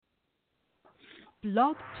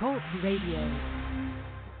Blog Talk Radio.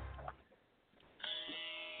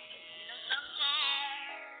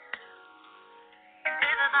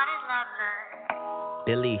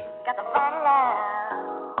 Billy,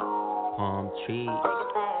 palm tree,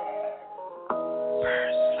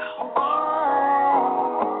 burn slow.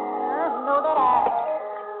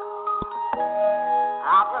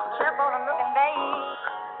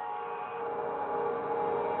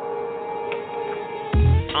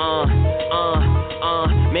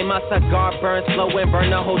 Made my cigar burn slow and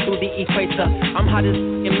burn a hole through the equator. I'm hot as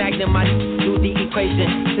in Magnum, I do the equation.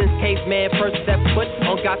 Since caveman first step foot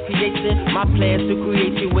on God's creation, my plans to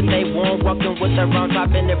create you with a warm welcome with the rounds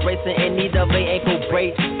I've been embracing in need of a ankle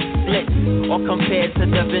brace. Split or compared to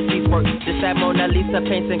Da Vinci's work. Just that Mona Lisa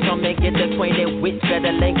painting, come and get acquainted with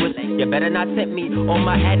better language. You better not tempt me, or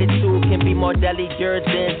my attitude can be more delicate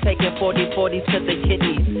than taking 40-40s to the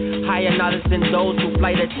kidneys. Higher knowledge than those who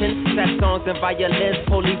fly the tent. Sad songs and violins,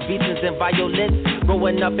 police beatings and violence.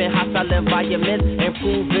 Growing up in hostile environments,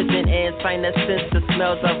 improved vision and sinus sense. The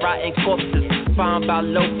smells of rotten corpses found by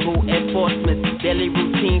local enforcement. Daily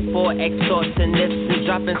routine for extortionists and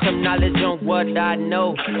dropping some knowledge on what I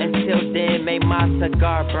know. Until then, may my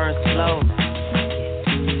cigar burn slow.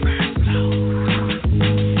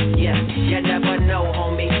 Yeah, you never know,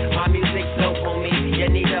 homie. My music's dope, homie. You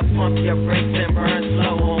need to pump your brakes and burn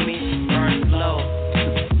slow, homie. Burn slow.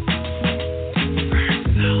 Burn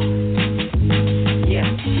slow. Yeah,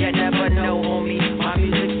 you never know, homie. My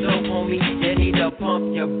music's dope, homie. You need to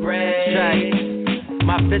pump your brakes.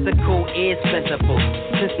 My physical is plentiful.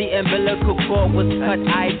 Since the umbilical cord was cut,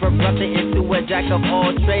 I erupted into a jack of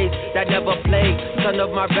all trades that never played. Son of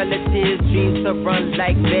my relatives, dreams to run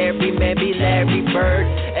like Larry, maybe Larry Bird.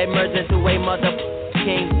 Emerge into a mother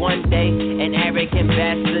king one day, an arrogant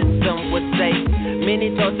bastard, some would say.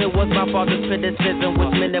 Many thought it was my father's criticism,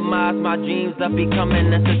 which minimized my dreams of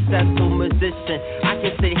becoming a successful musician. I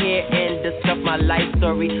can sit here and discuss my life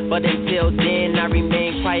story, but until then I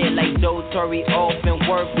remain quiet like Joe Torre, often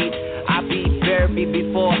worthy. I be very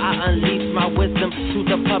before I unleash my wisdom to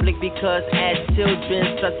the public, because as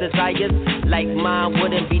children such desires like mine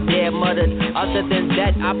wouldn't be there muttered. Other than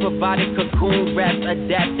that, I provided cocoon raps,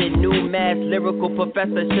 adapted new math, lyrical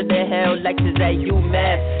professor should have held lectures at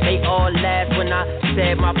UMass. They all laughed when I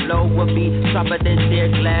said my flow would be sharper than sheer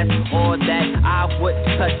glass, or that I would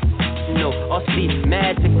touch or see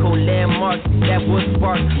magical landmarks that would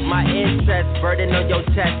spark my interest. Burden on your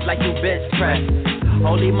chest like you bench press.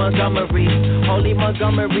 Holy Montgomery,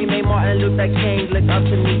 made Martin Luther King look up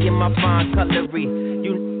to me in my fine cutlery.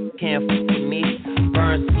 You can't f with me,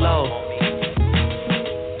 burn slow.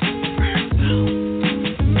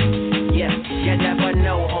 Yeah, you never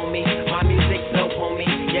know, homie. My music's dope,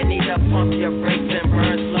 homie. You need to pump your brakes and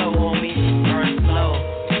burn slow, homie. Burn slow.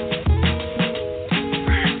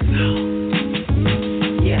 Burn slow.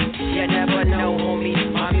 Yeah, you never know, homie.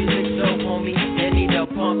 My music's dope, homie. You need to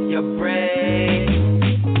pump your brakes.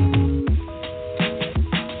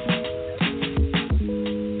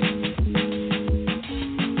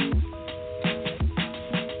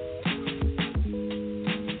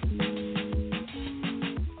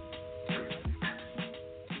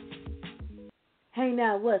 Hey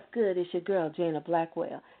now, what's good? It's your girl, Jana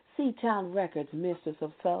Blackwell, C-Town Records, Mistress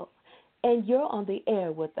of Soul. And you're on the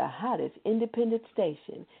air with the hottest independent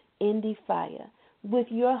station, Indie Fire, with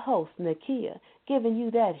your host, Nakia, giving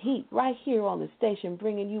you that heat right here on the station,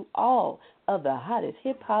 bringing you all of the hottest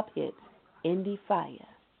hip-hop hits, Indie Fire.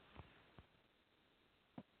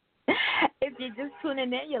 If you're just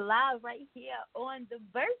tuning in, you're live right here on the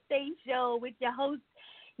birthday show with your host,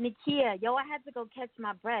 Nakia. Yo, I had to go catch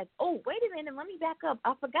my breath. Oh, wait a minute. Let me back up.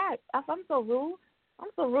 I forgot. I'm so rude. I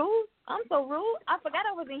forgot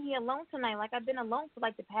I was in here alone tonight. Like, I've been alone for,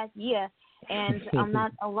 like, the past year, and I'm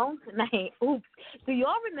not alone tonight. Oops. Do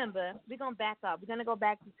y'all remember? We're going to back up. We're going to go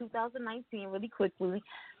back to 2019 really quickly.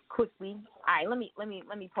 All right, let me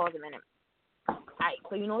pause a minute. All right,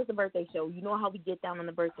 so you know it's a birthday show. You know how we get down on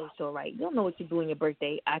the birthday show, right? You don't know what you do on your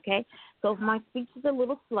birthday, okay? So if my speech is a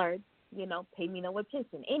little slurred, pay me no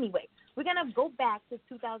attention. Anyway, we're going to go back to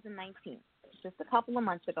 2019. Just a couple of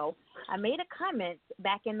months ago, I made a comment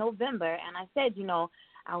back in November, and I said,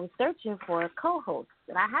 I was searching for a co-host.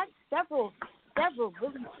 And I had several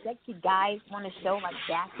really sexy guys on the show, like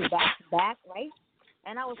back to back to back, right?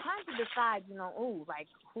 And I was trying to decide,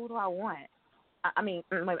 who do I want?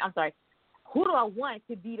 Who do I want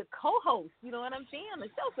to be the co-host? You know what I'm saying? On the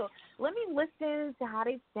show. So let me listen to how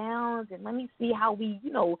they sound, and let me see how we,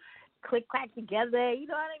 click clack together. You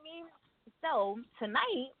know what I mean? So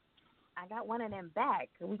tonight, I got one of them back.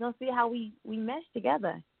 We're going to see how we mesh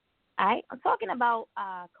together. All right? I'm talking about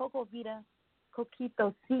Coco Vita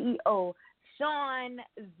Coquito CEO, Sean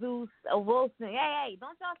Zeus Wilson. Hey,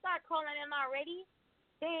 don't y'all start calling in already?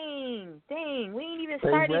 Dang. We ain't even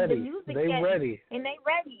started the music they yet. Ready. And they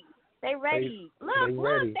ready. Look,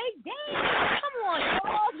 ready. they come on,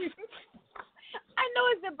 y'all. I know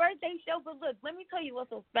it's a birthday show, but look, let me tell you what's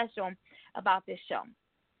so special about this show.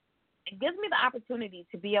 It gives me the opportunity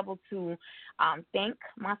to be able to thank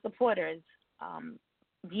my supporters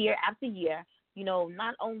year after year,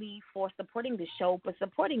 not only for supporting the show, but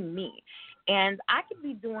supporting me. And I could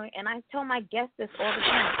be doing, and I tell my guests this all the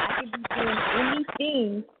time, I could be doing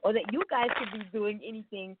anything, or that you guys could be doing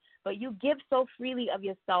anything, but you give so freely of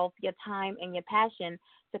yourself, your time, and your passion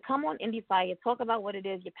to come on Indie Fire, talk about what it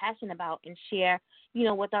is you're passionate about, and share,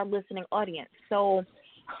 with our listening audience. So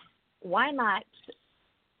why not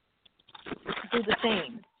do the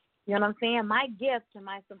same? You know what I'm saying? My gift to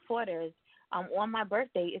my supporters on my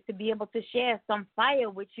birthday is to be able to share some fire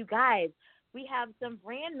with you guys. We have some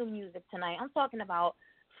brand new music tonight. I'm talking about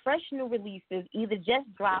fresh new releases, either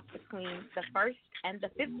just dropped between the 1st and the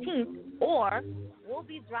 15th, or will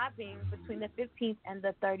be dropping between the 15th and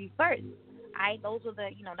the 31st. All right, those are the,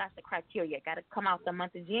 that's the criteria. Got to come out the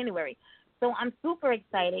month of January. So I'm super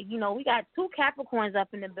excited. We got 2 Capricorns up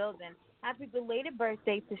in the building. Happy belated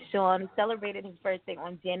birthday to Sean, who celebrated his birthday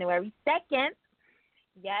on January 2nd.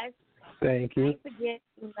 Yes. Thank you. Don't forget,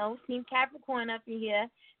 Team Capricorn up in here.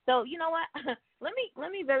 So, you know what?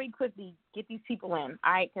 let me very quickly get these people in,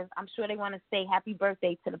 all right? Because I'm sure they want to say happy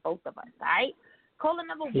birthday to the both of us, all right? Caller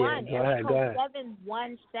number 1, go ahead.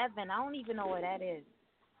 717. I don't even know where that is.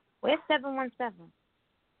 Where's 717?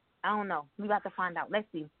 I don't know. We about to find out. Let's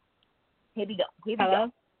see. Here we go.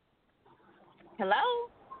 Hello?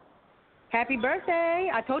 Happy birthday.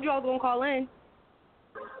 I told you I was going to call in.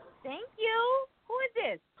 Thank you. Who is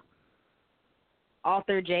this?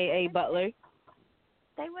 Author J.A. Butler.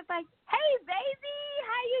 They was like, hey, baby,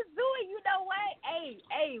 how you doing? You know what?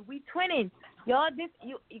 Hey, we twinning. Y'all,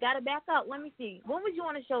 you got to back up. Let me see. When was you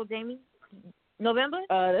on the show, Jamie? November?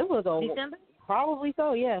 It was December? Probably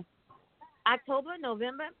so, yeah. October,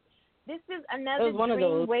 November? This is another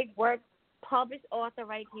Dream Wake Work published author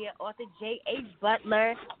right here, author J.A.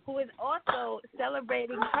 Butler, who is also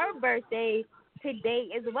celebrating her birthday today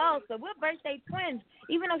as well. So we're birthday twins,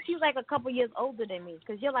 even though she's like a couple years older than me.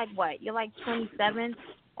 Because you're like what? You're like 27,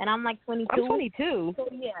 and I'm like 22. I'm 22. So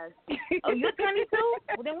yes. Oh, you're 22?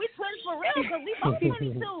 Well, then we twins for real, because we both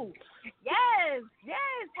 22. Yes.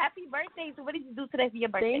 Happy birthday. So what did you do today for your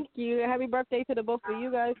birthday? Thank you. Happy birthday to the both of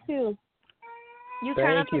you guys, too. You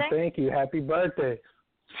turn up today? Thank you. Happy birthday.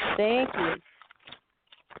 Thank you.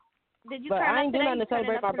 Did you but turn I up ain't today? doing nothing to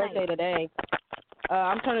celebrate my birthday today.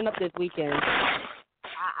 I'm turning up this weekend.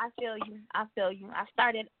 I feel you. I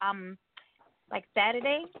started like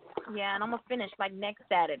Saturday, and I'm gonna finish like next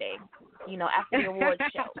Saturday. After the awards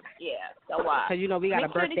show. Yeah. So because we got a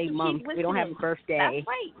birthday month. We don't have a birthday.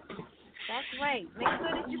 That's right. Make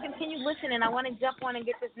sure that you continue listening. I want to jump on and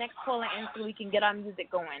get this next caller in so we can get our music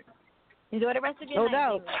going. Enjoy the rest of your night. No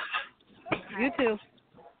doubt. You too.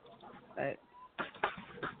 Right.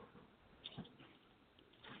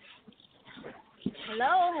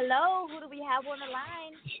 Hello. Who do we have on the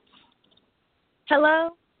line?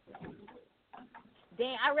 Hello.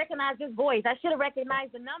 Dang, I recognize this voice. I should have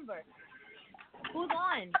recognized the number. Who's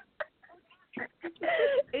on?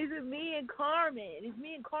 It's me and Carmen. It's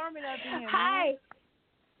me and Carmen up in here. Hi,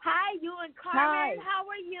 you and Carmen. Hi. How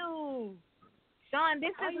are you? Sean, this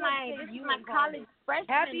is my college freshman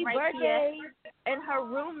Happy right birthday. here, and her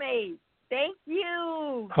roommate. Thank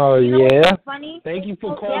you. Oh, yeah. Funny? Thank you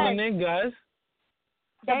for calling in, guys.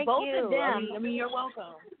 The both of them. I mean, you're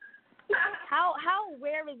welcome. How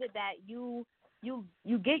rare is it that you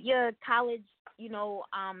get your college,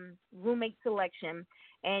 roommate selection,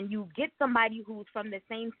 and you get somebody who's from the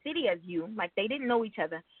same city as you, like they didn't know each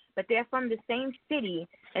other, but they're from the same city,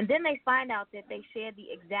 and then they find out that they share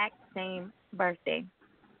the exact same birthday.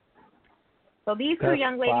 So these two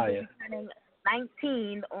young ladies will be turning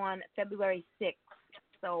 19 on February 6th.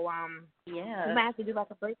 So we might have to do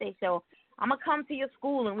like a birthday show. I'm gonna come to your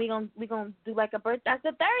school and we gonna do like a birthday. That's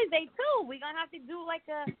a Thursday too. We're gonna have to do like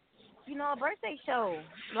a birthday show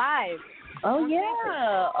live. Oh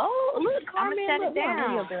yeah. Oh look, Carmen, I'm gonna shut it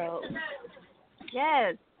down. Girl.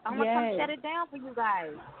 Yes, I'm gonna come shut it down for you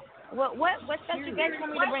guys. What special guest you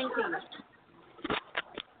want me to bring to you?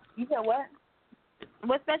 You said what?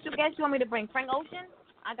 What special guest you want me to bring? Frank Ocean?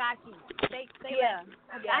 I got you. Stay yeah,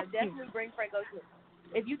 I got you. definitely bring Frank Ocean.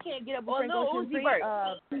 If you can't get up with Frank Lil Ocean, Uzi Vert.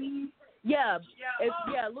 please.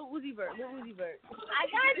 Lil Uzi Vert. I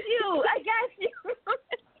got you.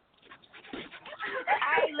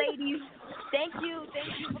 right, ladies. Thank you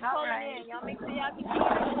for calling in. Y'all make sure y'all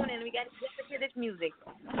continue tuning in. We got to listen to this music.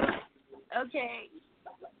 Okay.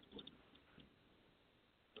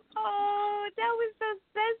 Oh, that was so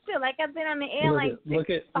special. Like I've been on the air Look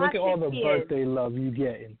at all the birthday love you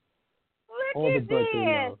getting. Look at this.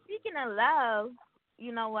 Speaking of love,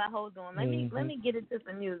 you know what? Hold on. Let me get into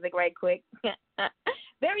some music right quick.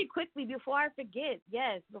 Very quickly before I forget.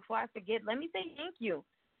 Yes, before I forget, let me say thank you.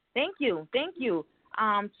 Thank you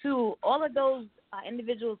to all of those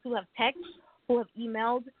individuals who have texted, who have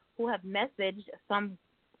emailed, who have messaged some,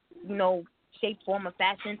 shape, form, or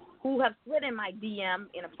fashion, who have slid in my DM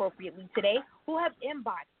inappropriately today, who have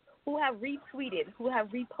inboxed, who have retweeted, who have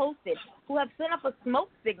reposted, who have sent up a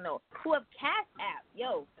smoke signal, who have Cash App.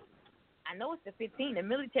 Yo, I know it's the 15th. The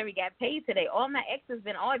military got paid today. All my exes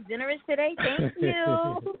been all generous today. Thank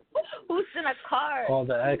you. Who sent a card? All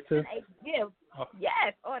the exes? A gift.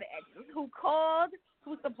 Yes, all the exes. Who called?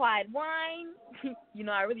 Who supplied wine?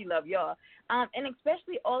 I really love y'all. And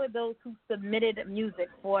especially all of those who submitted music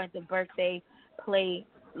for the birthday playlist.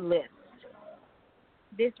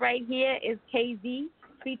 This right here is KZ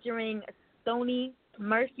featuring Stoney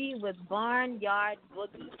Murphy with Barnyard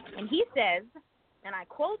Boogie. And he says, and I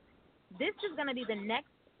quote, "This is going to be the next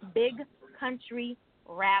big country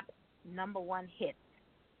rap #1 hit."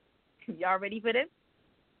 Y'all ready for this?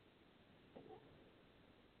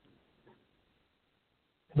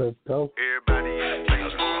 Let's go. Everybody in the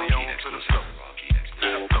place, mosey on to the floor.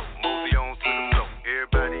 Mosey on to the floor.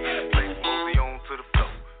 Everybody in the place, mosey on to the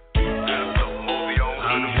floor. Mosey on to the floor.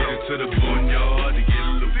 I'm headed to the barnyard to get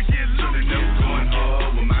loose. Turning up, going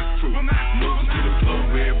hard with my crew. Moving to the floor,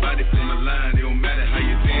 everybody from the line. It don't matter how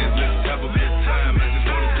you dance, let's have a good time. I just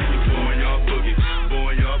wanna see you barnyard boogie,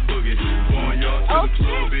 barnyard boogie, barnyard to the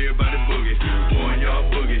club, everybody boogie, barnyard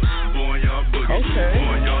boogie, barnyard boogie,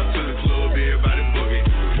 barnyard to the club, everybody boogie.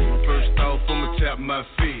 First off, I'ma tap my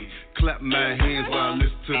feet, clap my hands while I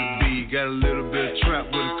listen to the beat. Got a little bit of trap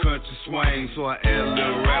with a country swing, so I add a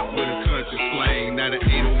little rap with a country slang. Now the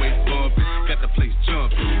 808 bumping, got the place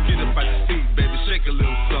jumping. Get up out the seat, baby, shake a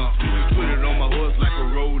little something. Put it on my horse like a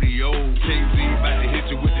rodeo. KZ about to hit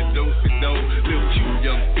you with the do-si-do. Little cute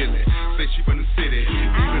young Philly, say she from the city.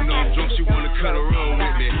 Even though I'm drunk, she wanna cut a roll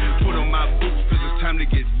with me. Put on my boots, cause it's time to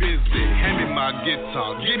get busy. Hand me my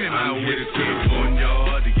guitar, give me my whiskey. To the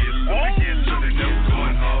barnyard to get loose. Turning up,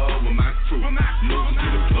 going hard with my crew. Moving to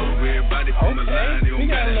the floor, everybody from the line. It don't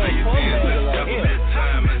matter how you dance, let's have a good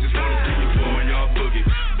time. I just wanna see you barnyard boogie,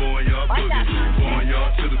 barnyard boogie,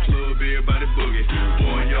 barnyard to the club, everybody boogie,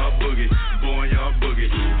 barnyard boogie, barnyard boogie,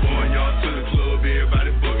 barnyard to the club,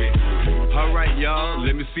 everybody boogie. Alright y'all,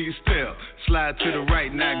 let me see you step. Slide to the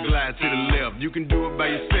right, now glide to the left. You can do it by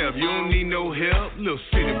yourself, you don't need no help. Little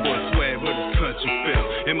city boy swag, but it's country feel.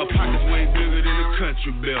 And my pockets way bigger than a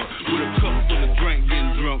country belt. With a cup full of drink,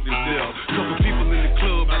 getting drunk as hell. Couple people in the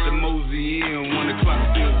club at the mosey in. 1 o'clock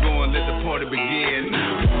still going, let the party begin.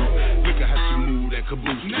 Now, look at how she move that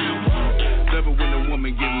caboose. Now, love it when a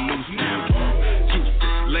woman get loose. Now, juicy,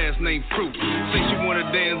 last name fruit. Say she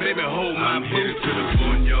wanna dance, baby, hold my boot. I'm headed to the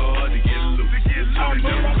barnyard to get loose. Turning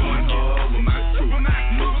up, going hard with my crew.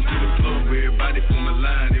 Moving to the floor, everybody from the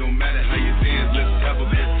line. It don't matter how you dance, let's have a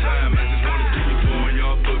good time. I just wanna see you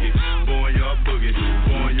barnyard boogie, barnyard boogie,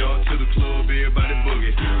 barnyard to the club, everybody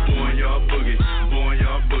boogie, barnyard boogie,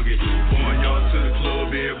 barnyard boogie, barnyard to the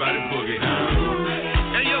club, everybody boogie.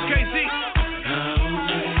 Hey yo, KC.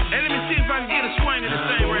 Hey, let me see if I can get a swing of this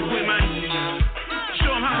thing right quick, man.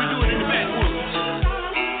 Show them how we do it in the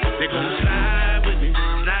backwoods. They gon' slide with me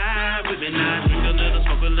now. Drink a little,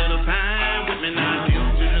 smoke a little pine with me now. View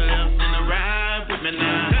to the left and the right with me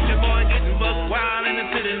now. Got your boy getting buck wild in the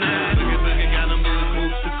city now. Boogie, got them moving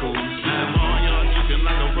coast to coast. I'm on y'all chicken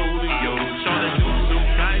like a rodeo. Charlotte do some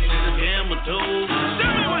price and a camel toe.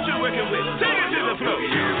 Show me what you're working with. Take it to the floor.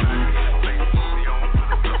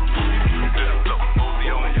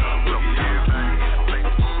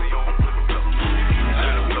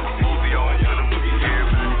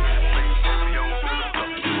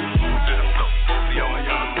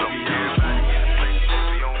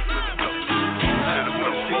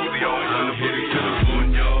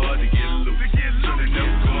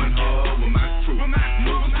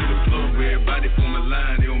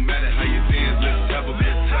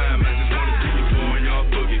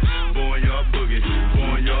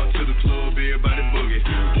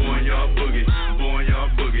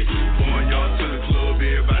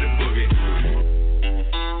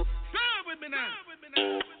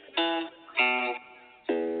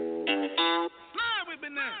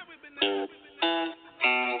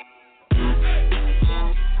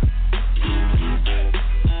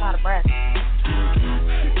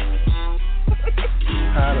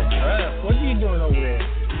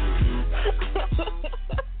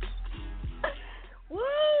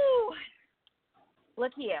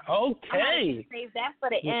 Okay. Save that for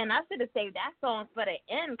the end. I should have saved that song for the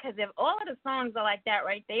end because if all of the songs are like that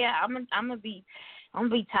right there, I'm gonna be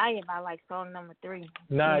tired by like song number 3.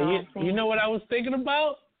 Nah, you know what I was thinking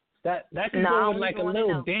about? That could go with like a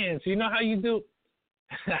little dance. You know how you do?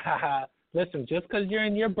 Listen, just because you're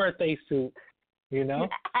in your birthday suit, you know,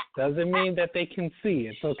 doesn't mean that they can see.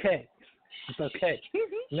 It's okay. It's okay.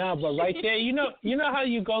 No, but right there, you know how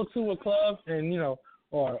you go to a club and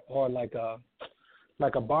or like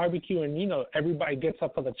a barbecue and everybody gets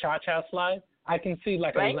up for the cha-cha slide. I can see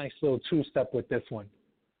like a nice little 2-step with this one.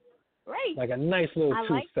 Right. Like a nice little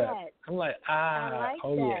 2-step. I'm like,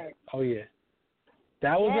 yeah.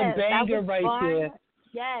 That was a banger there.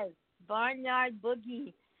 Yes, Barnyard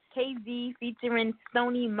Boogie, KZ featuring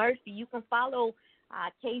Stoney Murphy. You can follow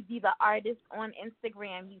KZ the artist on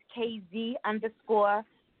Instagram. He's KZ_the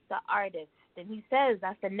artist. And he says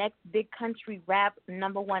that's the next big country rap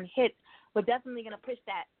 #1 hit. We're definitely going to push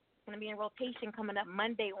that. It's going to be in rotation coming up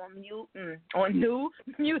Monday on New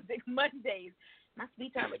Music Mondays. My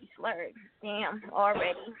speech already slurred. Damn,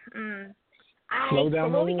 already. Slow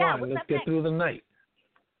down on the line. Let's get through the night.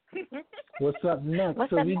 What's up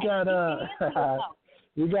next? We got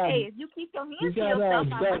Hey, if you keep your hands to yourself,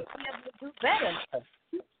 I might be able to do better.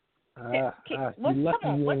 You're lucky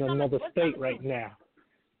you're in another state right now.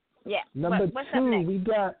 Yeah. Number 2, we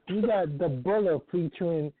got The Buller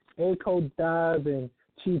featuring Akon Dive and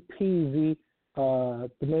Chief Peasy. The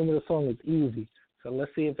name of the song is Easy. So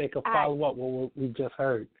let's see if they can follow up what we just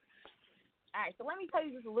heard. All right, so let me tell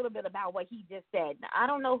you just a little bit about what he just said. Now, I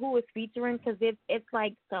don't know who it's featuring because it's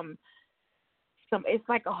like it's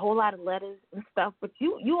like a whole lot of letters and stuff. But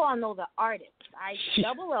you all know the artist.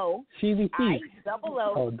 I-double-O. CVP.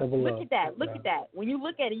 I-double-O. Oh, double O. Look at that. Look at that. When you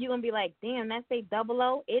look at it, you're gonna be like, damn, that say double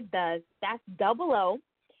O. It does. That's double O.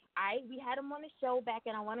 We had him on the show back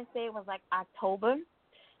in, I want to say it was like October.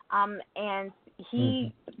 And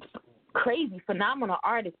he crazy, phenomenal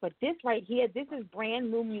artist. But this right here, this is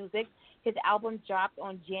brand new music. His album dropped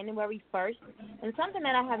on January 1st. And something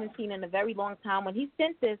that I haven't seen in a very long time, when he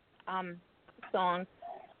sent this song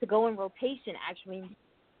to go in rotation, actually,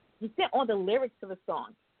 he sent all the lyrics to the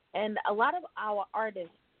song. And a lot of our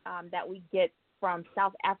artists that we get from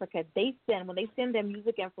South Africa, when they send their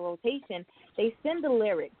music in for rotation, they send the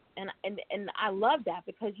lyrics. And I love that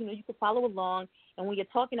because, you can follow along. And when you're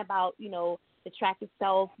talking about, the track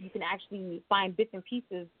itself, you can actually find bits and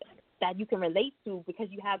pieces that you can relate to because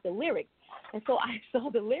you have the lyrics. And so I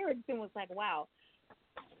saw the lyrics and was like, wow,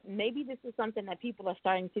 maybe this is something that people are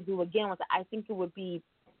starting to do again. I think it would be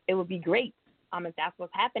great if that's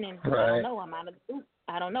what's happening. Right. I don't know. I'm out of the loop.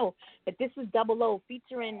 I don't know. But this is Double O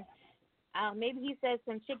featuring, maybe he says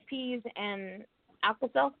some chickpeas and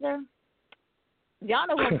Alka-Seltzer. Y'all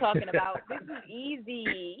know what I'm talking about. This is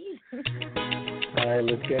easy. All right,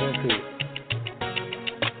 let's get into it.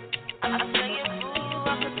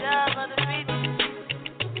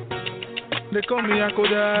 They call me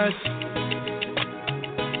Akodas.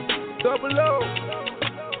 Double O.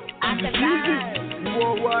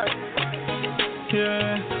 Worldwide.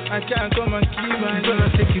 Yeah, I can't come and keep my. You better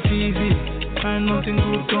take it easy. And nothing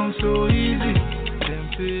good comes so easy.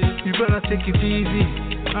 You better take it easy.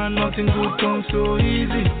 And nothing good comes so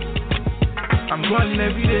easy. I'm going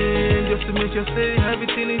every day just to make sure say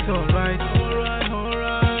everything is alright.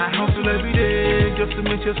 I hustle every day just to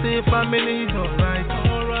make sure say family is alright.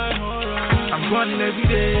 I'm going every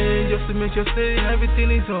day just to make sure say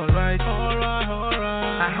everything is alright.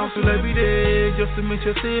 I hustle every day just to make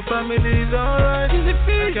sure say family is alright.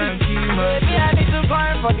 I can't keep my. Baby, I need to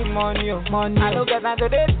grind for the money. I don't get time to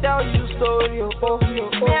tell you story.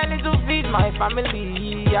 I need to feed my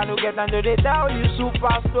family. I don't get time to tell you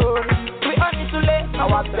super story. We all need to lay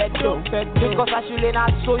our bed though, because I should lay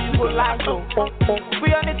not so you go like though.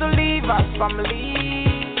 We all need to leave as family.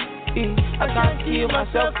 I can't kill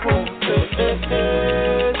myself,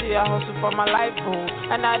 See, I hustle for my life,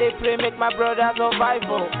 and now they pray make my brother survive,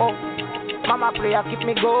 Mama pray, keep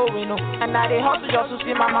me going, and now they hustle just to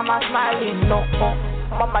see my mama smiling,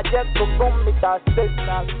 Mama just go from me that state,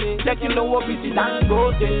 let you know what we see and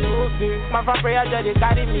go there. My prayer just they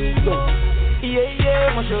carry me go.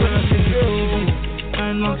 Yeah, my show easy,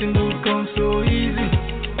 and nothing good comes so easy.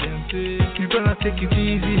 You better take it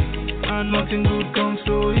easy, and nothing good comes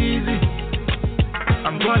so easy.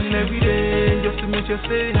 I'm grinding every day just to make sure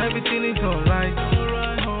say everything is alright.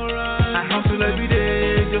 I hustle every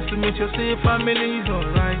day just to make sure say family is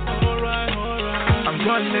alright. I'm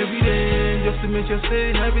grinding every day just to make sure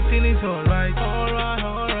say everything is alright.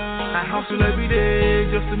 I hustle every day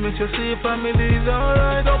just to make sure say family is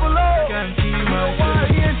alright. Double O. Can't keep myself.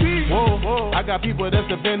 Whoa, I got people that's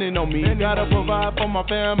depending on me. Gotta provide for my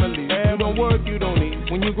family. You don't work, you don't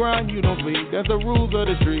eat. When you grind, you don't sleep. That's the rules of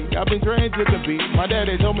the street. I've been trained to compete. My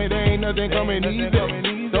daddy told me there ain't nothing coming easy.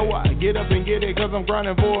 So I get up and get it cause I'm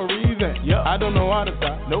grinding for a reason. I don't know how to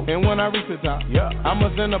stop. And when I reach the top,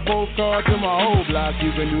 I'ma send a postcard to my whole block.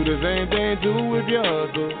 You can do the same thing too if you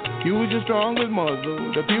hustle. Use your strongest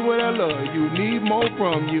muscle. The people that love you need more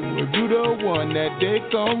from you. If you the one that they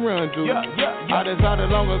come run to. I decided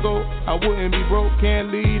long ago I wouldn't be broke.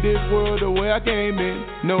 Can't leave this world the way I came in.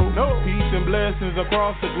 No. Peace and blessings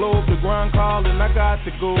across the globe. The grind calling, I got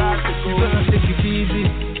to go. You better take it easy,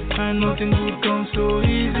 and nothing good comes so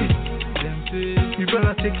easy. You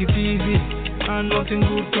better take it easy, and nothing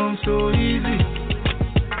good comes so easy.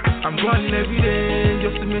 I'm grinding every day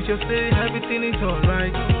just to make sure say everything is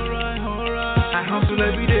alright. I hustle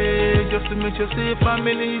every day just to make sure say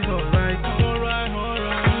family is alright.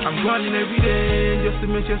 I'm grinding every day just to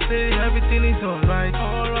make sure say everything is alright.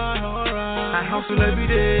 I hustle every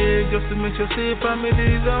day just to make sure say family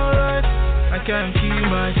is alright. I can't keep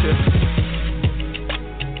myself.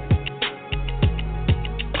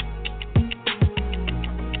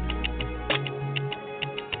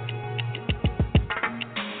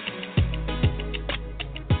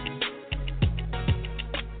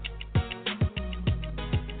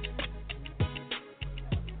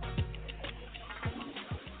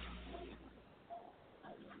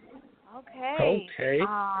 Okay.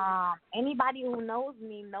 Anybody who knows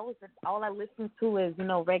me knows that all I listen to is,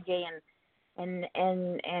 reggae and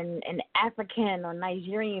African or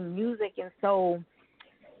Nigerian music, and so,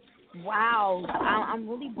 wow, I'm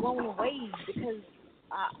really blown away because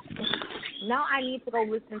now I need to go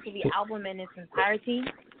listen to the album in its entirety.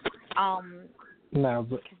 No,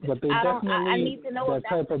 but they definitely I need to know that if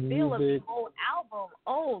that's type the of feel of the music. whole album.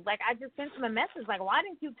 Oh, like I just sent him a message, like, why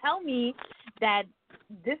didn't you tell me that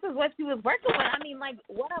this is what you was working with? I mean, like,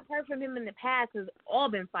 what I've heard from him in the past has all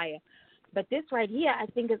been fire. But this right here, I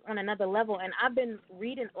think, is on another level. And I've been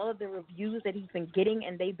reading all of the reviews that he's been getting,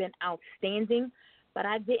 and they've been outstanding. But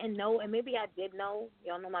I didn't know, and maybe I did know.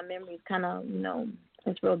 Y'all know my memory is kind of,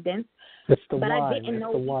 it's real dense. It's the but wine. I didn't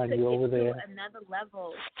know the wine. he took You over it there. to another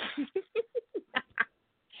level.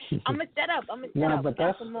 I'm going to shut up. But we got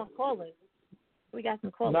that's, some more callers. We got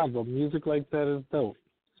some callers. No, but music like that is dope.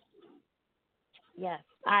 Yes.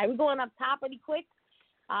 All right, we're going up top pretty quick.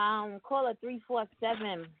 Caller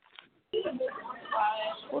 347.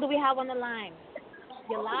 Who do we have on the line?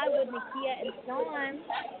 You're live with Nakia and Sean.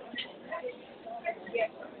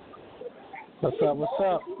 What's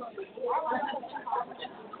up?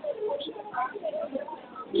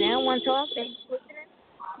 Now one talk. They listening?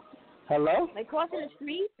 Hello? They crossing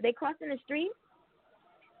the street?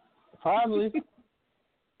 Probably.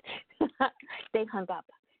 They hung up.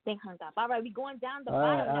 All right, we're going down the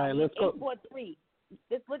bottom now. All right, let's go. 843.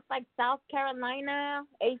 This looks like South Carolina.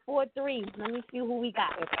 843. Let me see who we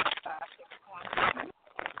got.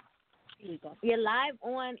 Here you go. You're live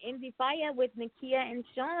on Indie Fire with Nakia and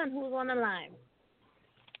Sean. Who's on the line?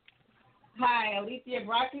 Hi, Alicia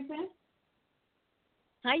Brockington.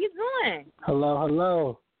 How you doing?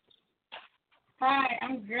 Hello. Hi,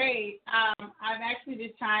 I'm great. I'm actually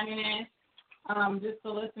just chiming in just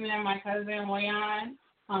to listen to my cousin Wayan.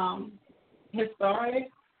 His story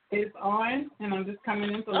is on, and I'm just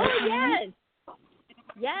coming in to listen. Oh,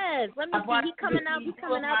 yes. Let me see. He's coming up.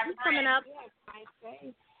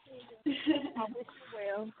 I wish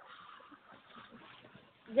you will.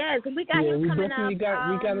 Yes, we got him coming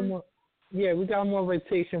up. We got more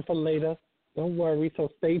rotation for later. Don't worry. So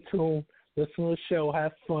stay tuned. Listen to the show.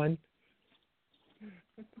 Have fun.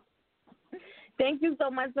 Thank you so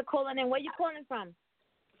much for calling in. Where you calling from?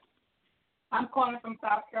 I'm calling from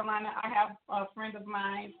South Carolina. I have a friend of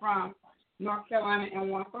mine from North Carolina and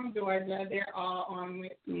one from Georgia. They're all on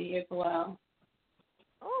with me as well.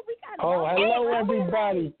 Oh, we got. Hello,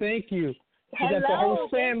 everybody. Thank you. We got the whole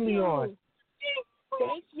family on.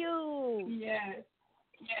 Thank you. Yes,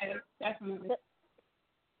 definitely.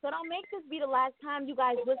 So don't make this be the last time you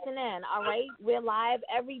guys listen in, all right? We're live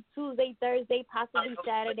every Tuesday, Thursday, possibly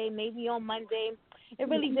Saturday, maybe on Monday. It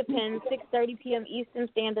really depends, 6:30 p.m. Eastern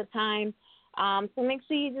Standard Time. So make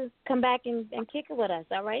sure you just come back and kick it with us,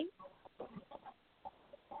 all right?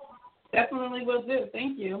 Definitely will do.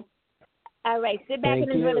 Thank you. All right. Sit back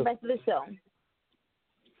and enjoy the rest of the show.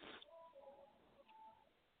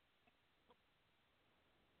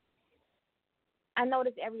 I know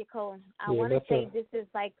this area code. I want to say this is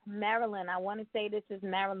like Maryland. I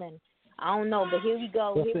don't know, but here we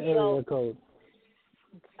go. What's the area code?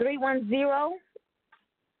 310.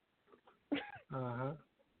 Uh-huh.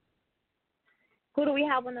 Who do we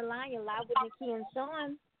have on the line? You're live with Nikki and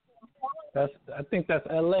Sean. I think that's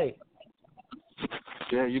L.A.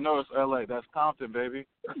 Yeah, you know it's L.A. That's Compton, baby.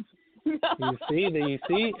 You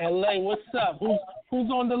see? L.A., what's up? Who's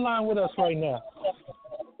on the line with us right now?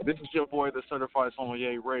 This is your boy, the Certified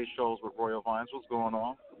Sommelier, Ray Shows with Royal Vines. What's going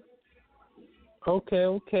on? Okay.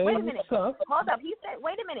 Wait a minute. What's up? Hold up.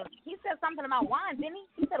 Wait a minute. He said something about wine, didn't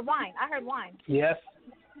he? He said wine. I heard wine. Yes.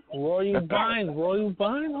 Royal Vines.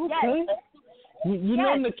 Okay. Yes. You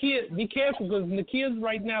know, Nakia, be careful because Nakia's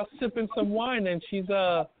right now sipping some wine, and she's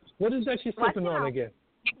what is that she's sipping on again?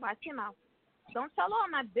 Watch your mouth. Don't tell all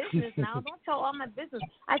my business now. Don't tell all my business.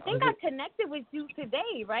 I think I connected with you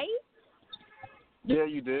today, right? Yeah,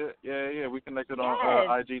 you did. Yeah. We connected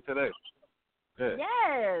on IG today. Yeah.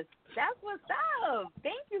 Yes, that's what's up.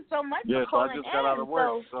 Thank you so much for calling I just got out of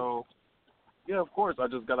work, so yeah, of course, I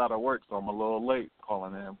just got out of work, so I'm a little late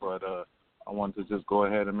calling in, but I wanted to just go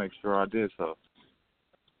ahead and make sure I did so.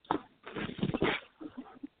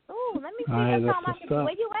 Oh, let me see what time I can be.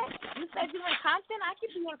 Where you at? You said you in Compton? I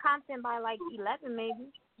could be in Compton by like 11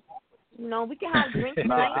 maybe. You know, we can have drinks.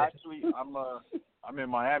 No, actually, I'm in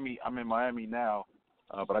Miami. I'm in Miami now,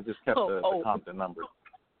 but I just kept the Compton number.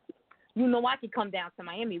 You know, I could come down to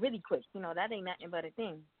Miami really quick. You know, that ain't nothing but a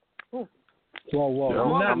thing. Ooh. Whoa! Yeah,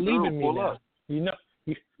 I'm not leaving me now. Up. You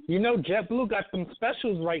know, JetBlue got some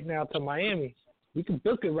specials right now to Miami. You can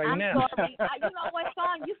book it right now. Sorry. You know what,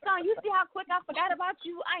 Sean? You see how quick I forgot about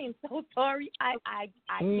you? I am so sorry. I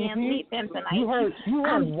can't leave him tonight. You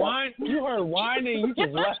heard wine. You heard wine, and you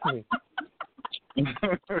just left me.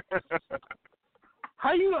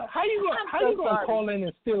 How you gonna call in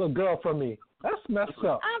and steal a girl from me? That's messed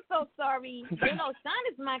up. I'm so sorry. You know, Sean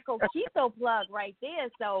is my Coquito plug right there.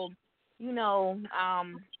 So, you know,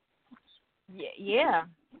 yeah.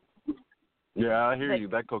 Yeah, I hear you.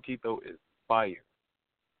 That Coquito is fire.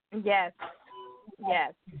 Yes.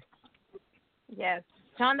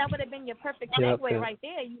 Sean, that would have been your perfect segue right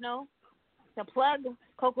there, you know. To plug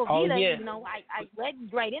Coco Vita, you know, I led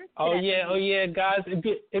right into that. Oh yeah, guys.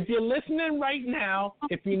 If you're listening right now,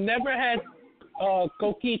 if you never had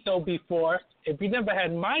Coquito before, if you never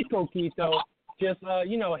had my Coquito, just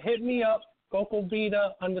hit me up, Coco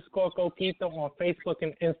Vita _Coquito on Facebook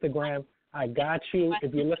and Instagram. I got you.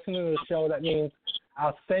 If you're listening to the show, that means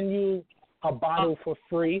I'll send you a bottle for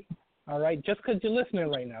free. All right, just because you're listening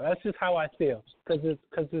right now. That's just how I feel. Because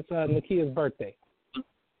it's Nakia's birthday.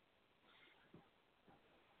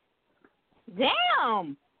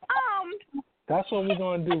 Damn. That's what we're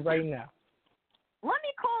gonna do right now. Let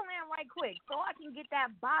me call in right quick so I can get that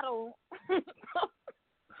bottle.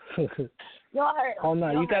 Y'all heard. Oh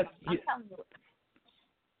no, you got. I'm telling you.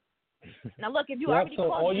 Now look, if you already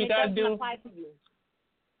called all you gotta do. Apply to you.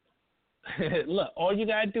 Look, all you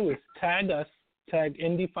gotta do is tag us, tag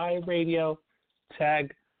Indie Fire Radio,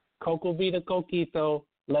 tag Coco Vita Coquito.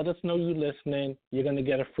 Let us know you're listening. You're gonna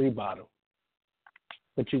get a free bottle.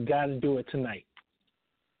 But you gotta do it tonight.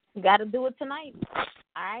 You gotta do it tonight.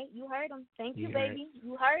 All right, you heard him. Thank you, baby.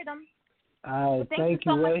 You heard him. Thank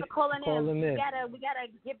you so much Ray, for calling in. We gotta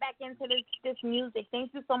get back into this music.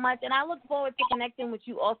 Thank you so much, and I look forward to connecting with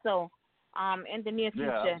you also, in the near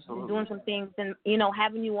future, and doing some things, and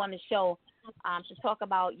having you on the show, to talk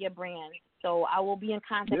about your brand. So I will be in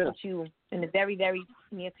contact with you in the very, very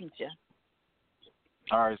near future.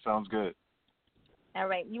 All right, sounds good. All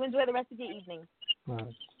right, you enjoy the rest of your evening.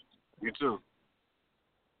 You too.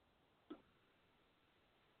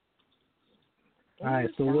 All right,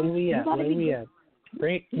 so where we at?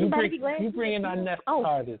 You bring in our next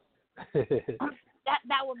artist.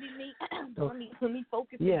 That will be me. let me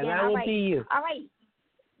focus. Yeah, again. that will be you. All right,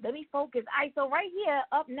 let me focus. All right, so right here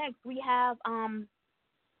up next we have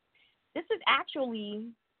this is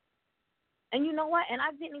actually, and you know what? And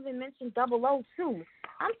I didn't even mention 00 too.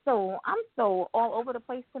 I'm so all over the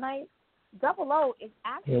place tonight. 00 is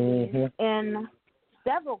actually in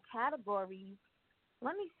several categories.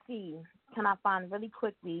 Let me see. Can I find really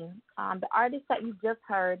quickly the artist that you just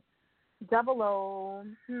heard? 00.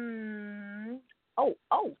 Oh.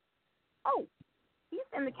 He's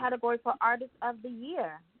in the category for Artist of the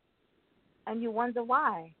Year, and you wonder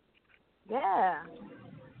why? Yeah.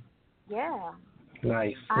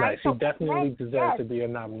 Nice. So he definitely deserves to be a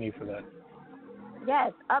nominee for that.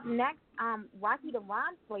 Yes. Up next, Rocky the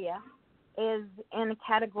Ron Slayer is in the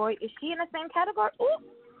category. Is she in the same category? Ooh.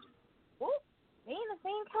 They in the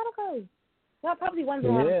same category. Y'all probably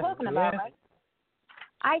wondering what I'm talking about, right?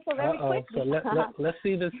 All right, so very quickly. So let's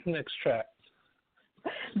see this next track.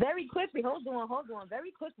 Very quickly. Hold on.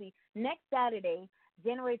 Very quickly. Next Saturday,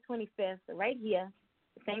 January 25th, right here,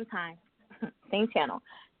 same time, same channel.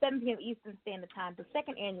 7 p.m. Eastern Standard Time, the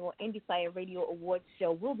second annual Indie Fire Radio Awards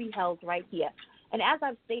show will be held right here. And as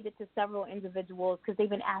I've stated to several individuals, because they've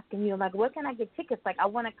been asking me, like, where can I get tickets? Like, I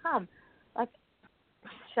want to come. Like,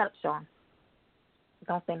 shut up, Sean.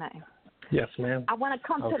 Don't say nothing. Yes, ma'am. I want to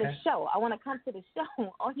come to the show.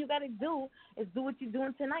 All you got to do is do what you're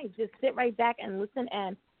doing tonight. Just sit right back and listen.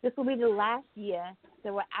 And this will be the last year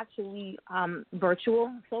that we're actually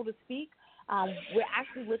virtual, so to speak. We're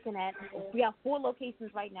actually looking at, we have 4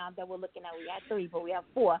 locations right now that we're looking at. We had 3, but we have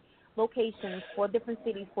 4 locations, 4 different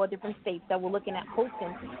cities, 4 different states that we're looking at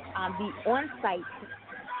hosting the on-site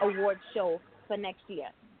award show for next year.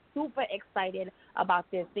 Super excited about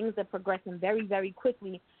this. Things are progressing very, very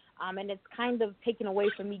quickly. And it's kind of taken away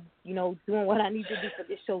from me, doing what I need to do for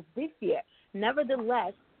this show this year.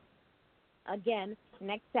 Nevertheless, again,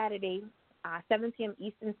 next Saturday, 7 p.m.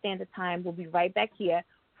 Eastern Standard Time, we'll be right back here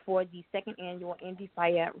for the second annual Indie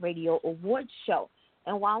Fire Radio Awards show.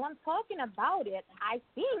 And while I'm talking about it, I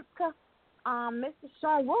think, Mr.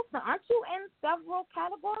 Sean Wilson, aren't you in several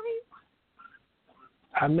categories?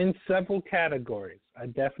 I'm in several categories. I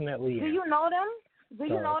definitely am. Do you know them? Do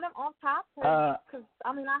you know them off top? Because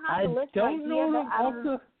I have the list right here. I don't know them off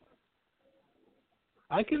the.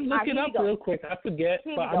 I can look it up real quick. I forget,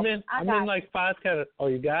 but I'm in like 5 categories. Oh,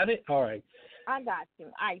 you got it? All right. I got you.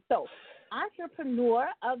 All right. So, Entrepreneur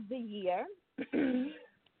of the Year.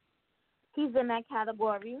 He's in that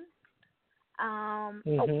category.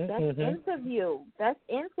 Best Interview. Best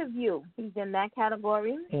Interview. He's in that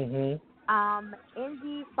category. Indie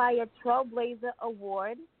Fire Trailblazer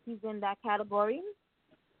Award. He's in that category.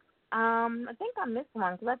 I think I missed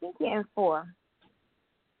one because I think you're in 4.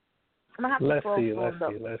 I'm gonna have to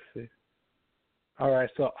Let's see. All right,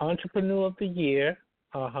 so Entrepreneur of the Year.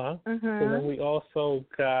 So then we also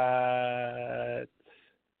got.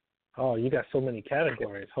 Oh, you got so many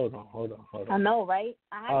categories. Hold on. I know, right?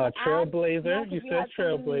 Trailblazer. You said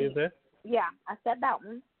Trailblazer. Yeah, I said that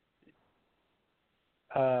one.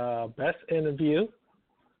 Best Interview.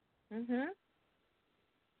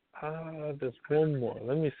 There's one more.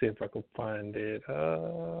 Let me see if I can find it.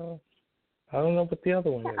 I don't know what the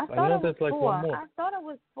other one is. I know there's like 4. one more. I thought it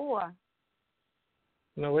was 4.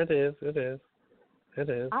 No, it is. It's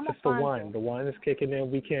the wine. It. The wine is kicking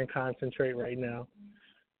in. We can't concentrate right now.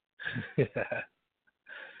 Yeah.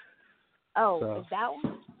 Oh, so.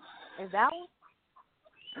 Is that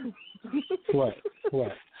one? What?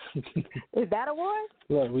 Is that award?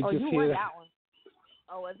 What, we just you won that one.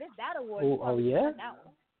 Oh, is it that award? Oh yeah? That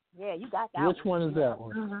one. Yeah, you got that Which one is that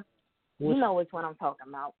one? You know which one I'm talking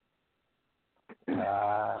about.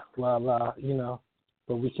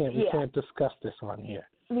 But we can't discuss this on here.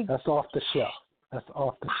 That's off the show.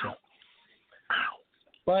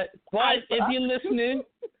 But if you're listening,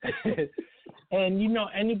 and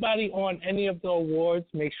anybody on any of the awards,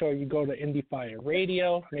 make sure you go to Indie Fire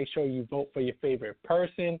Radio. Make sure you vote for your favorite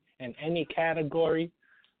person in any category.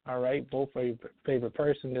 All right, vote for your favorite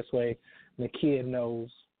person. This way, Nakia knows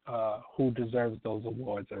who deserves those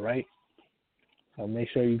awards. All right, so make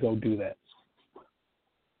sure you go do that.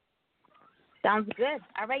 Sounds good.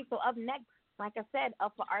 All right, so up next, like I said,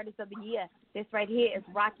 up for Artist of the Year, this right here is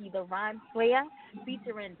Rocky the Rhyme Slayer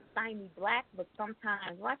featuring Stymie Black, but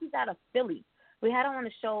sometimes Rocky's out of Philly. We had him on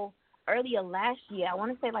the show earlier last year. I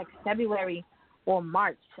want to say like February or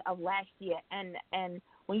March of last year. And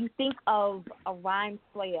when you think of a rhyme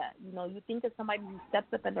slayer, you think of somebody who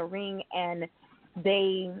steps up in the ring and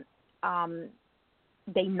they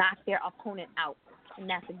knock their opponent out. And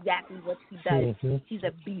that's exactly what she does. She's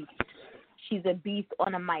a beast. She's a beast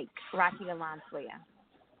on a mic. Rocky the Rhyme Slayer.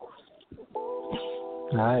 All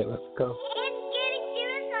right, let's go.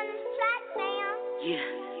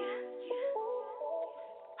 Yeah.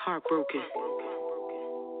 Heartbroken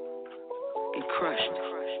and crushed.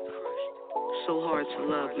 So hard to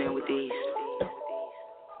love, man, with these.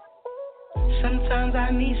 Sometimes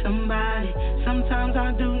I need somebody, sometimes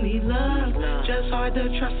I do need love. Just hard to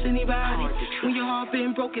trust anybody when your heart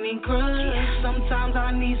been broken and crushed. Sometimes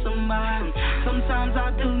I need somebody, sometimes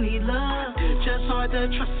I do need love. Just hard to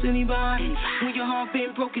trust anybody when your heart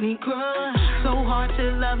been broken and crushed. So hard to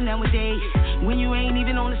love nowadays when you ain't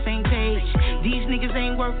even on the same page. These niggas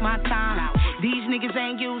ain't worth my time, these niggas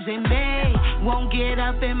ain't using me. Won't get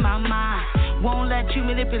up in my mind, won't let you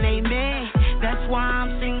manipulate me. That's why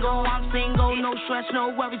I'm single, no stress,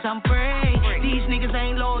 no worries, I'm free. These niggas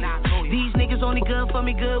ain't loyal, these niggas only good for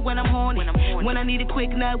me good when I'm horny. When I need a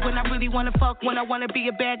quick nut, when I really wanna fuck, when I wanna be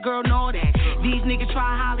a bad girl, know that. These niggas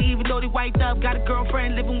try holly even though they wiped up, got a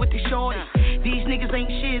girlfriend living with the shorty. These niggas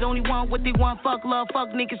ain't shit, only want what they want, fuck love, fuck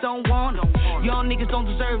niggas don't want them. Y'all niggas don't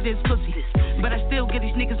deserve this pussy, but I still give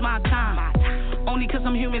these niggas my time. Only cause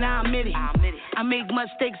I'm human, I admit it. I make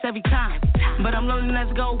mistakes every time, but I'm learning as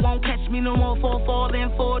I go. Won't catch me no more for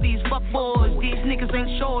falling for these fuck boys. These niggas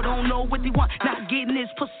ain't sure, don't know what they want. Not getting this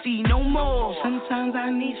pussy no more. Sometimes I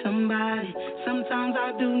need somebody, sometimes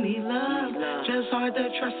I do need love. Just hard to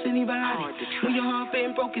trust anybody when your heart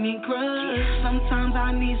been broken and crushed. Sometimes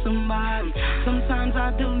I need somebody, sometimes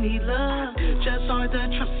I do need love. Just hard to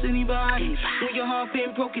trust anybody when your heart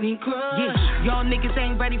been broken and crushed. Yeah, y'all niggas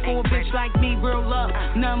ain't ready for a bitch like me. Real love,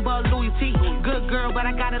 nothing but loyalty. Good girl, but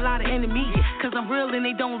I got a lot of enemies. Cause I'm real and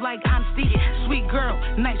they don't like honesty. Sweet girl,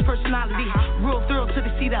 nice personality. Real thrill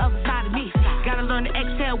to see the other side of me. Gotta learn to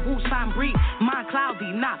exhale, woo, sign, breathe. Mind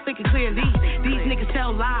cloudy, not thinking clearly. These niggas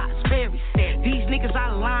tell lies, fairies. These niggas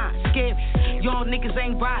out of line, scary. Y'all niggas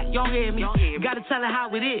ain't right, y'all hear me? Gotta tell her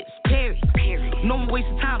how it is, period. No more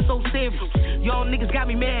wasting time, so serious. Y'all niggas got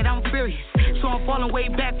me mad, I'm furious. So I'm falling way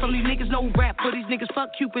back from these niggas, no rap. For these niggas, fuck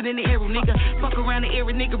Cupid in the arrow, nigga. Fuck around the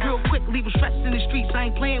area, nigga, real quick. Leave them stressed in the streets, I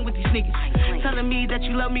ain't playing with these niggas. Telling me that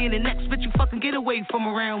you love me in the next bitch, you fucking get away from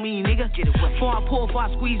around me, nigga. Before I pull, before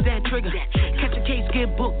I squeeze that trigger. Catch a case,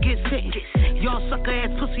 get booked, get sent. Y'all sucker ass,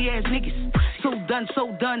 pussy ass niggas.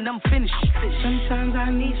 So done, I'm finished. Sometimes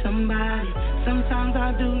I need somebody, sometimes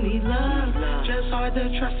I do need love. Just hard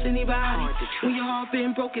to trust anybody when your heart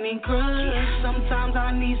been broken and crushed. Sometimes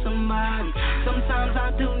I need somebody, sometimes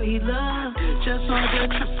I do need love. Just hard to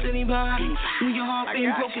trust anybody when your heart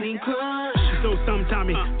been broken and crushed. So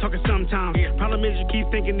sometimes, talking sometimes. Problem is you keep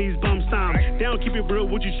thinking these bums time. They don't keep it real,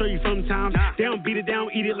 would you show you sometimes? They don't beat it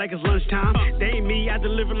down, eat it like it's lunchtime. They ain't me, I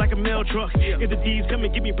deliver like a mail truck. If the D's come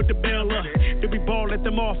and get me, put the bell up. Then we ball, let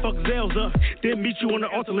them all fuck Zales up. Then meet you on the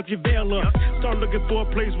altar, lift your veil up. Start looking for a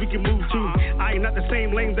place we can move to. I ain't not the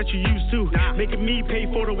same lane that you used to. Making me pay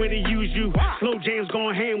for the way they use you. Slow James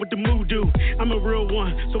going hand with the mood do. I'm a real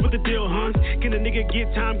one, so what the deal, huh? Can a nigga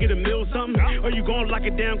get time, get a meal, something? Or you gon' lock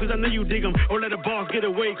it down, cause I know you dig them. Or let a boss get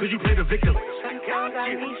away, cause you play the victim. Sometimes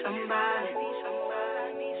I need somebody.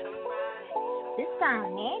 This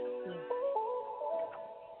sound nasty.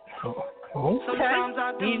 Okay.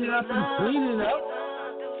 Eat it up and clean it up.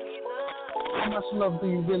 How much love do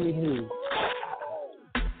you really need?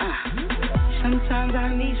 Sometimes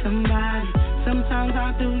I need somebody, sometimes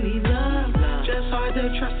I do need love. Just hard to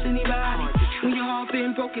trust anybody when your heart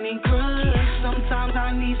been broken and crushed. Sometimes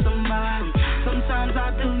I need somebody, sometimes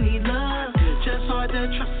I do need love. Just hard to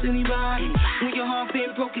trust anybody when your heart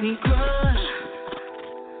been broken and crushed.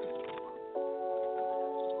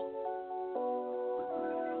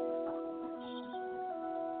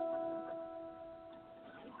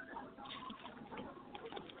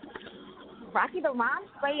 Rocky the Rhyme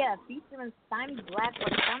Slayer featuring Steiny Black,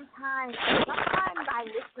 but sometimes I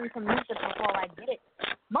listen to music before I get it.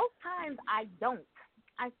 Most times I don't.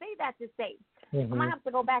 I say that to say I might have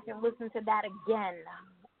to go back and listen to that again.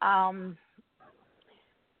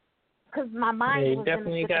 Because my mind was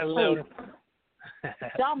definitely in a got a different little.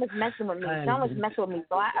 Sean was messing with me.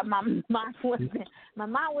 So my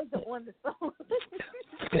mind wasn't on the song.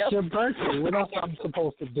 It's your birthday. What else I'm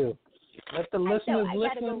supposed to do? Let the listeners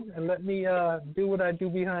listen and let me do what I do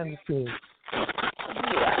behind the scenes.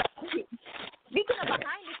 Yeah. Speaking of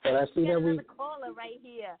behind the scenes, we got another caller right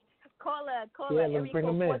here. Caller, yeah, area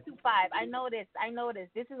code 425. I know this.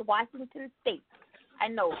 This is Washington State. I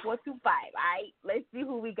know, 425. All right, let's see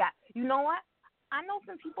who we got. You know what? I know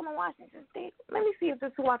some people in Washington State. Let me see if this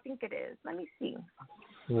is who I think it is. Let me see.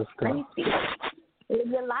 Let's go. Let me see.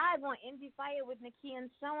 You're live on Indie Fire with Nakia and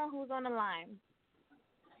Sean. Who's on the line?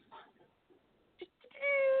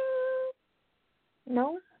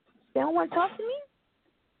 No? They don't want to talk to me?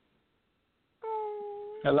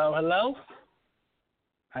 Hello?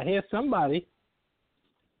 I hear somebody.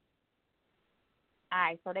 All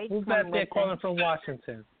right, so they Who's that there calling from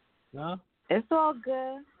Washington? No? It's all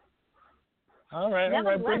good. All right.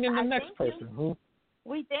 Bring in the next person. Who?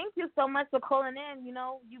 We thank you so much for calling in. You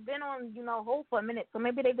know, you've been on, hold for a minute, so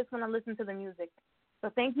maybe they just want to listen to the music. So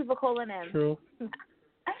thank you for calling in. True.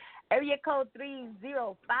 Area code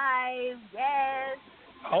 305, yes.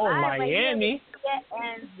 Oh, Miami.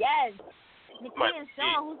 And yes. Nakia and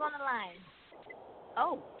Sean, who's on the line?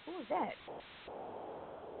 Oh, who is that?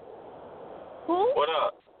 Who? What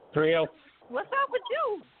up? 30. What's up with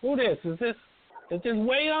you? Who this? Is this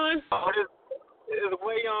Way On? Oh, this is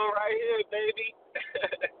Way On right Dang. here, baby.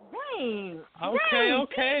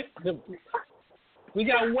 Okay. We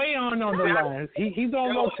got Way On the line. He's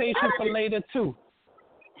on rotation for later, too.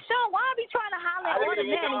 Sean, why I be trying to holler at all the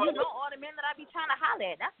men, and you know all the men that I be trying to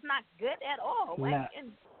holler at? That's not good at all.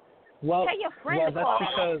 Tell your friend to call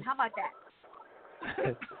back. How about that?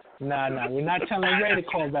 Nah, we're not telling Ray to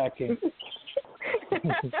call back in.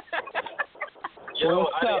 Yo,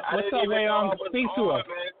 what's up? What's up, Wayon? Speak to us.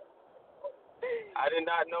 I did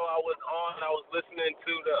not know I was on. I was listening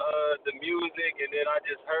to the music, and then I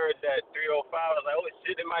just heard that 305. I was like, oh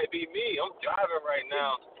shit, it might be me. I'm driving right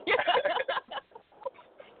now.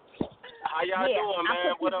 How y'all doing,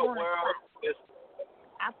 man? What up, world?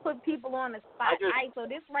 I put people on the spot. All right, so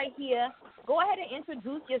this right here, go ahead and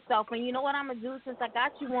introduce yourself. And you know what I'm going to do since I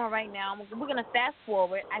got you on right now? We're going to fast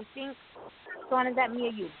forward. I think, Sean, is that me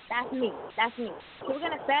or you? That's me. So we're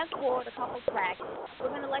going to fast forward a couple tracks.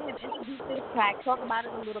 We're going to let him introduce this track, talk about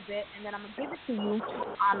it a little bit, and then I'm going to give it to you.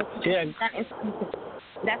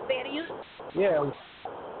 That's fair to you? Yeah,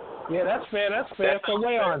 that's fair. So,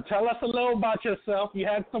 Wayon, tell us a little about yourself. You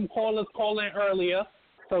had some callers call in earlier,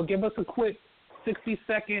 so give us a quick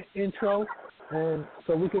 60-second intro, and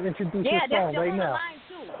so we can introduce your song right now. Yeah, they're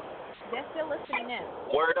still on the line, too. They're still listening in.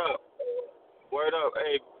 Word up.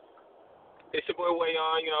 Hey, it's your boy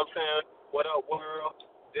Wayon, you know what I'm saying? What up, world?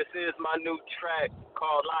 This is my new track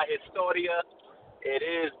called La Historia. It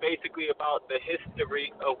is basically about the history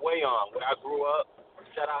of Wayon, where I grew up.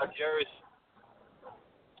 Shout out Jersey.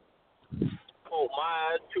 Fort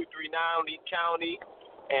Myers, 239 Lee County.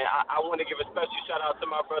 And I want to give a special shout out to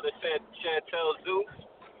my brother Chantel Zeus,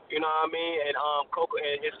 you know what I mean, and Coco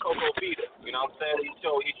and his Coco Vita, you know what I'm saying? He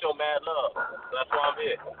show mad love. So that's why I'm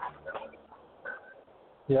here.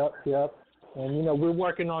 Yep. And you know we're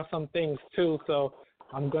working on some things too. So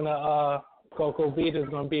I'm gonna Coco Vita is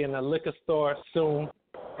gonna be in a liquor store soon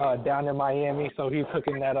down in Miami. So he's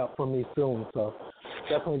hooking that up for me soon. So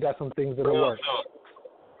definitely got some things in the works.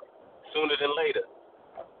 Sooner than later.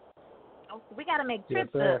 Oh, we got to make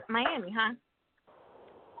trips to Miami, huh?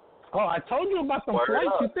 Oh, I told you about the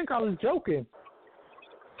flights. You think I was joking?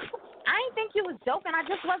 I didn't think you was joking. I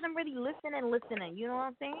just wasn't really listening. You know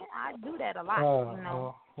what I'm saying? I do that a lot, you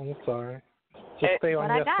know. Oh, I'm sorry. Just stay on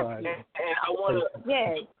your side. And I want to...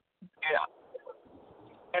 Yeah.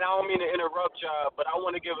 And I don't mean to interrupt y'all, but I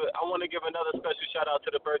want to give another special shout out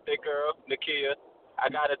to the birthday girl, Nakia. I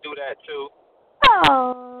got to do that, too.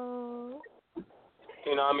 Oh.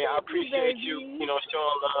 You know what I mean? I appreciate you, you know,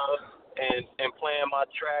 showing love and playing my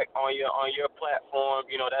track on your platform.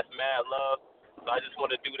 You know, that's mad love. So I just want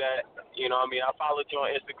to do that. You know what I mean? I followed you on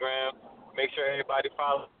Instagram. Make sure everybody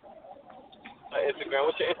follow Instagram.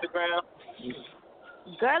 What's your Instagram?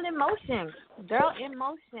 Girl in Motion. Girl in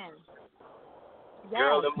Motion.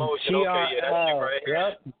 Okay, yeah, that's you right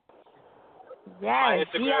here. Yes, my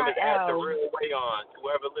Instagram is @TheRealWayon.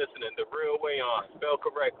 Whoever listening, The Real Wayon. Spelled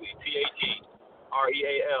correctly. TheReal.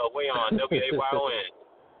 Wayon. WAYON.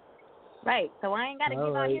 Right. So I ain't got to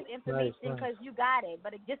give out his information because you got it.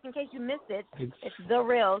 But just in case you missed it, it's The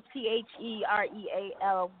Real. TheRealWayon.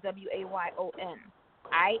 All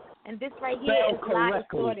right. And this right here is La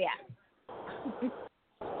Historia.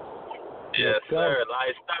 Yes, sir. La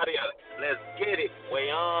Historia. Let's get it.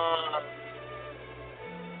 Wayon.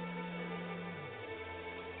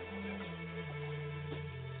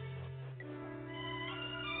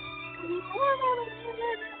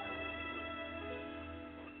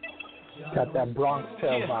 Got that Bronx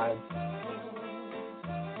Tale vibe.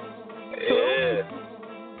 Yeah.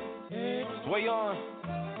 Wayon.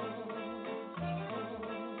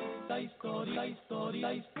 Let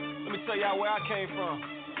me tell y'all where I came from.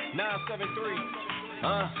 973.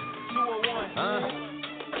 201.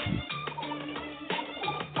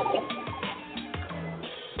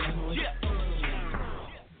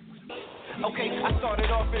 Okay, I started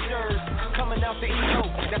off in Jersey, coming out the EO,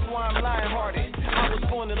 that's why I'm lion-hearted. I was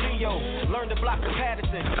born to Leo, learned to block the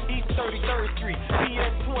Patterson, East 33rd Street,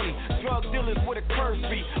 BN20, drug dealers with a curse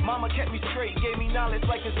beat. Mama kept me straight, gave me knowledge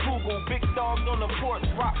like it's Google. Big dogs on the porch,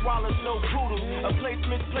 Rottweilers, no poodles. A place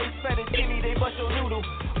misplaced, fettuccine, they bust your noodle.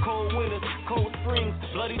 Cold winters, cold springs,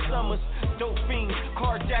 bloody summers, dope fiends,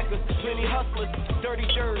 carjackers, plenty hustlers, dirty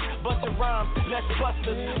jerks, bustin' rhymes, less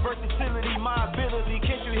busters, versatility, my ability.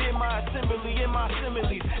 Can't you hear my assembly in my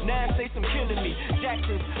similes? Now say some killing me,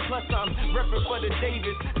 Jacksons, plus I'm reppin' for the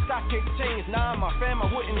Davis. Stock exchange, nah, my fam, I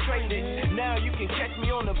wouldn't trade it. Now you can catch me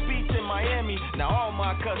on the beach in Miami. Now all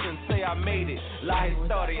my cousins say I made it. La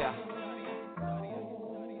Historia.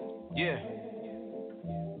 Yeah.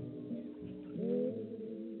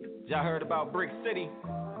 Y'all heard about Brick City,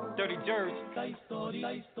 Dirty Jersey. Let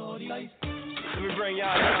me bring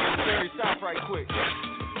y'all down to Jersey South right quick.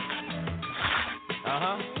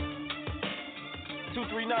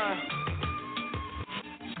 239.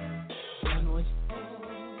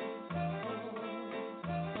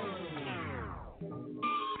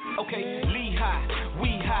 Okay, Lehigh, we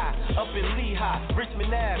high. high, up in Lehigh, Richmond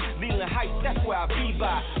Ave, Leland Heights, that's where I be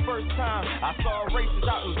by. First time I saw races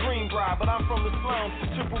out in Greenbrier, but I'm from the slums.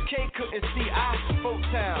 Triple K couldn't see Folk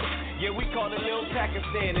Town. Yeah, we call it Little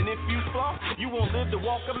Pakistan, and if you floss, you won't live to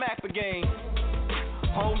walk a map again.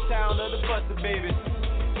 Hometown of the Buster Babies.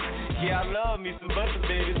 Yeah, I love me some Buster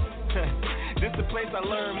Babies. This the place I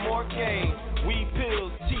learned more game. Weed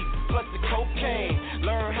pills, cheap, plus the cocaine.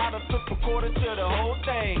 Learn how to flip a quarter to the whole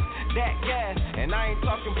thing. That gas, and I ain't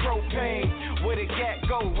talking propane. Where the gat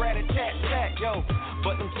go, rat-a-tat-tat, yo.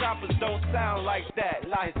 But them choppers don't sound like that.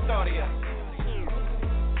 La Historia.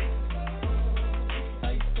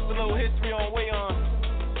 A little history on Way On.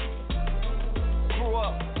 Grew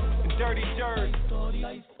up in dirty Jersey.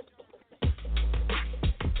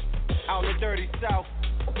 Out in the dirty South.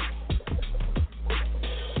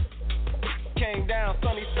 Came down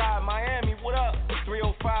Sunnyside, Miami, what up?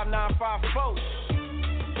 305-954.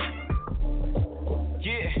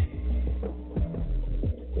 Yeah.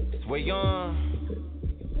 It's Way On.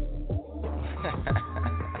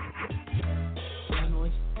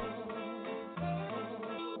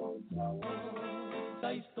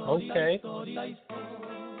 Okay.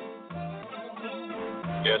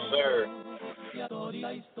 Yes, sir.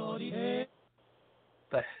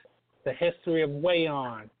 The history of Way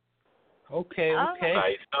On. Okay.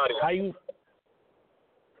 How you?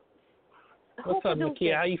 What's up,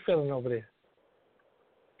 Nakia? How you feeling over there?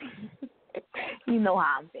 You know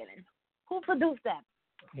how I'm feeling. Who produced that?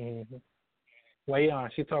 Mm-hmm. Way On.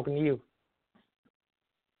 She talking to you.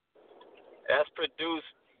 That's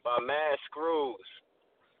produced by Mad Screws.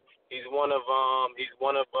 He's one of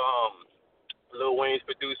Lil Wayne's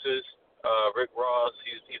producers. Rick Ross.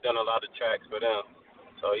 He's done a lot of tracks for them.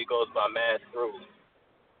 So he goes by Mad Screws.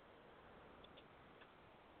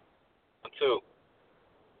 Too.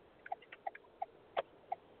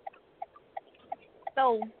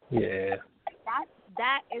 So yeah, has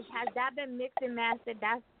that been mixed and mastered?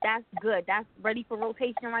 That's good. That's ready for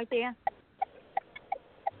rotation right there.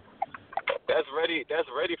 That's ready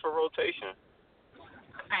for rotation. All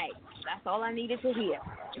right, that's all I needed to hear.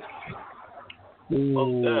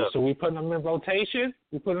 Ooh, so we putting them in rotation?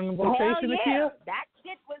 We putting them in rotation Hell yeah. Here? That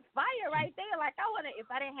shit was fire right there. Like if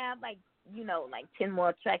I didn't have like 10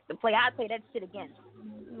 more tracks to play, I'd play that shit again.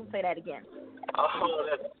 We'll play that again. Oh,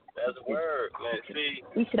 that's a word, man. See,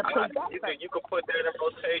 we should have played that. You could put that in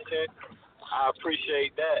rotation. I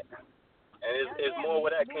appreciate that. And it's more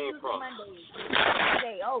where that came from.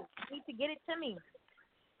 Okay, you need to get it to me.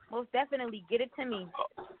 Most definitely, get it to me.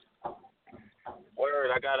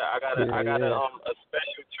 Word, I got a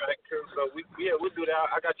special track too. So we'll do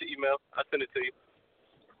that. I got your email. I'll send it to you.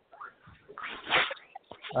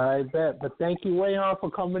 I bet. But thank you, Way On, for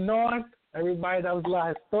coming on. Everybody, that was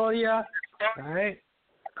La Historia. All right.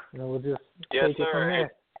 And we'll just take it from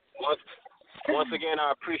there. Once again,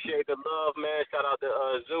 I appreciate the love, man. Shout out to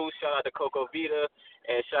Zeus. Shout out to Coco Vita.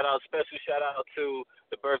 And special shout out to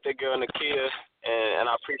the birthday girl, Nakia. And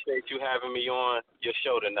I appreciate you having me on your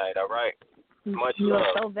show tonight, all right? Much love.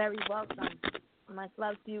 You're so very welcome. Much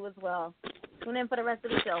love to you as well. Tune in for the rest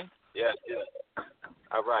of the show. Yes.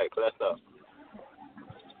 All right, bless up.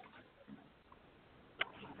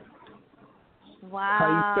 Wow. How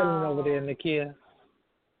you feeling over there, Nakia?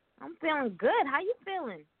 I'm feeling good. How you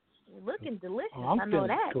feeling? You're looking delicious. I'm I know feeling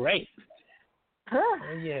that. Great. Oh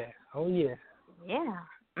yeah. Yeah.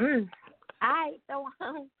 All right. So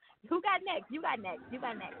who got next? You got next.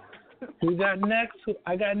 Who got next?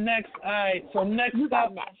 I got next. All right. So next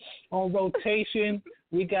up on rotation,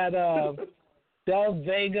 we got Del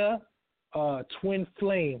Vega, Twin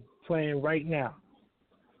Flame playing right now.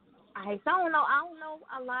 All right. So I don't know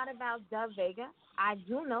a lot about Del Vega. I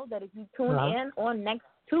do know that if you tune in on next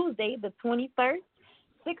Tuesday, the 21st,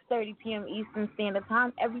 6:30 p.m. Eastern Standard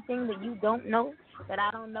Time, everything that you don't know that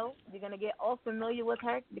I don't know, you're going to get all familiar with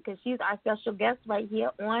her because she's our special guest right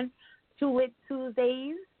here on To It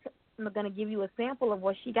Tuesdays. I'm going to give you a sample of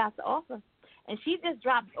what she got to offer. And she just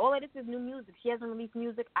dropped, all of this is new music. She hasn't released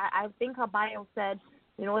music. I think her bio said,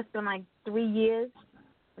 it's been like 3 years.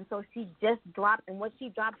 And so she just dropped, and what she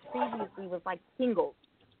dropped previously was like singles.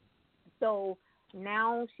 So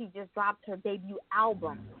now she just dropped her debut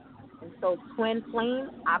album. And so Twin Flame,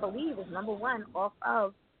 I believe, is number 1 off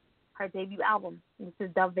of her debut album. This is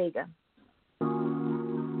Del Vega.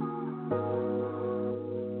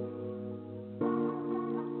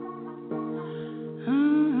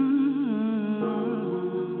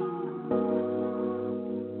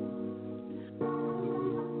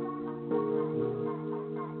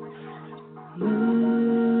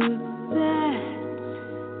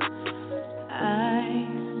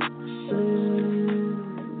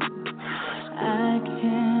 I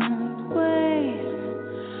can't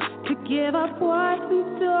up what's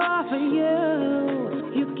in store for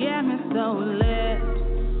you. You get me so lit,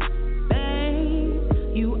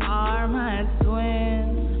 babe. You are my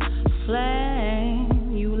twin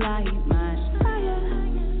flame. You light my fire.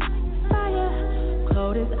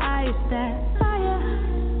 Cold as ice, that fire.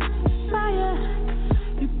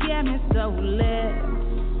 You get me so lit,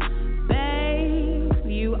 babe.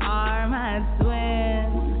 You are my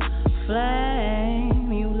twin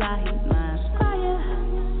flame. You light my fire.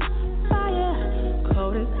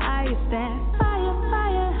 Cold as ice, that fire.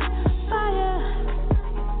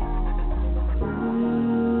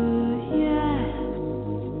 Ooh, yeah.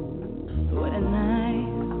 What a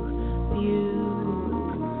nice view,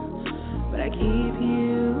 but I keep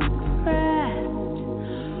you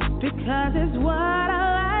pressed because it's what I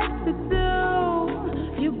like to do.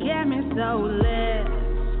 You get me so lit,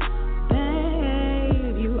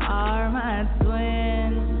 babe. You are my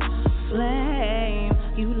twin flame.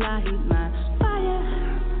 You light my fire.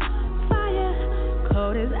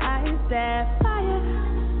 Cold as ice, that fire.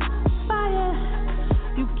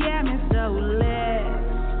 You get me so lit,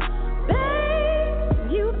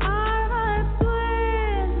 babe. You are my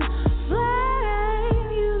twin flame.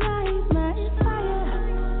 You light my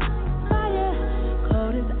fire.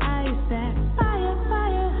 Cold as ice, that fire.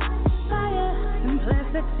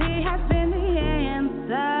 Simplicity has been the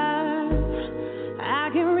answer. I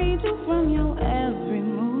can read you from your every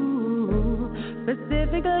move.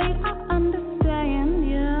 Specifically, I understand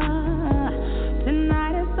you.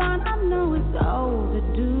 Tonight is on, I know it's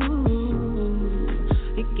overdue.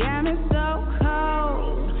 You got me so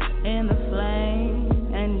cold in the flame,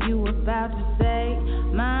 and you about to say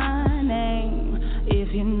my name.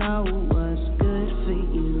 If you know what's good for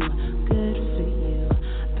you,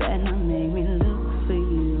 better not make me look for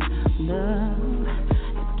you. Love,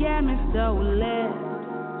 you got me so lit,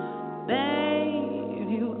 babe.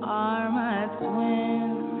 You are my twin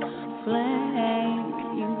flame.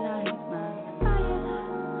 You light my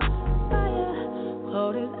fire.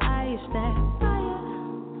 Cold as ice, that fire.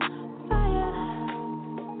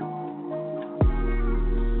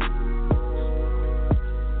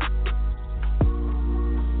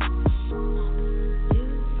 You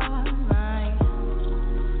are mine.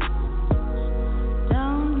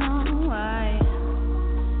 Don't know why.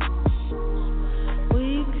 We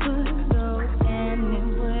could go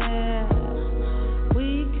anywhere. We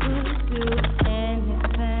could do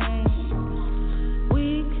anything. We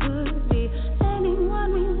could be anyone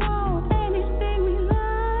we want, anything we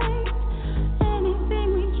like, anything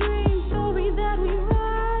we dream, story that we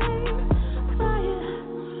write. Fire,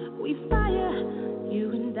 we fire, you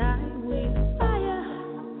and I, we fire.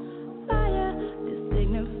 This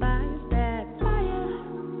signifies that fire.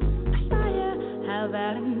 How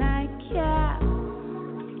about a nightcap?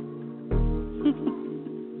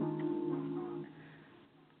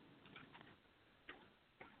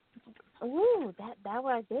 Ooh, that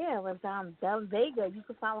right there was Dove Vega. You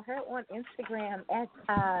can follow her on Instagram at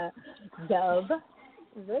Dove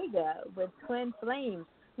Vega with Twin Flames.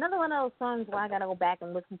 Another one of those songs where I gotta go back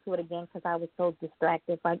and listen to it again because I was so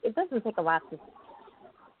distracted. Like, it doesn't take a lot to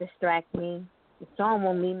distract me. The song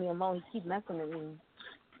won't leave me alone. He keep messing with me.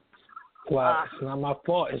 Well, it's not my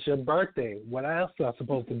fault. It's your birthday. What else am I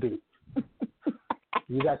supposed to do?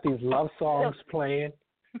 You got these love songs playing,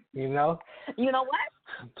 you know? You know what?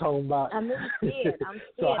 I'm talking about. I'm really scared.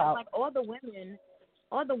 So I'm like all the women,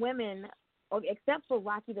 except for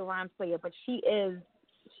Rocky the Rhyme Player, but she's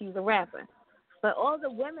a rapper. But all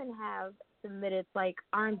the women have submitted like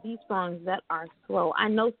R&B songs that are slow. I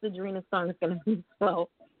know Sadrina's song is gonna be slow.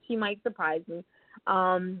 She might surprise me.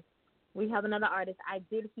 We have another artist. I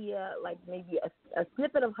did hear like maybe a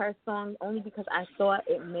snippet of her song only because I thought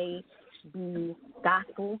it may be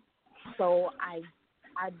gospel. So I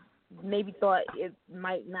maybe thought it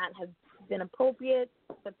might not have been appropriate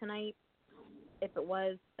for tonight. If it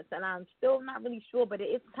was, and I'm still not really sure, but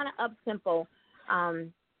it's kind of up tempo.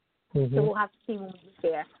 So we'll have to see when we get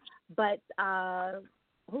there. But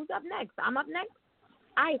who's up next? I'm up next.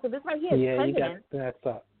 All right, so this right here is President. You got that's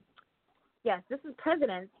up. Yes, this is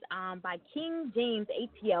Presidents by King James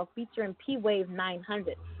ATL featuring P-Wave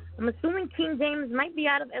 900. I'm assuming King James might be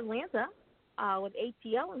out of Atlanta with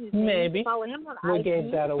ATL in his name. Maybe. Follow him on we IG.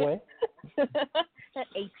 gave that away.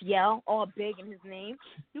 ATL, all big in his name.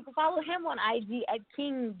 You can follow him on IG at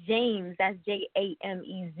King James. That's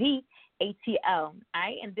JAMEZ ATL. All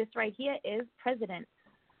right, and this right here is President.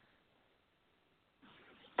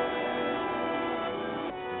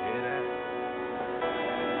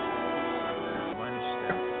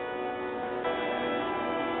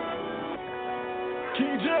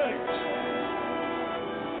 King James.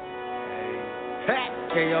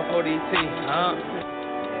 KO4DT, huh?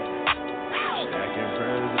 Second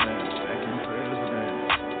president, setting precedent.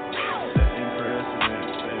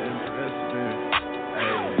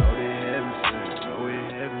 Hey, know they heaven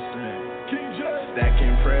sent.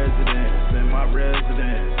 Stacking presidents in my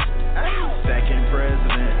residence. Stacking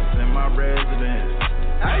presidents in my residence.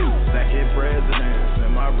 Stacking presidents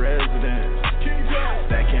in my residence.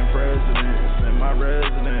 Stacking presidents in my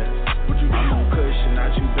residence. I'm on cushion,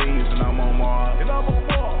 not you beans, and I'm on Mars.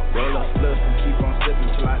 Roll up spliffs and keep on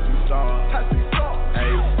sipping till I see stars.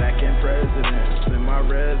 Hey, stacking presidents in my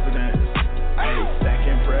residence. Hey,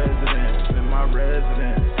 stacking presidents in my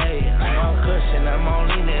residence. Hey, I'm on cushion, I'm on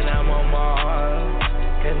lean, and I'm on Mars.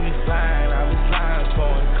 Catch me flying, I be flying,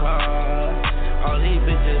 foreign cars. All these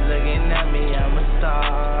bitches looking at me, I'm a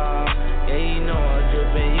star. Yeah, you know I'm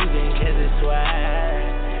dripping, you can catch the swag.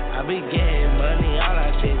 I be getting money, all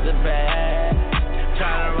I chase the bag.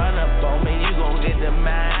 Tryna run up on me, you gon' get the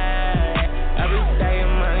mag. I be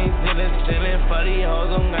stacking money till it's stealing for the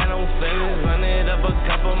hoes, don't got no feelings. Run it up a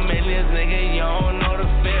couple millions, nigga, you don't know the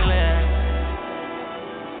feeling.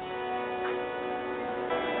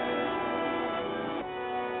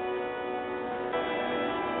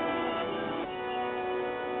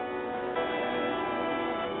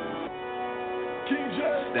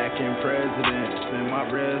 Stacking presidents in my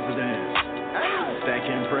residence.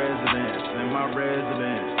 Stacking presidents in my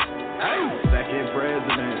residence. Stacking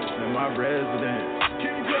presidents in my residence.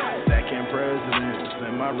 Stacking presidents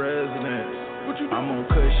in my residence. I'm on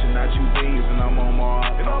cushion, not you beans, and I'm on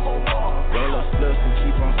Mars. Roll up spliffs and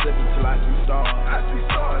keep on sipping till I see stars.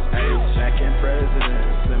 Hey, stacking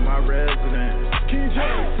presidents in my residence.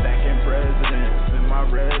 Stacking presidents in my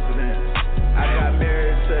residence. I got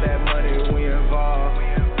married to that money, we involved.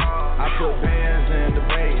 I put bands in the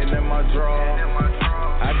bait and in my draw.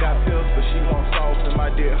 I got pills, but she won't sauce and my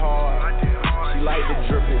dick hard. She like the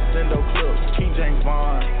drip it, Sendo clips, King James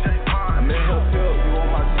Bond. I'm in her pill, you on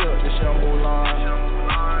my tip, this young Mulan.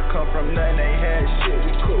 I come from nothing, ain't had shit,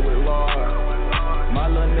 we cook with lard. My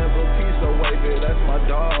little nigga piece of wavy, that's my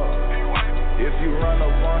dog. If you run up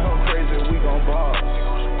on him crazy, we gon' ball.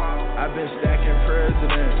 I've been stacking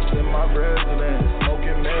presidents in my residence,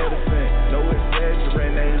 smoking medicine, no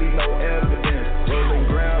exaggerant, ain't leave no evidence. Rolling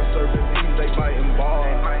ground, serving peas, they biting bars.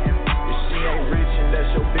 If she ain't rich and that's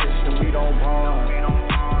your bitch, then we don't bond.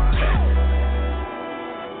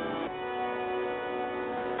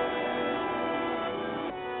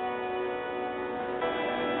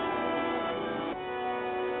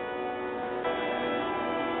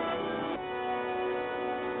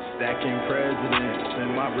 Stacking presidents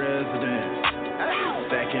in my residence.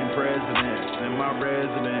 Stacking presidents in my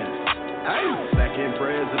residence. Stacking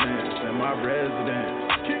presidents in my residence.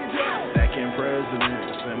 Stacking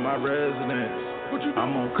presidents in my residence.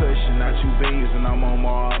 I'm on cushion, not you beans, and I'm on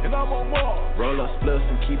Mars. Roll up spliffs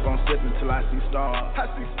and keep on sipping till I see stars.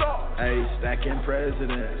 Hey, stacking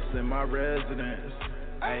presidents in my residence.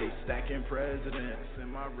 Hey, stacking presidents in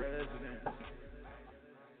my residence.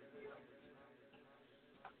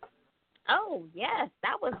 Oh, yes,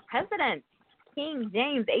 that was President King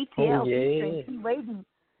James ATL featuring T-Wavy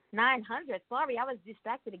 900. Sorry, I was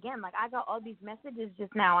distracted again. Like, I got all these messages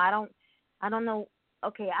just now. I don't know.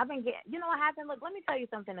 Okay, I've been getting, you know what happened? Look, let me tell you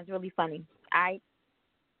something that's really funny. All right?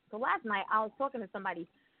 So last night, I was talking to somebody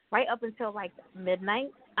right up until, like,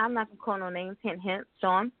 midnight. I'm not going to call no names, hint, hint,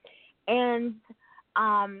 Sean. And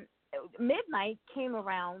midnight came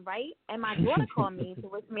around, right? And my daughter called me to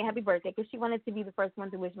wish me a happy birthday because she wanted to be the first one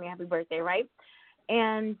to wish me a happy birthday, right?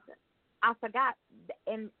 And I forgot,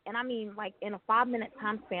 and I mean, like, in a 5-minute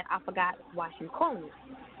time span, I forgot why she was calling me.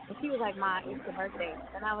 And she was like, Ma, it's your birthday.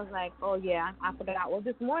 And I was like, oh, yeah, I forgot. Well,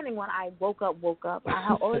 this morning when I woke up, I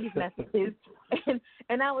had all these messages.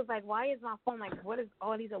 And I was like, why is my phone, like, what is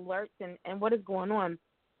all these alerts and what is going on?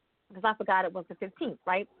 Because I forgot it was the 15th,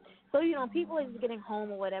 right? So, you know, people are just getting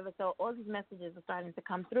home or whatever, so all these messages are starting to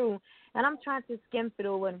come through, and I'm trying to skim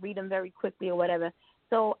through and read them very quickly or whatever.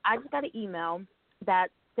 So I just got an email that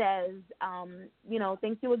says, you know,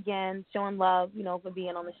 thank you again, showing love, you know, for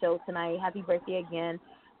being on the show tonight. Happy birthday again.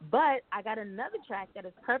 But I got another track that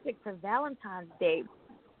is perfect for Valentine's Day.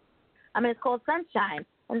 I mean, it's called Sunshine,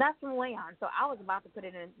 and that's from Wayon. So I was about to put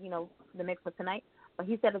it in, you know, the mix for tonight, but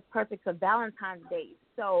he said it's perfect for Valentine's Day.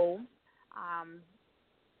 So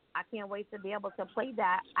I can't wait to be able to play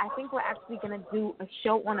that. I think we're actually going to do a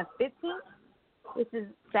show on the 15th. This is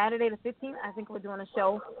Saturday the 15th. I think we're doing a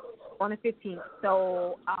show on the 15th.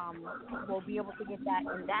 So we'll be able to get that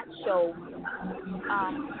in that show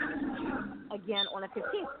again on the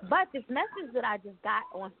 15th. But this message that I just got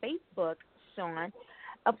on Facebook, Sean,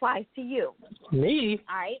 applies to you. Me?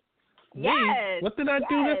 All right? Me? What did I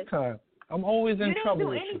do this time? I'm always in trouble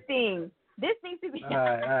with you. You didn't do anything. This needs to be. All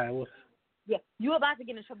right. Well, yeah, you're about to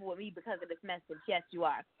get in trouble with me because of this message. Yes, you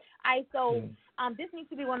are. All right, so this needs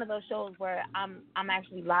to be one of those shows where I'm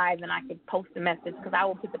actually live and I can post a message because I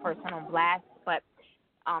will put the person on blast, but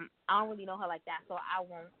I don't really know her like that, so I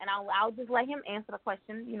won't. And I'll just let him answer the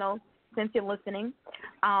question, since you're listening.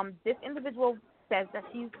 This individual says that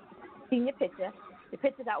she's seen your picture, the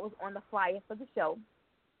picture that was on the flyer for the show,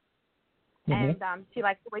 and she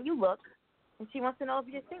likes the way you look, and she wants to know if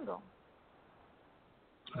you're single.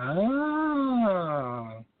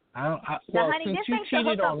 Well, honey, since you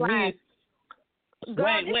cheated on me,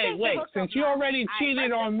 wait. Since you already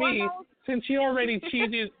cheated on me,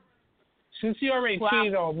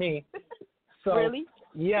 cheated on me, so really?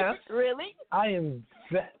 Yes, really, I am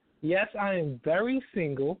very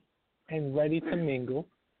single and ready to mingle.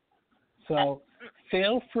 So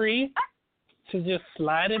feel free to just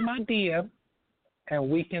slide in my DM and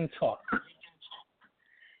we can talk.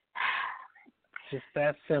 Just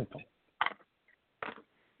that simple.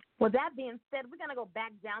 Well, that being said, we're going to go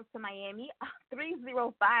back down to Miami.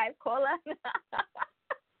 305, caller.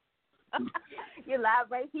 You're live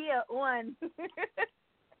right here on.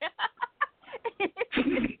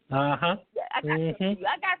 Uh-huh. Yeah, I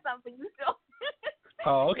got something for you. So.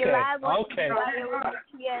 Oh, okay. You're live on okay.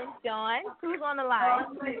 Yeah, John. Who's on the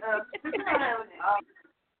line?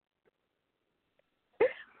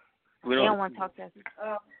 We don't want to talk to us.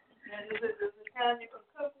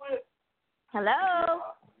 Hello.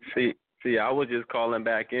 See, I was just calling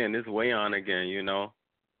back in. It's Wayon again, You know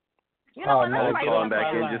I was calling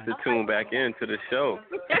back in just to tune back in to the show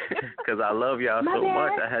because I love y'all so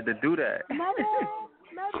much. I had to do that. My bad.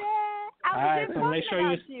 All right, so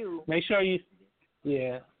make sure you.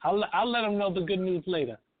 Yeah, I'll let them know the good news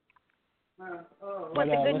later. What's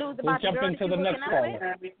the good news about let's jump into the next call.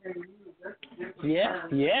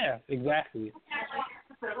 Yeah, exactly.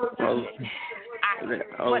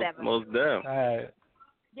 Whatever. Most definitely. All right.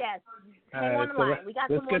 Yes. All right, on the line. We got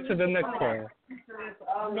let's get to the next caller.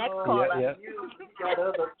 Next caller. Yeah.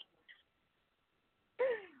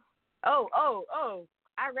 Oh.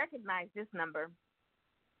 I recognize this number.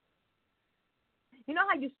 You know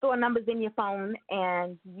how you store numbers in your phone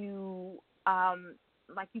and you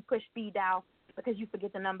you push speed dial because you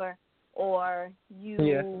forget the number, or you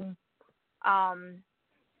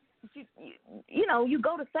you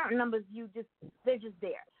go to certain numbers, they're just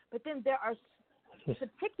there. But then there are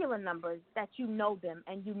particular numbers that you know them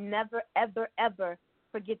and you never ever ever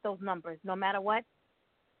forget those numbers, no matter what.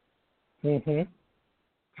 I do.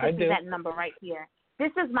 This is that number right here.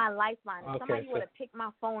 This is my lifeline. If somebody so were to pick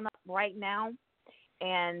my phone up right now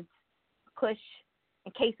and push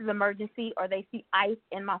in case of emergency, or they see ice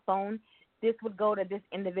in my phone, this would go to this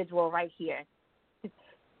individual right here.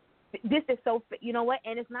 This is so, you know what?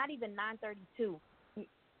 And it's not even 9:32.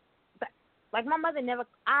 Like my mother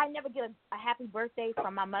I never get a happy birthday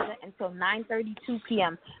from my mother until 9:32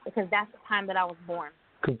 p.m. because that's the time that I was born.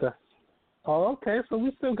 Oh, okay. So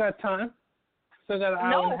we still got time. Still got an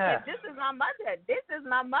hour and a half. No, this is my mother. This is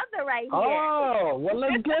my mother right here. Oh, well,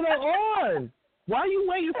 let's get her on. Why are you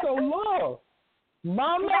waiting so long?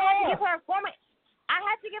 Mama! I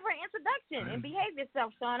had to give her an introduction and behave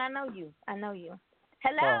yourself, Sean. I know you.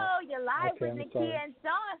 Hello, you're live with Nakia and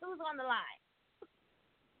Sean. Who's on the line?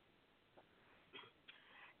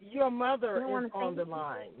 Your mother is on the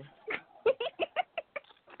line.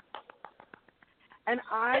 And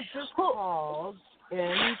I just called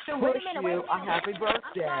in to wish you a happy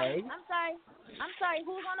birthday. I'm sorry.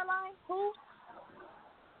 Who's on the line? Who?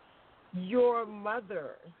 Your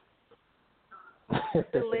mother.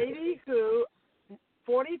 The lady who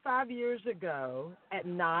 45 years ago at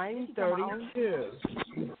 9:32.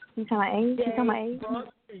 You talking my age? You talking my age?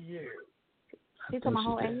 To you. You talking my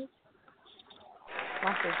whole age?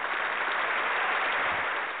 Watch this.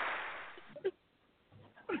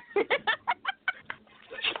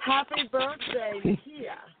 Happy birthday,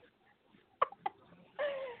 Nakia.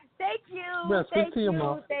 Thank you. Yeah, Thank to you. Your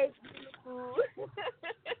mom. Thank you.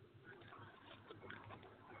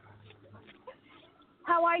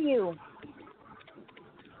 How are you?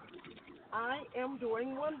 I am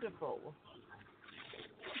doing wonderful.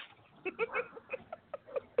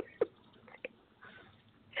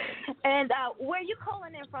 And where are you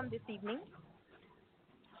calling in from this evening?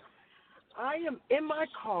 I am in my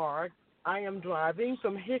car. I am driving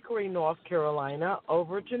from Hickory, North Carolina,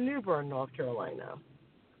 over to New Bern, North Carolina.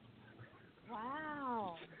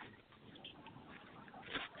 Wow.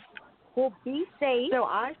 Well, be safe. So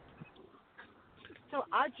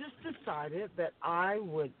I just decided that I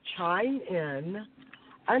would chime in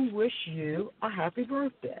and wish you a happy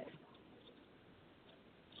birthday.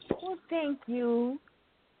 Well, thank you.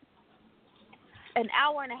 An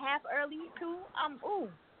hour and a half early too.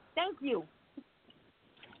 Thank you.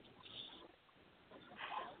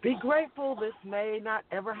 Be grateful. This may not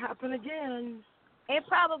ever happen again. It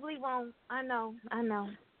probably won't. I know.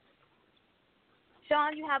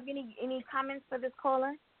 Sean, you have any comments for this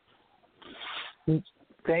caller?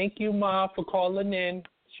 Thank you, Ma, for calling in.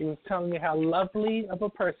 She was telling me how lovely of a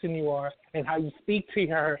person you are and how you speak to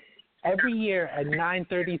her every year at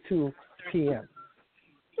 9:32 p.m.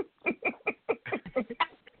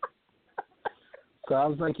 So I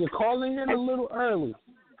was like, you're calling in a little early.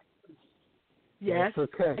 Yes. That's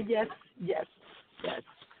okay. Yes.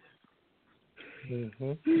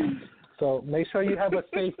 So make sure you have a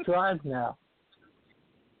safe drive now.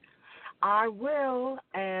 I will,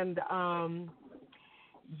 and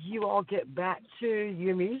you all get back to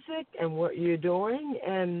your music and what you're doing,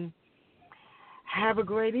 and have a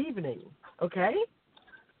great evening, okay?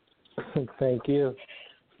 Thank you.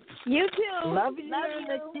 You too. Love you,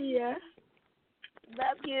 Nakia.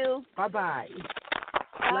 Love you. Bye-bye.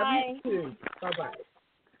 Bye. Love you too. Bye-bye.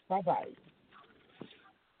 Bye-bye.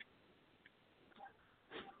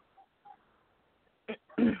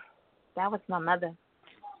 That was my mother.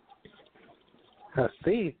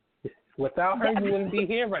 See, without her, you wouldn't be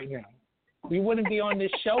here right now. You wouldn't be on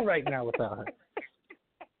this show right now without her.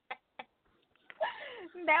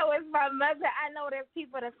 That was my mother. I know there's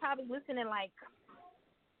people that's probably listening, like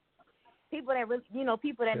people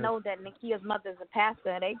that know that Nakia's mother's a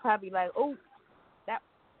pastor. They probably like, oh, that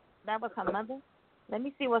was her mother. Let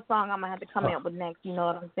me see what song I'm gonna have to come up with next. You know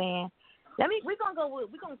what I'm saying? We're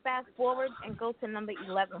gonna fast forward and go to number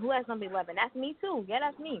 11. Who has number 11? That's me too. Yeah,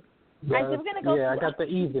 that's me. All right, so we're gonna go. I got the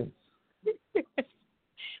even.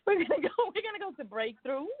 We're gonna go to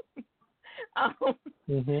Breakthrough.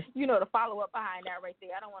 You know, the follow up behind that right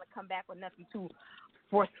there. I don't want to come back with nothing too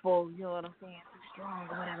forceful. You know what I'm saying? Too strong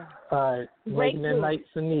or whatever. All right, making it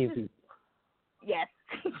nice and easy. Yes,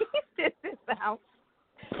 this is how.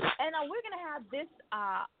 And we're gonna have this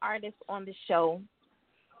artist on the show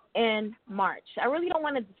in March. I really don't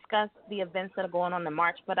want to discuss the events that are going on in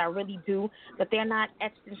March, but I really do. But they're not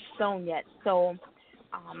etched in stone yet. So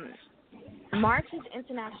March the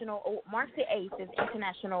 8th is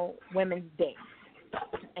International Women's Day.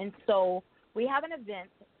 And so we have an event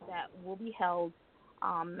that will be held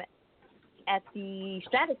at the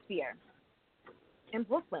Stratosphere in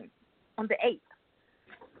Brooklyn on the 8th.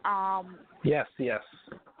 Yes.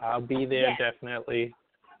 I'll be there, definitely.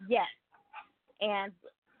 Yes. And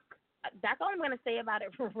that's all I'm going to say about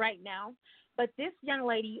it right now. But this young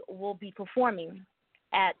lady will be performing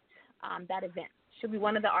at that event. She'll be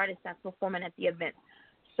one of the artists that's performing at the event.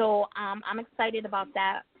 So I'm excited about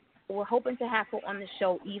that. We're hoping to have her on the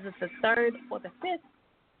show either the 3rd or the 5th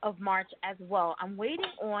of March as well. I'm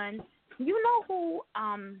waiting on, you know who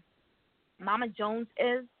Mama Jones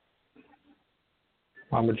is?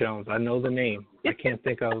 Mama Jones. I know the name. I can't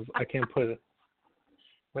put it.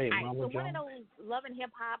 Wait, Mama Jones? One of those Love and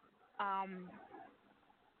Hip Hop.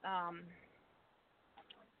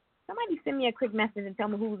 Somebody send me a quick message and tell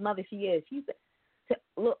me whose mother she is. She's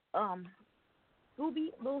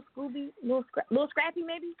Scooby, Little Scrappy,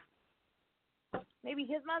 maybe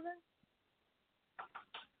his mother.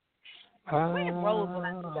 Where is Rose when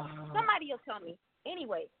I see them? Somebody will tell me.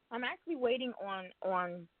 Anyway, I'm actually waiting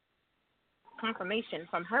on confirmation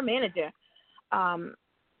from her manager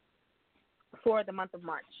for the month of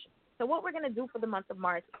March. So what we're going to do for the month of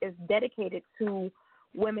March is dedicated to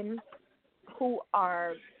women who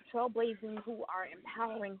are trailblazing, who are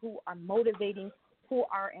empowering, who are motivating, who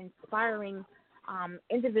are inspiring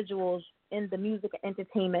individuals in the music and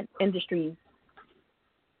entertainment industries.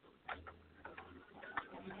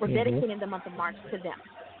 We're dedicating the month of March to them.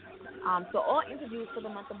 So all interviews for the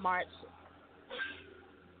month of March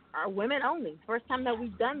are women only. First time that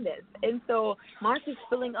we've done this. And so March is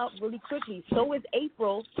filling up really quickly. So is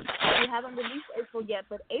April. We haven't released April yet,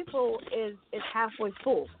 but April is halfway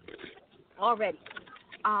full already.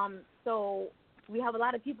 So we have a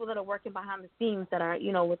lot of people that are working behind the scenes that are,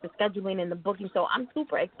 with the scheduling and the booking. So I'm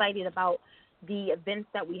super excited about the events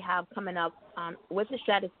that we have coming up with the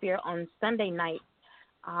Stratosphere on Sunday night.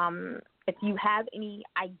 If you have any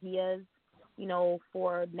ideas,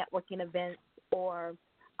 for networking events or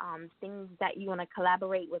things that you want to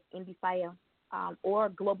collaborate with Indie Fire or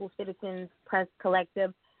Global Citizens Press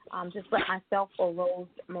Collective, just let myself or Rose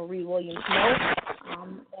Marie Williams know.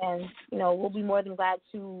 And, we'll be more than glad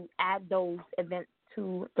to add those events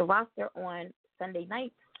to the roster on Sunday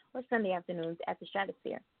nights or Sunday afternoons at the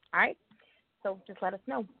Stratosphere. All right? So just let us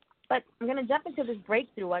know. But I'm going to jump into this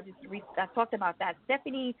breakthrough. I talked about that.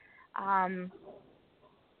 Stephanie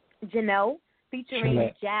Janelle, featuring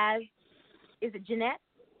Jeanette. Jazz. Is it Jeanette?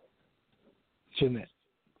 Jeanette.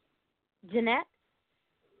 Jeanette?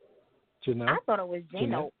 Janelle? I thought it was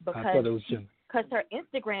J-Note because I thought it was Jeanette. Because her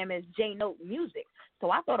Instagram is J-Note Music.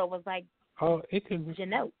 So I thought it was like it could be.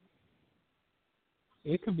 Jeanette.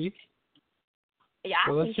 It could be. Yeah,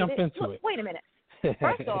 well, let's think jump it is. into it. Wait a minute.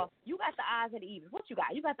 First off, you got the eyes of the even. What you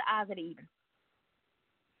got? You got the eyes of the even.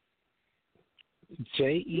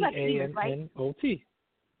 JEANNOT.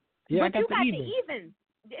 Yeah, but I got you the got even. the even.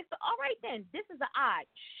 It's all right then. This is the odd.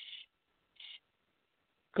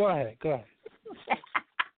 Go ahead.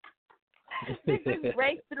 This is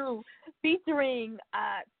Breakthrough featuring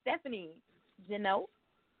Stephanie J-Note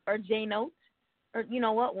or J-Note. Or you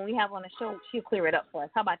know what? When we have on the show, she'll clear it up for us.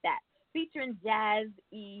 How about that? Featuring Jazz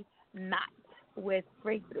E. Knott with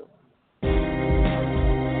Breakthrough.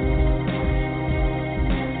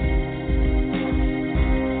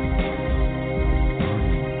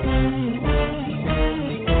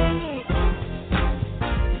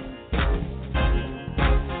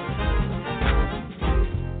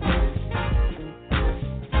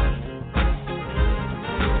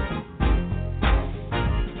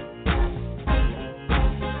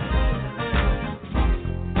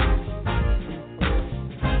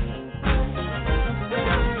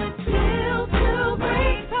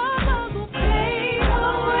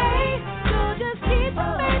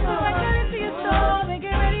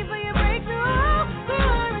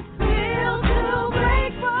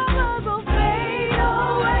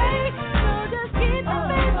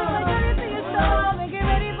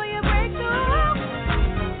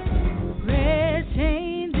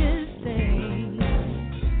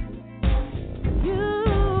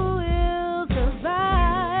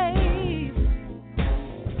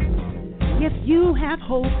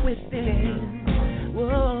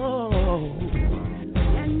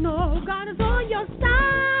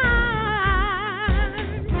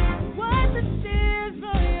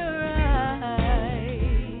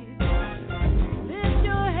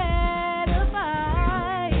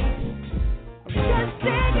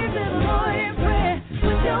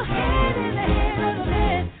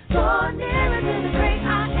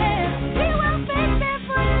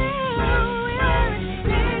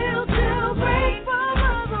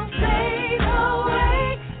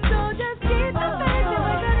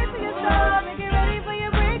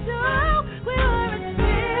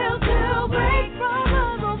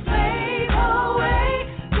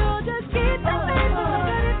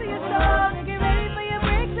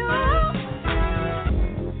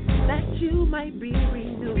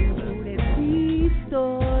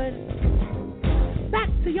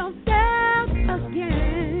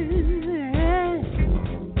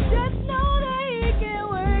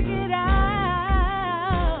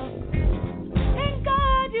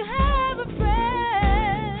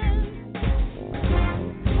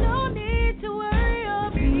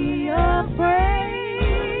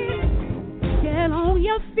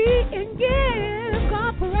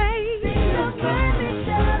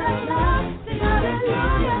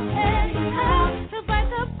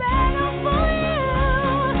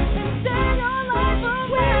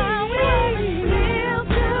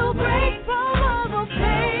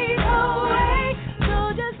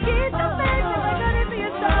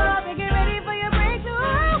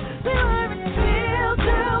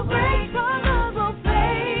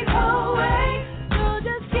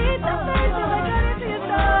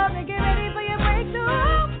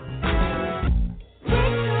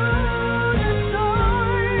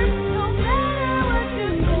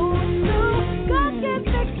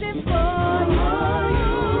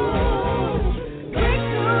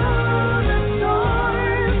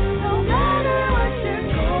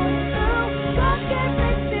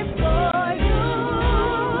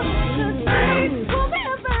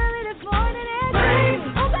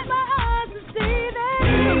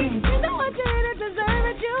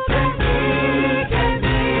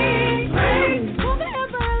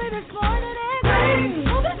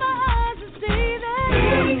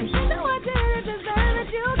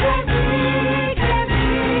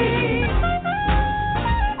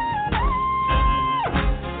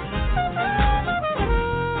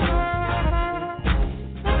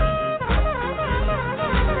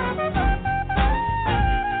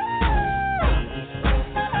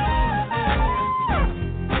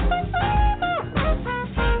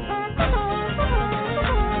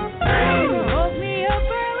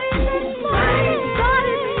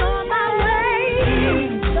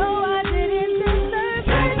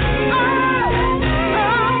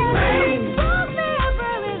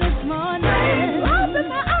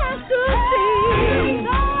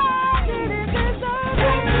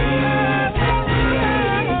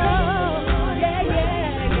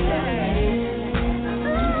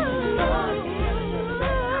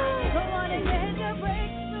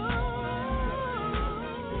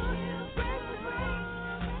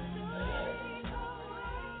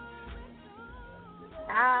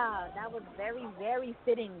 was very, very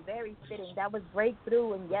fitting, very fitting. That was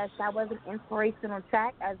Breakthrough, and yes, that was an inspirational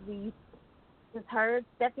track, as we just heard.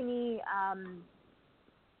 Stephanie,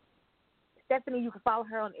 you can follow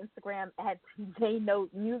her on Instagram at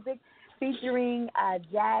JNote Music, featuring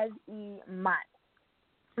Jazz E. Mott.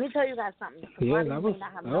 Let me tell you guys something. Yeah, that was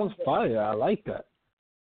fire. I like that.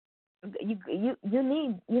 You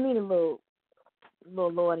need a little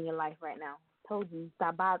Lord in your life right now. Told you,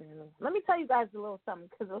 stop bothering me. Let me tell you guys a little something,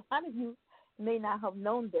 because a lot of you may not have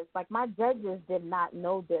known this. Like, my judges did not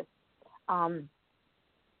know this. The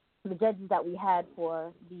judges that we had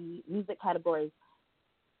for the music categories,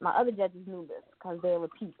 my other judges knew this because they're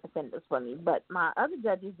repeat offenders for me. But my other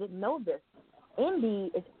judges didn't know this. Indie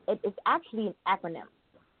is actually an acronym.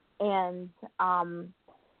 And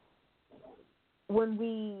when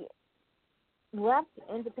we left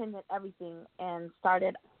Independent Everything and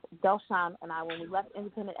started, Delshawn and I, when we left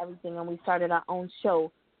Independent Everything and we started our own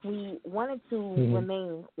show, we wanted to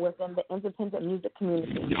remain within the independent music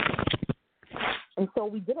community. And so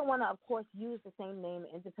we didn't want to, of course, use the same name,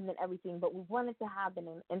 Independent Everything, but we wanted to have the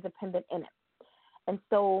name Independent in it. And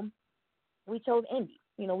so we chose Indie.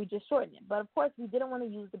 You know, we just shortened it. But, of course, we didn't want to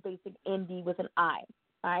use the basic Indie with an I,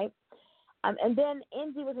 all right? And then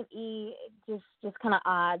Indie with an E, just kind of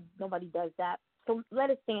odd. Nobody does that. So let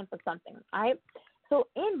it stand for something, all right? So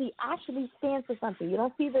Indie actually stands for something. You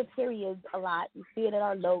don't see the periods a lot. You see it at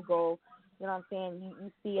our logo. You know what I'm saying?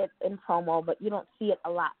 You see it in promo, but you don't see it a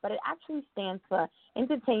lot. But it actually stands for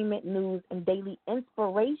entertainment, news, and daily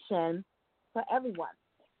inspiration for everyone.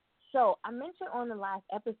 So I mentioned on the last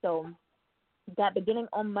episode that beginning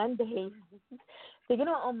on Mondays,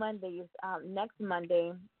 next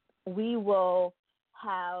Monday, we will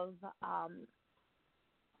have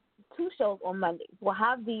two shows on Mondays. We'll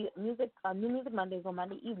have the New Music Mondays on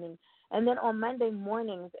Monday evening, and then on Monday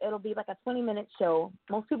mornings, it'll be like a 20-minute show.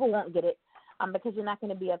 Most people won't get it because you're not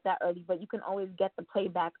going to be up that early, but you can always get the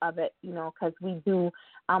playback of it, you know, because we do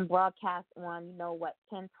broadcast on,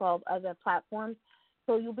 10, 12 other platforms.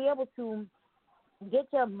 So you'll be able to get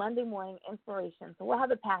your Monday morning inspiration. So we'll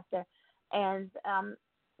have a pastor, and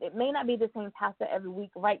it may not be the same pastor every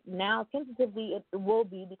week. Right now, tentatively, it will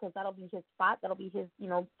be, because that'll be his spot. That'll be his,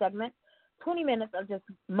 segment. 20 minutes of just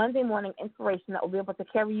Monday morning inspiration that will be able to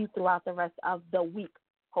carry you throughout the rest of the week,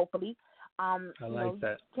 hopefully. I like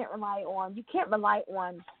that. You can't rely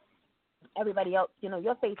on everybody else.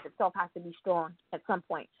 Your faith itself has to be strong at some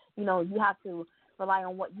point. You have to rely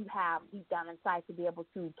on what you have deep down inside to be able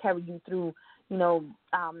to carry you through, the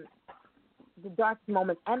darkest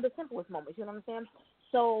moments and the simplest moments. You know what I'm saying?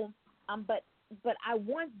 So, but I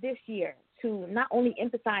want this year to not only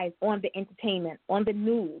emphasize on the entertainment, on the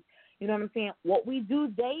news, you know what I'm saying, what we do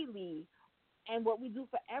daily and what we do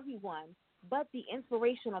for everyone, but the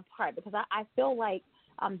inspirational part, because I feel like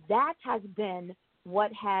that has been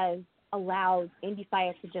what has allowed Indie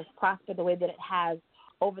Fire to just prosper the way that it has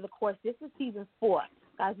over the course. This is season 4.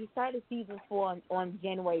 Guys, we started season 4 on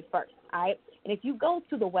January 1st, all right? And if you go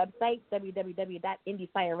to the website,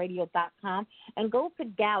 www.indiefireradio.com, and go to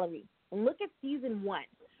gallery and look at season 1,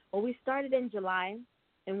 where we started in July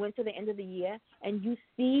and went to the end of the year, and you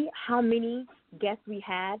see how many guests we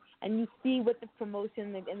had, and you see what the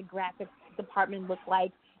promotion and the graphics department looked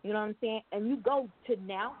like, you know what I'm saying? And you go to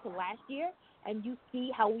now, to last year, and you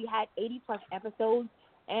see how we had 80-plus episodes,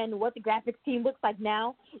 and what the graphics team looks like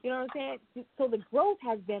now, you know what I'm saying? So the growth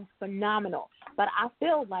has been phenomenal. But I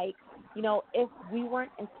feel like, if we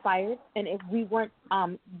weren't inspired and if we weren't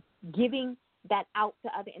giving that out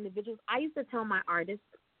to other individuals, I used to tell my artists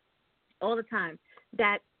all the time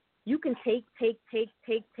that you can take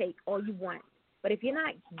all you want. But if you're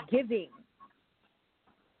not giving,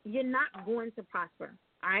 you're not going to prosper,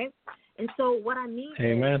 all right? And so what I mean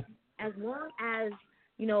is, as long as,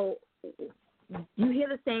 you hear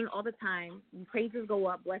the saying all the time, praises go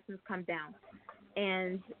up, blessings come down.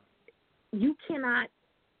 And you cannot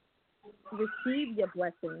receive your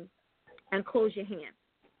blessings and close your hand.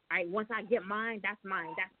 All right, once I get mine, that's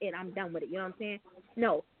mine. That's it. I'm done with it. You know what I'm saying?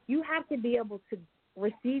 No, you have to be able to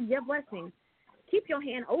receive your blessings. Keep your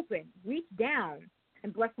hand open. Reach down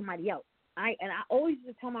and bless somebody else. All right? And I always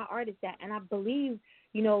used to tell my artists that, and I believe,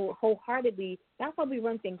 wholeheartedly, that's how we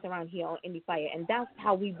run things around here on Indie Fire, and that's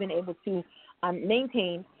how we've been able to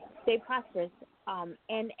maintain, stay prosperous,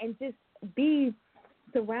 and just be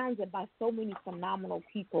surrounded by so many phenomenal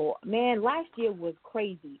people. Man, last year was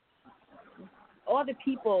crazy. All the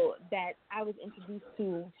people that I was introduced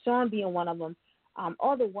to, Sean being one of them,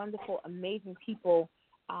 all the wonderful, amazing people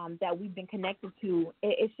that we've been connected to,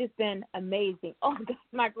 it's just been amazing. Oh, my God,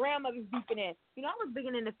 my grandmother's beeping in. You know, I was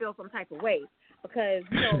beginning to feel some type of way because,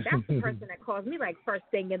 you know, that's the person that calls me, like, first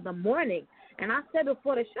thing in the morning. And I said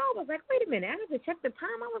before the show, I was like, wait a minute. I had to check the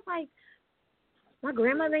time. I was like, my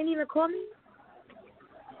grandmother ain't even call me?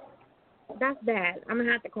 That's bad. I'm going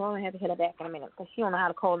to have to call and have to hit her back in a minute because she don't know how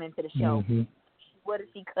to call into the show. Mm-hmm. What if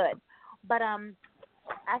she could? But I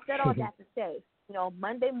said all that to say, you know,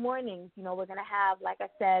 Monday mornings, you know, we're going to have, like I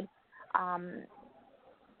said,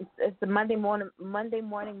 it's the Monday morning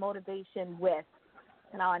motivation with,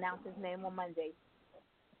 and I'll announce his name on Monday.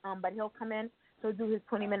 But he'll come in, he'll do his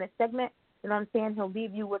 20-minute segment. You know what I'm saying? He'll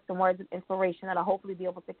leave you with some words of inspiration that'll hopefully be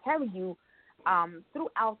able to carry you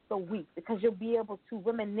throughout the week because you'll be able to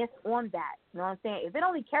reminisce on that. You know what I'm saying? If it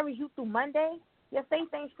only carries you through Monday, your faith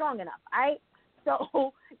ain't strong enough, all right?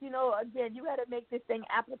 So, you know, again, you got to make this thing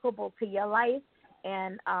applicable to your life.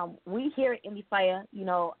 And we here at Indie Fire, you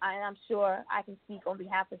know, I'm sure I can speak on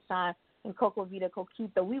behalf of Sean and Coco Vita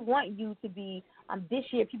Coquita. We want you to be, this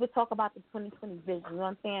year, people talk about the 2020 vision, you know what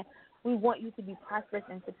I'm saying? We want you to be prosperous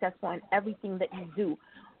and successful in everything that you do.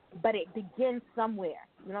 But it begins somewhere,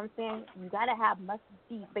 you know what I'm saying? You got to have mustard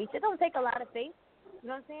seed faith. It don't take a lot of faith, you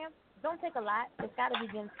know what I'm saying? It don't take a lot. It's got to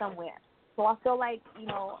begin somewhere. So I feel like, you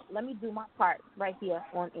know, let me do my part right here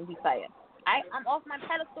on Indie Fire. I'm off my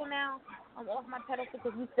pedestal now. I'm off my pedestal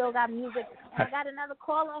because we still got music. And I got another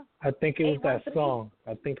caller. I think it was that song.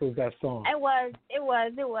 It was.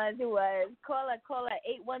 Caller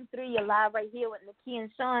 813. You're live right here with Nikki and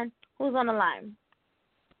Sean. Who's on the line?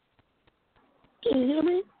 Can you hear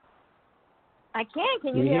me? I can.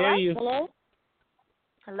 Can you hear us? You. Hello?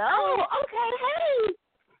 Hello? Oh, okay. Hey.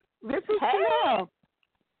 This is Chanel.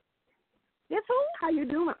 This who? How you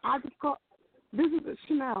doing? I just called. This is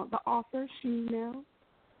Chanel, the author, Chanel.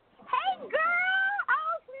 Hey, girl!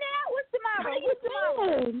 Oh, snap! What's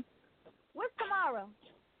tomorrow? What's tomorrow?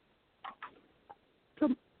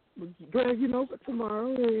 Girl, you know what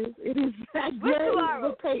tomorrow is. It is that What's day. tomorrow?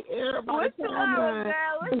 We'll pay everybody. What's tomorrow,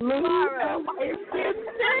 girl? What's tomorrow?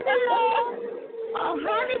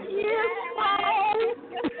 100 years old.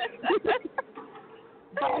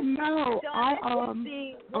 But no,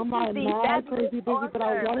 I'm like mad crazy busy, but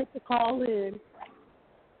I wanted to call in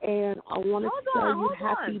and I wanted to tell you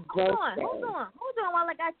happy birthday. Hold on while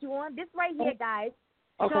I got you on. This right here, guys.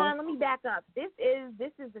 Okay. Sean, let me back up. This is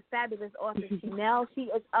the fabulous author Chanel. She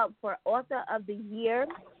is up for Author of the Year.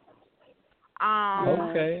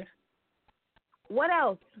 Okay. What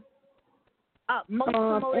else? Most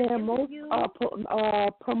promoted interview.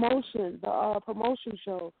 Promotion. The promotion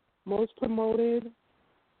show. Most promoted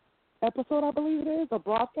episode, I believe it is, a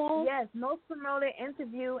broadcast. Yes, most promoted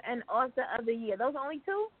interview and Author of the Year. Those only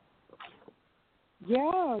two?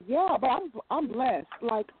 Yeah, but I'm blessed.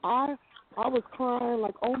 Like I was crying,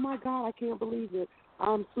 like, oh my God, I can't believe it.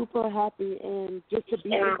 I'm super happy, and just to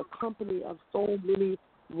be in the company of so many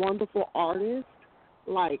wonderful artists,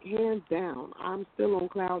 like hands down, I'm still on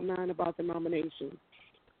cloud 9 about the nomination.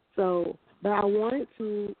 So, but I wanted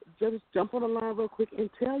to just jump on the line real quick and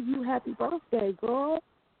tell you happy birthday, girl.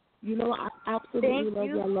 You know, I absolutely love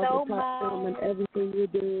you. I love the platform and everything you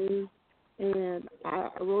do. And I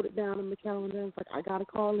wrote it down in the calendar. I was like, I got to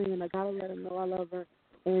call in. I got to let her know I love her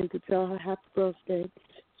and to tell her happy birthday.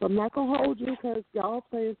 So I'm not going to hold you because y'all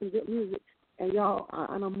playing some good music. And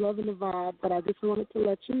and I'm loving the vibe. But I just wanted to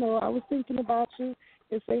let you know I was thinking about you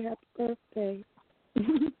and say happy birthday.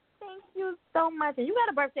 Thank you so much. And you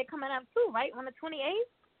got a birthday coming up too, right? On the 28th?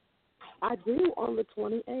 I do, on the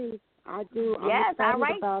 28th. I do. Yes, I'm I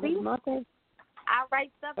write about it. I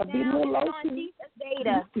write stuff down. She's a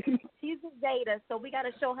Zeta. She's a Zeta, so we got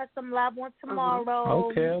to show her some love on tomorrow.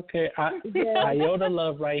 Okay. I owe the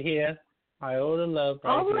love right here. My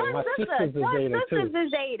sister's a Zeta, too. My sister's a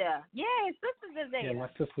Zeta. Yeah, sister's a Zeta. Yeah, my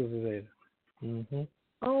sister's a Zeta. Mm-hmm.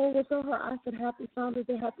 Oh, what's up, her? I said happy Founders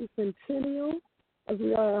Day, happy centennial, as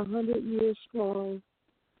we are 100 years strong.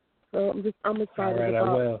 So I'm excited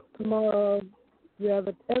about tomorrow. Yeah,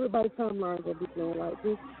 everybody's timeline will be going like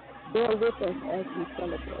this. Bear with us as we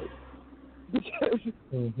celebrate. Because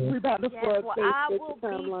we're about to start I will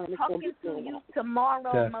be talking to you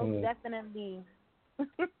tomorrow, most definitely.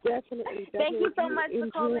 Definitely. Thank you so much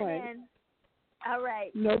for calling in. All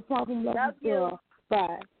right. No problem. Love you, girl.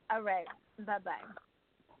 Bye. All right. Bye-bye.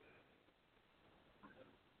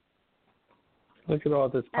 Look at all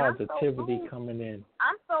this positivity coming in.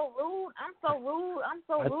 I'm so rude.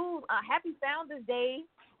 Happy Founders Day.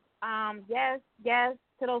 Yes,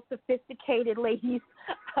 to those sophisticated ladies.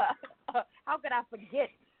 How could I forget?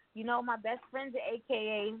 You know, my best friends at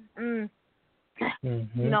AKA.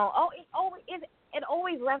 You know, it it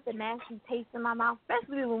always left a nasty taste in my mouth,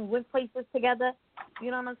 especially when we went places together.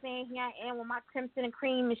 You know what I'm saying? Here I am with my crimson and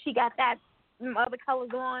cream, and she got that other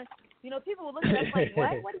colors on. You know, people would look at us like,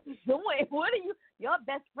 what? What are you doing? What are you? Y'all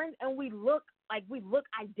best friends, and we look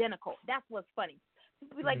identical. That's what's funny.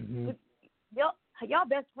 People be like, y'all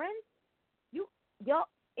best friends? Y'all,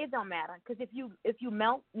 it don't matter, because if you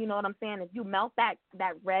melt, you know what I'm saying? If you melt that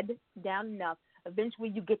red down enough, eventually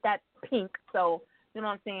you get that pink. So, you know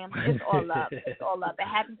what I'm saying? It's all love. It's all love. A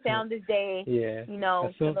happy Founders Day, you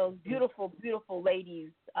know, to those beautiful, beautiful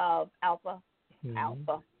ladies of Alpha.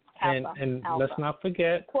 And let's not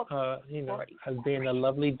forget, you know, as being a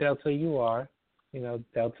lovely Delta you are, you know,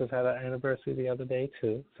 Delta's had an anniversary the other day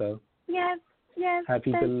too. So yes.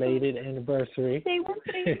 Happy belated anniversary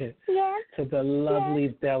yes. to the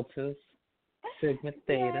lovely Deltas, Sigma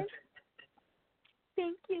Theta. Yes.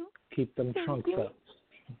 Thank you. Keep them trunks up.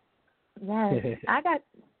 Yes.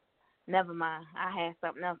 Never mind. I had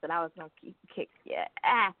something else that I was going to kick. Yeah.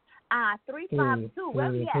 352.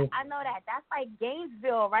 Where we at? I know that. That's like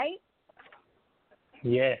Gainesville, right?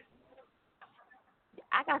 Yeah.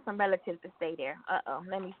 I got some relatives to stay there.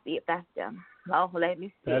 Let me see if that's them. Oh, let me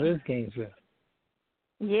see. That is Gainesville.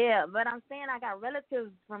 Yeah, but I'm saying I got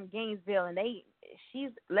relatives from Gainesville, and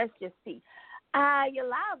let's just see. You're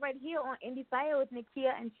live right here on Indie Fire with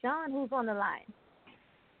Nakia and Sean. Who's on the line?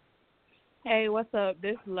 Hey, what's up?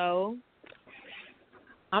 This Lo.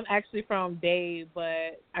 I'm actually from Dade,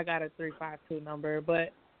 but I got a 352 number.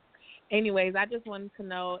 But anyways, I just wanted to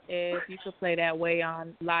know if you could play that way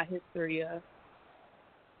on La Historia.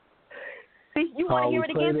 See, you want to hear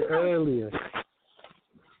it again? We played it earlier.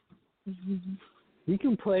 We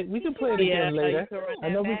can play it again later. I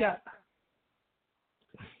know we got.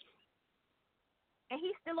 And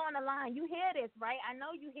he's still on the line. You hear this, right? I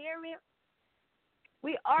know you hear it.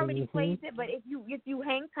 We already played it, but if you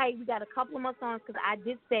hang tight, we got a couple of more songs, because I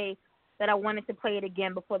did say that I wanted to play it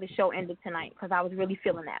again before the show ended tonight, because I was really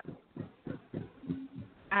feeling that.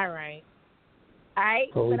 All right. All right.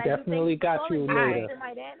 So we definitely got you later.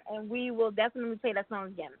 And we will definitely play that song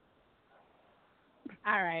again.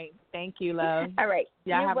 All right. Thank you, love. All right.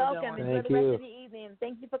 Y'all You're welcome. Enjoy the rest of the evening.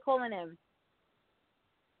 Thank you for calling in.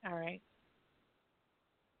 All right.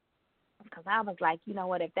 Because I was like, you know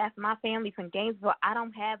what, if that's my family from Gainesville, I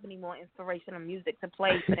don't have any more inspirational music to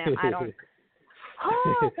play for them. I don't.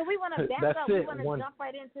 So we want to back up. We want to jump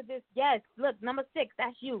right into this. Yes, look, number 6,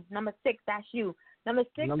 that's you. Number 6, that's you. Number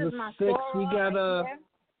 6 is my Number 6, Sora we got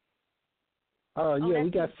right we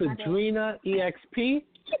got Sadrina EXP.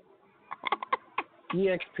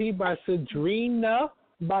 EXP by Sadrina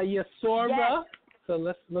by Yasora. Yes. So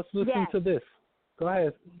let's listen to this. Go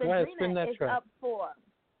ahead, spin that track.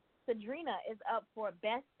 Sadrina is up for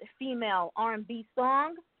Best Female R&B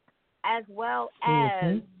Song, as well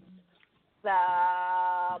as the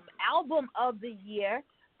Album of the Year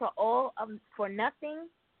for Nothing.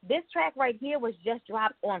 This track right here was just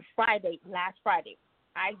dropped on last Friday.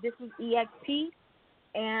 All right, this is EXP,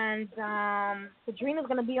 and Sadrina's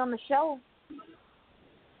going to be on the show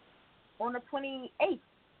on the 28th.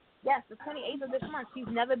 Yes, the 28th of this month. She's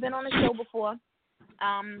never been on the show before.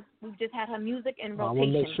 We've just had her music in rotation. I will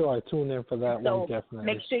make sure I tune in for that one, definitely.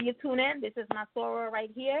 Make sure you tune in. This is my Sora right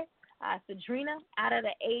here. Sadrina out of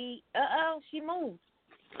the A. She moved.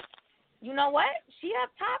 You know what? She up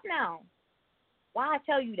top now. Why I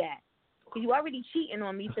tell you that? Because you already cheating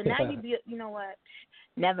on me, so now you know what?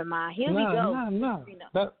 Never mind. Here we go. No.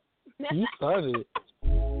 You started it.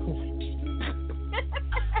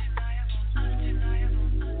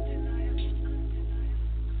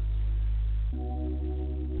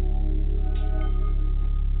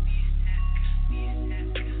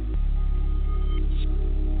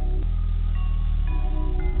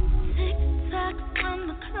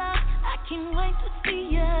 Can't wait to see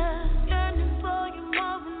ya. Yearning for you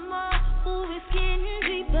more and more. Ooh, it's getting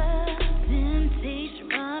deeper. Temptation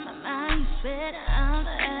run my mind. You said I'm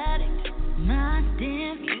the addict. My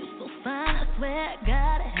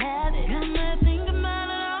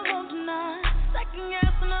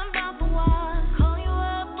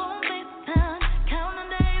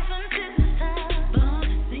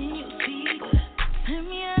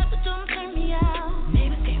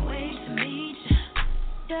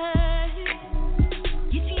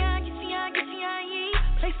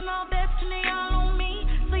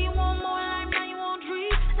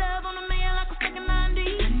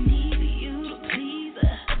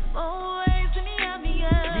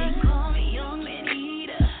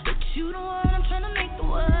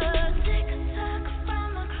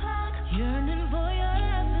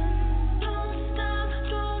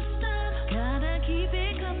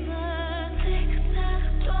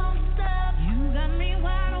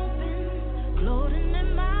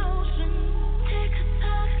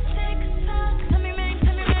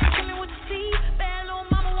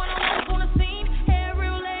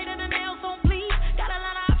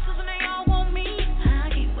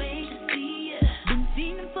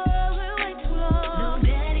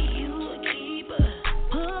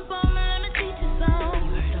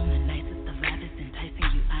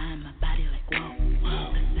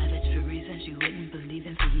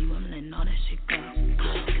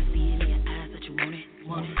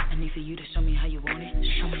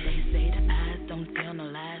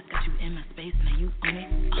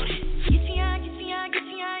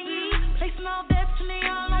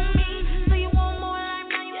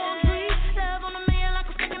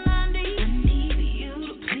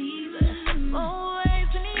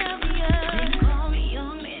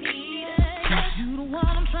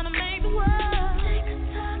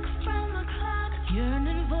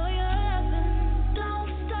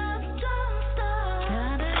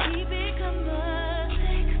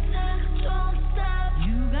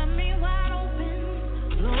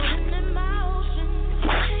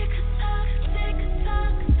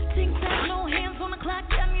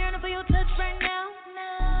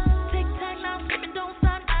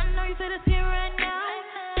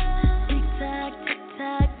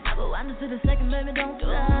to the second, baby, don't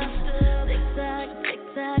stop. Tick tock, tick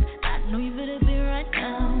tock. I know you feel it right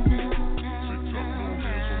now. Tick tock, no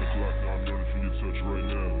hands on the clock, now I'm yearning for your touch right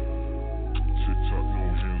now. Tick tock, no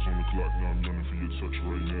hands on the clock, now I'm yearning for your touch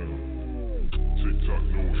right now. Tick tock,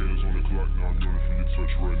 no hands on the clock, now I'm yearning for your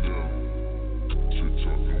touch right now.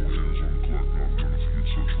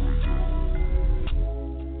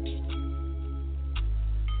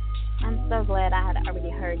 I'm so glad I had already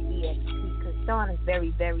heard EXP because Sean is very,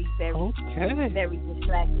 very, very, very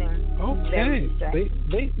distracting. Okay,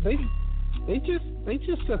 they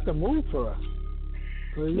just set the mood for us.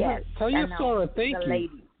 So yes, tell your Sora thank you.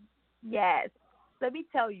 Lady. Yes, let me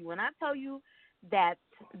tell you. When I tell you that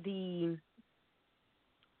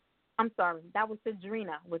that was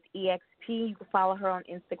Cedrina with EXP. You can follow her on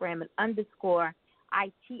Instagram at _ITSCECRINA.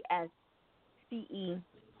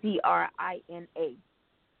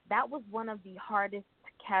 That was one of the hardest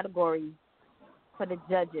categories for the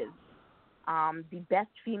judges. The best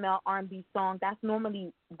female R&B song, that's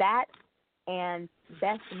normally that, and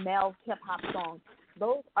best male hip-hop song.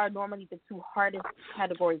 Those are normally the two hardest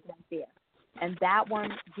categories right there. And that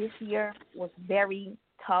one this year was very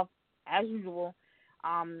tough, as usual.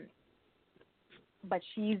 But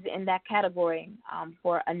she's in that category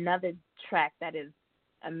for another track that is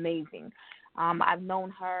amazing. I've known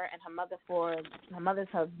her and her mother's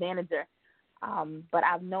her manager, but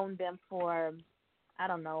I've known them for,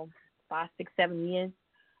 5, 6, 7 years,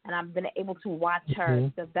 and I've been able to watch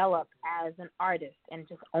her develop as an artist and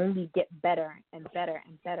just only get better and better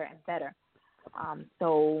and better and better. It's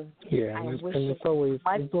always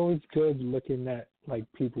good looking at like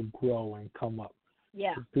people grow and come up.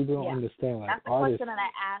 Yeah, people don't understand. Like that's the artists, question that I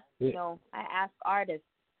ask. I ask artists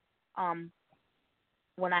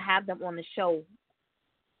when I have them on the show,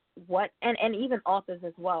 what and even authors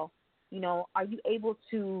as well. Are you able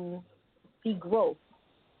to see growth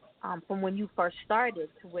from when you first started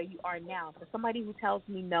to where you are now? For somebody who tells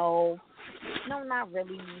me no, not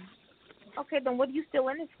really. Okay, then what are you still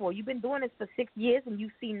in this for? You've been doing this for 6 years and you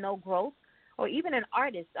see no growth. Or even an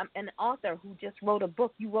artist, an author who just wrote a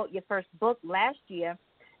book. You wrote your first book last year,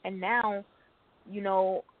 and now,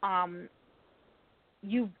 you're on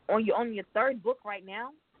your third book right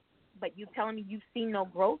now, but you're telling me you've seen no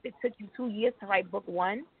growth. It took you 2 years to write book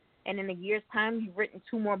one, and in a year's time you've written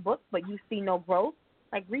 2 more books, but you see no growth.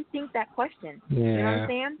 Like, rethink that question. Yeah. You know what I'm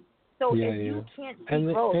saying? So if you can't see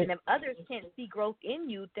growth, and if others can't see growth in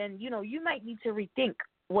you, then, you might need to rethink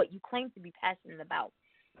what you claim to be passionate about.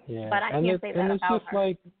 Yeah, but I can't say that it's about just her.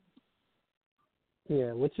 like,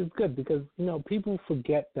 which is good because people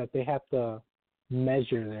forget that they have to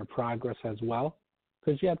measure their progress as well,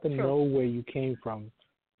 because you have to know where you came from,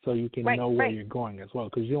 so you can know where you're going as well.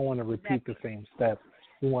 Because you don't want to repeat the same steps.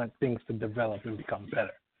 You want things to develop and become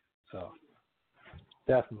better. So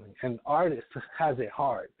definitely, and artists has it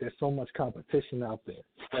hard. There's so much competition out there,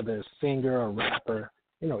 whether it's singer or rapper,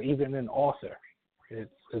 even an author.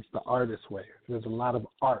 It's the artist way. There's a lot of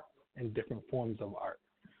art and different forms of art.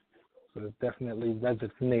 So it's definitely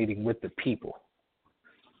resonating with the people.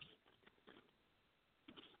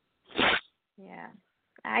 Yeah.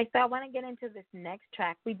 All right, so I want to get into this next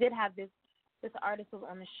track. We did have this artist was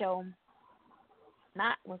on the show.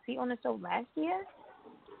 Was he on the show last year?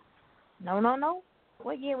 No.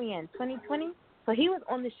 What year we in? 2020? So he was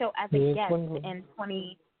on the show as a guest in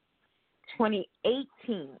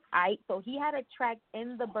 2018, right? So he had a track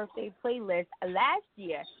in the birthday playlist last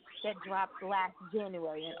year that dropped last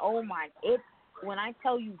January, and when I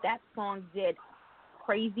tell you that song did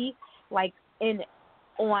crazy, like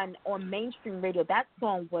on mainstream radio, that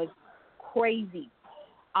song was crazy.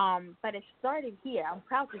 But it started here. I'm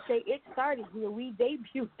proud to say it started here. We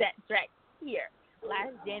debuted that track here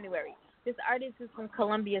last January. This artist is from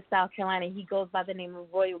Columbia, South Carolina. He goes by the name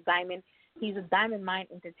of Royal Diamond. He's a Diamond Mind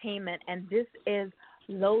Entertainment, and this is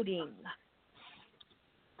Loading.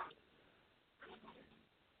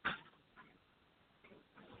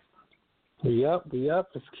 We up.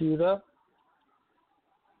 It's queued up.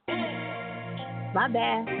 My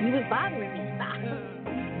bad. You was bothering me. Stop.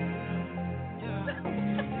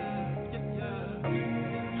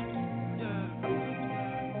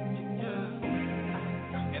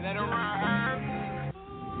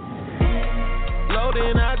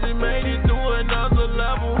 Loading, I just made it to another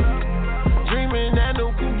level. Dreaming that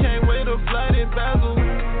new coupe came with a flooded bezel.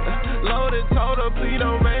 Loaded, told her, please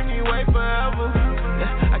don't make me wait forever.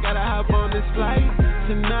 I gotta hop on this flight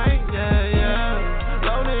tonight, yeah.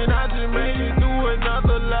 Loading, I just made it to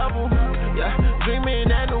another level. Yeah,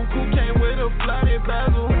 dreaming that new coupe came with a flooded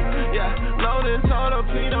bezel. Yeah, loading, told her,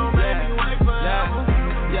 please don't make me wait forever.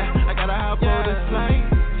 Yeah, I gotta hop on this flight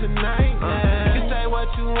tonight, yeah. You can say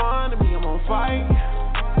what you want to me.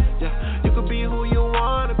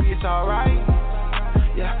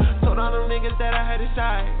 is that I had to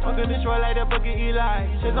shine. Walking this road like the book of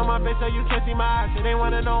Eli. Shit's on my face so you can't see my eyes. They ain't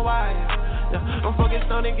wanna know why. Yeah, I'm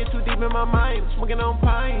focused on it, get too deep in my mind. Smoking on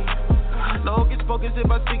pine. No hocus pocus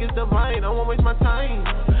if I speak it's divine. I won't waste my time.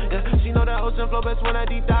 Yeah, she know that ocean flow best when I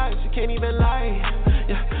deep dive. She can't even lie.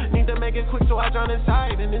 Yeah, need to make it quick so I drown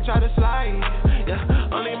inside and then try to slide. Yeah,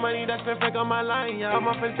 only money that's been fake on my line. Yeah, I'm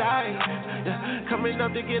off and die. Yeah, coming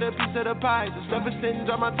up to get a piece of the pie. Just stuff is sitting,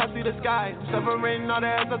 drop my top to the sky. Suffering all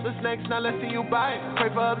the ass up the snakes. Now let's see you buy.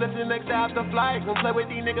 Pray for uplifting next to have to fly. Gon' play with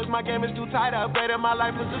these niggas, my game is too tight. I upgraded my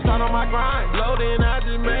life, let's just start on my grind. Loading, I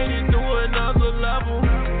just made it through another level.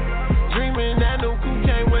 Dreaming that new coupe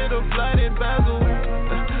came with a flooded bezel.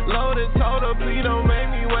 Loaded, told her, please don't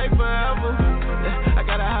make me wait forever. I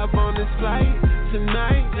gotta hop on this flight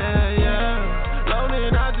tonight, yeah.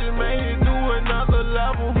 Loaded, I just made it through another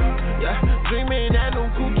level. Yeah, dreaming that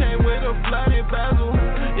new coupe came with a flooded bezel.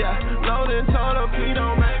 Yeah, loaded, told her, please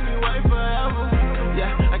don't make me wait forever.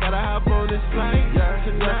 Yeah, I gotta hop on this flight,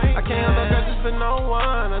 tonight. I can't look at this for no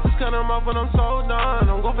one. I just cut them off when I'm so done.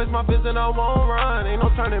 I'm gon' face my biz and I won't run. Ain't no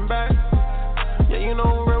turning back. Yeah, you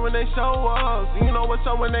know real when they show up. So you know what's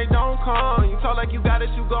up when they don't come. You talk like you got it,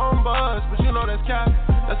 you gon' bust. But you know that's cap,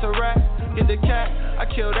 that's a rap. Get the cat, I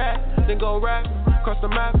kill that, then go rap. Cross the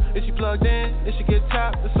map, if she plugged in, if she get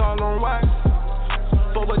tapped, it's all on wax.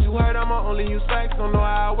 For what you heard, I'ma only use facts. Don't know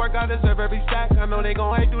how I work, I deserve every stack. I know they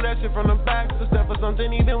gon' hate, do that shit from the back. So step for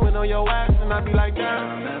something even when on your ass. And I be like,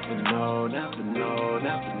 damn. Never know,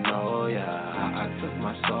 yeah. I took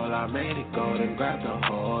my soul, I made it go, then grabbed the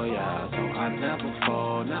whole, yeah. So I never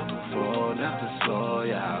fall, never slow,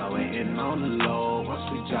 yeah. Waiting on the low,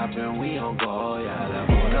 once we droppin', we on go, yeah.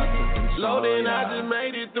 Leveled up to control, loading, yeah. I just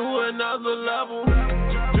made it through another level.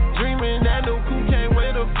 Dreaming that new coupe came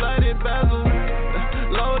with a flooded bezel.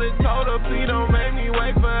 Loaded, told her, please don't make me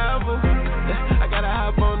wait forever. I gotta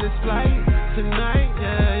hop on this flight tonight,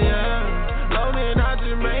 yeah. Loaded, I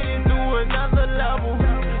just made it through another level.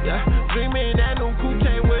 Yeah, dreaming that new coupe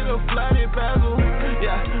came with a flooded bezel.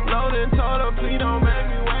 Yeah, loaded, told her, please don't make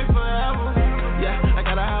me wait forever. Yeah, I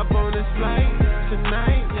gotta hop on this flight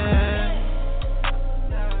tonight, yeah.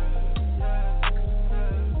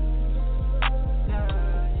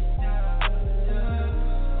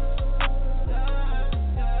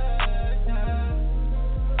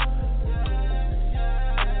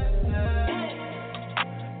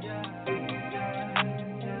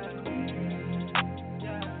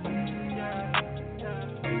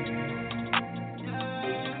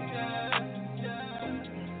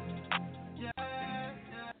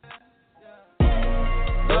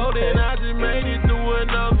 Loaded, I just made it through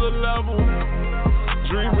another level.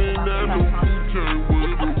 Dreaming that new coupe came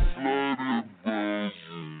with a flooded bezel.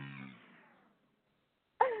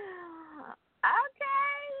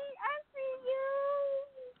 Okay, I see you.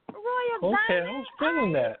 Royal Okay, Diamond. I was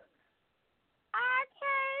feeling that.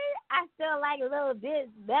 Okay, I still like a little bit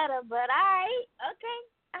better, but alright.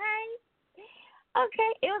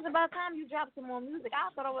 Okay, it was about time you dropped some more music. I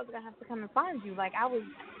thought I was gonna have to come and find you. Like I was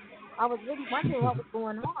really wondering what was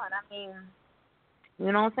going on. I mean,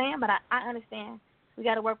 you know what I'm saying? But I understand. We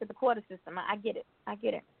got to work with the quarter system. I get it. I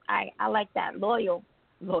like that. Loading.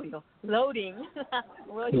 Royal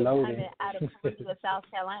Diamond out of Columbia, South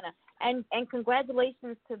Carolina. And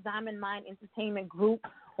congratulations to Diamond Mine Entertainment Group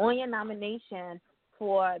on your nomination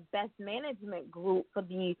for Best Management Group for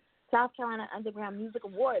the South Carolina Underground Music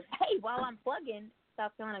Awards. Hey, while I'm plugging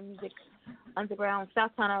South Carolina Music Underground,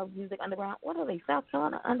 what are they? South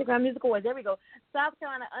Carolina Underground Music Awards. There we go. South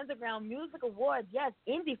Carolina Underground Music Awards. Yes,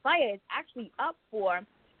 Indie Fire is actually up for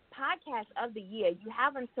Podcast of the Year. You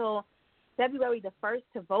have until February the 1st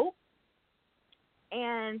to vote.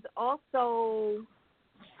 And also,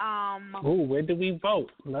 where do we vote?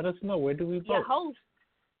 Let us know. Where do we vote?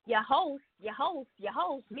 Your host,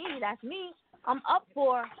 me, that's me. I'm up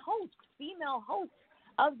for female host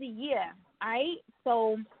of the year. All right?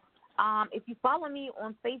 So if you follow me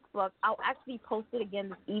on Facebook, I'll actually post it again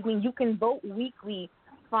this evening. You can vote weekly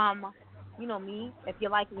from, me, if you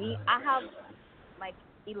like me. I have like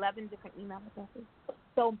 11 different email addresses.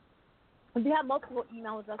 So if you have multiple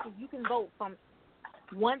email addresses, you can vote from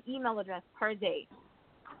one email address per day.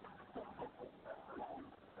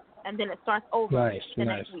 And then it starts over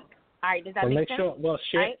next week. All right, does that make sense?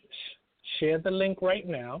 Share the link right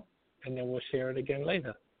now, and then we'll share it again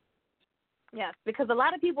later. Yes, because a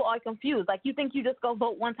lot of people are confused. Like, you think you just go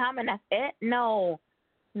vote one time and that's it? No,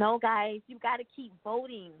 guys, you got to keep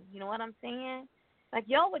voting. You know what I'm saying? Like,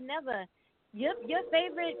 y'all would never, your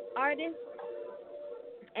favorite artist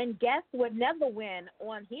and guest would never win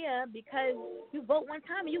on here because you vote one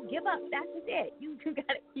time and you give up. That's just it. You got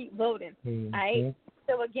to keep voting, all right?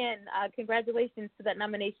 So again, congratulations to that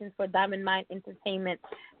nomination for Diamond Mine Entertainment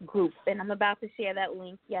Group, and I'm about to share that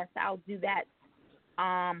link. Yes, I'll do that.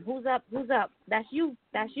 Who's up? That's you.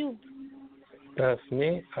 That's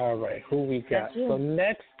me. All right, who we got? So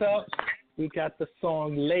next up, we got the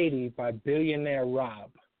song "Lady" by Billionaire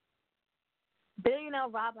Rob. Billionaire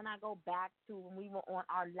Rob and I go back to when we were on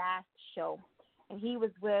our last show, and he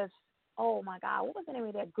was with, oh my God, what was the name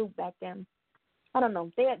of that group back then? I don't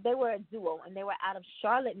know. They were a duo, and they were out of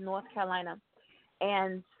Charlotte, North Carolina.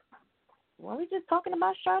 And were we just talking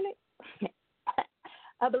about Charlotte?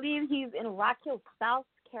 I believe he's in Rock Hill, South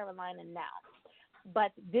Carolina now.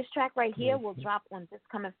 But this track right here will drop on this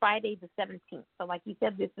coming Friday, the 17th. So like you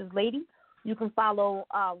said, this is Lady. You can follow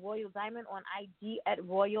Royal Diamond on IG at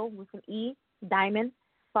Royal with an E, Diamond.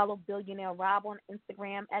 Follow Billionaire Rob on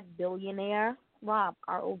Instagram at Billionaire Rob,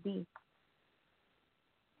 R-O-B.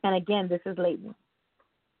 And again, this is Lady.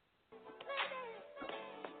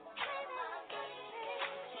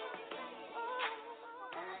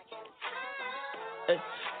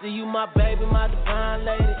 See you my baby, my divine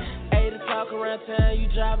lady. To talk around town, you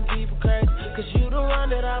driving people crazy. Cause you the one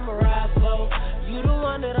that I'ma ride for. You the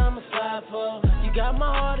one that I'ma slide for. You got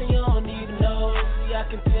my heart and you don't even know. See, I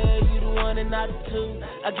can tell you the one and not the two.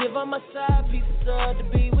 I give up my side pieces up to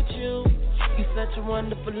be with you. You such a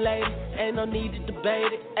wonderful lady, ain't no need to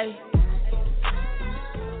debate it, ayy.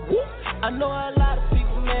 I know a lot of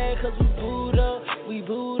people mad cause we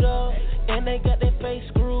booed up, and they got their face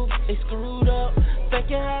screwed, they screwed up.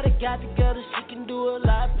 Thinking how they got together, she can do a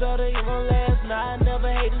lot better. You won't last night,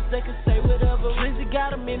 never haters, they can say whatever. Drizzy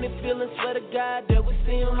got them in their feelings, swear to God that we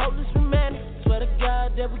see him. Hopeless romantic, swear to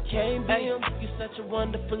God that we can't be him. You such a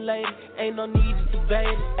wonderful lady, ain't no need to debate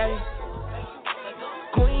it, ayy.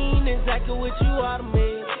 Queen, exactly what you are to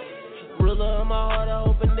me. Ruler of my heart, I'm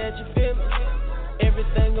hoping that you feel me.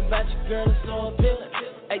 Everything about you, girl, is so appealing.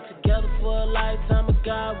 Ain't together for a lifetime, but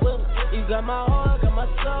God willing. You got my heart, got my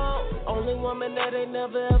soul. Only woman that ain't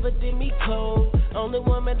never ever did me cold. Only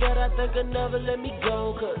woman that I think will never let me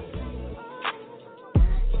go. Cause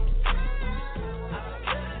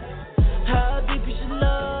how deep is your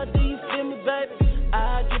love? Do you feel me, baby?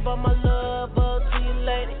 I give all my love up to you,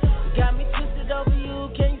 lady. Got me twisted over you,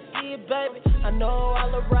 can you see it, baby? I know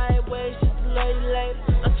all the right ways, just a lady.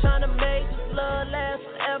 I'm trying to make this love last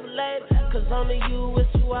forever, lady. Cause only you is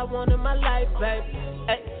who I want in my life, baby.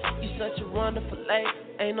 Ay, you such a wonderful lady,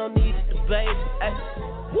 ain't no need to debate it. Ay.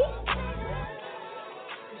 Woo.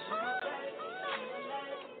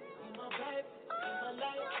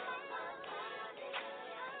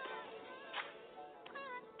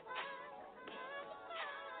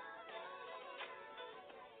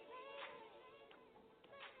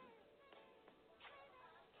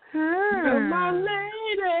 You're my lady.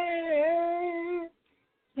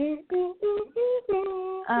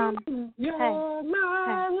 You're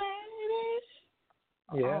my lady.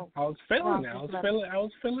 Yeah, I was feeling it. I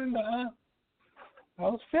was feeling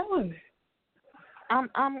it.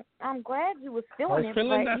 I'm glad you was feeling it. I was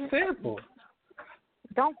feeling that sample.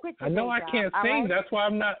 Don't quit. I know I can't sing. Right? That's why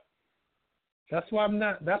I'm not.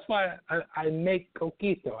 That's why I make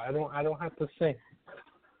coquito. I don't have to sing.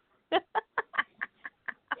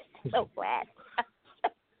 So glad.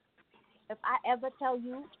 If I ever tell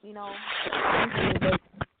you,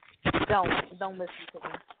 don't listen to me.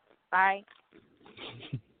 All right?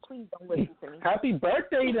 Please don't listen to me. Happy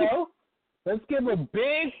birthday, though. Let's give a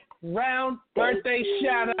big round birthday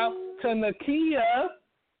shout out to Nakia.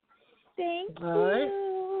 Thank you. All right.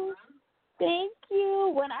 Thank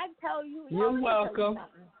you. When I tell you, you're welcome.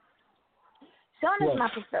 Sean is my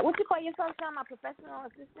what you call yourself, Sean? My professional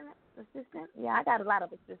assistant? Yeah, I got a lot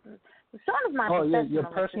of assistants. Sean is my professional your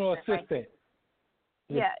personal assistant. Right?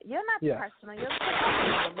 Yeah, you're not personal. You're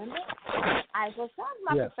professional, remember? All right, so Sean's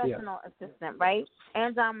my professional assistant, right?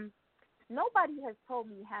 And nobody has told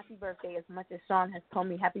me happy birthday as much as Sean has told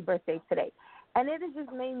me happy birthday today. And it has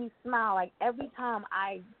just made me smile. Like, every time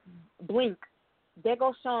I blink, there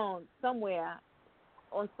goes Sean somewhere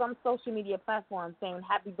on some social media platform saying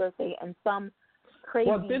happy birthday in some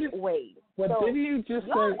crazy way. Didn't you just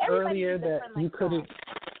say earlier that you couldn't?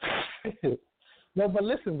 No, but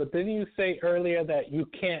listen. But didn't you say earlier that you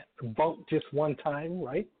can't vote just one time,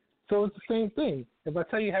 right? So it's the same thing. If I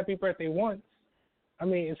tell you happy birthday once, I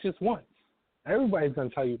mean it's just once. Everybody's gonna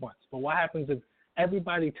tell you once. But what happens if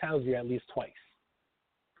everybody tells you at least twice?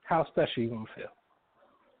 How special are you gonna feel?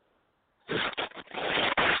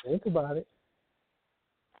 Think about it.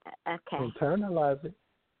 Okay. Internalize it.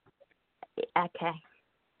 Okay.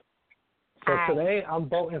 So today I'm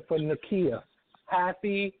voting for Nakia.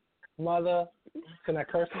 Happy mother. Can I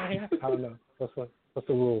curse on here? I don't know. What's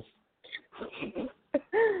the rules?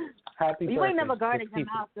 Happy birthday. You ain't never guarded your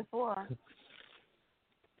mouth before.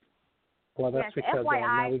 Well, that's because FYI,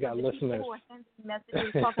 now we got listeners. People who are sending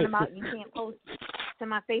messages talking about you can't post to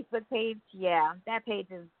my Facebook page. Yeah, that page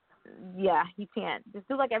is. Yeah, you can't. Just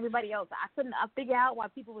do like everybody else. I figure out why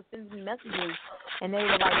people were sending me messages and they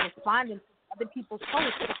were like responding to other people's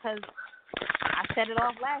posts because I set it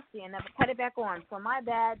off last year and never cut it back on. So my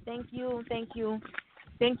bad. Thank you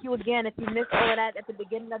again. If you missed all of that at the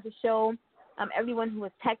beginning of the show, everyone who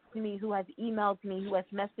has texted me, who has emailed me, who has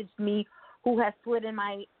messaged me, who has slid in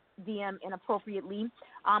my DM inappropriately,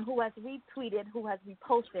 who has retweeted, who has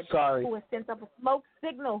reposted, who has sent up a smoke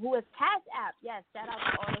signal, who has Cash App, yes, shout out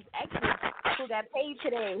to all those extras who got paid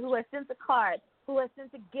today, who has sent a card, who has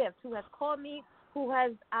sent a gift, who has called me, who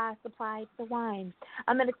has supplied the wine.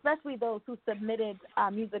 And especially those who submitted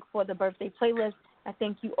music for the birthday playlist. I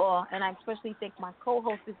thank you all, and I especially thank my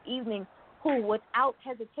co-host this evening, who, without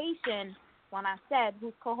hesitation, when I said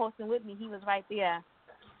who's co-hosting with me, he was right there,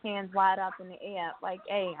 hands wide up in the air, like,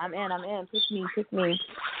 hey, I'm in, pick me.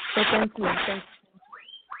 So thank you.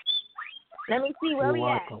 Let me see where we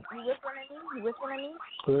at. You whistling at me?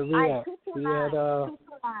 Where we at?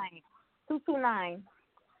 229.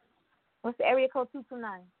 What's the area code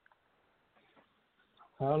 229?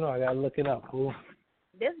 I don't know. I got to look it up. Ooh.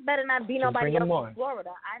 This better not be nobody else in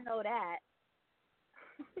Florida. I know that.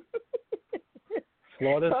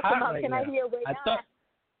 Florida's hot right now.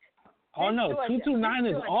 Oh, no, 229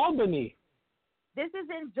 is Albany. This is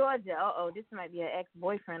in Georgia. This might be an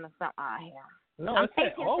ex-boyfriend or something out here. No, it's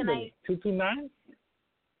at Albany. 229?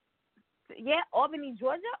 Yeah, Albany,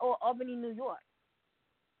 Georgia, or Albany, New York?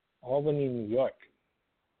 Albany, New York.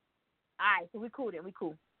 All right, so we cool.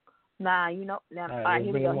 Nah, you know. All right,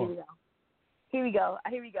 here we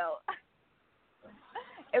go.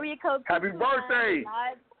 Area code. Happy birthday!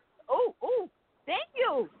 Oh, thank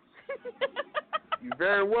you. You're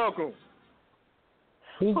very welcome.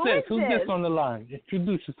 Who's this? Who's this on the line?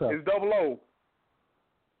 Introduce yourself. It's 00.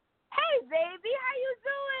 Hey, baby, how you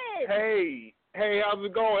doing? Hey, how's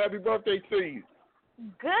it going? Happy birthday to you.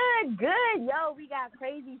 Good. Yo, we got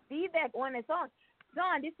crazy feedback on this song.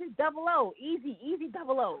 Son, this is 00. Easy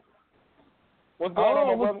 00. What's going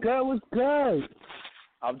on, my brother? What's good?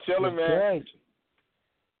 I'm chilling, man. Good.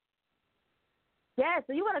 Yeah,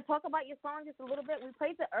 so you want to talk about your song just a little bit? We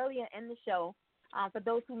played it earlier in the show. For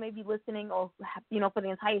those who may be listening or, for the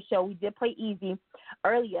entire show, we did play Easy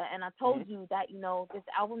earlier. And I told you that, this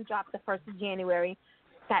album dropped the 1st of January.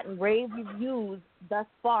 It's gotten rave reviews thus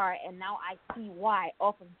far, and now I see why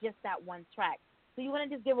off of just that one track. So you want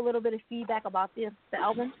to just give a little bit of feedback about the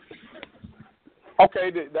album?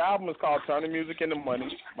 Okay, the album is called Turning Music into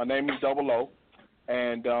Money. My name is 00.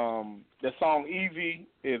 And the song Easy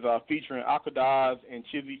is featuring Akadaz and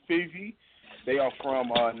Chizzy Fizzy. They are from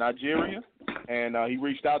Nigeria, and he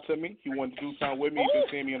reached out to me. He wanted to do something with me. He been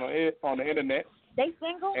seeing me on the internet. They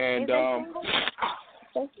single? And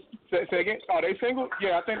say again? Are they single?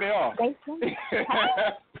 Yeah, I think they are. They single?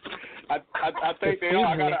 I think they are.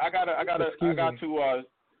 I got to.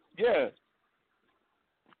 Yeah.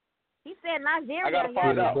 He said Nigeria. I gotta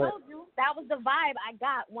find out. I told you that was the vibe I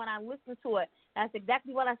got when I listened to it. That's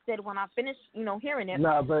exactly what I said when I finished, hearing it.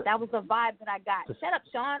 No, but that was the vibe that I got. Shut up,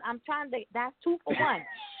 Sean. I'm trying to. That's 2 for 1.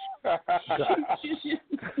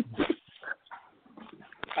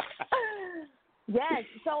 Yes.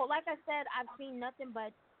 So, like I said, I've seen nothing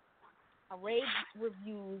but rave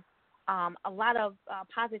reviews. A lot of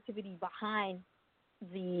positivity behind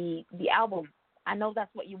the album. I know that's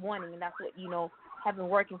what you're wanting, and that's what have been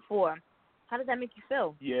working for. How does that make you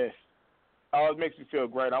feel? Yes. It makes me feel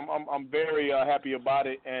great. I'm very happy about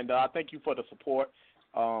it, and I thank you for the support.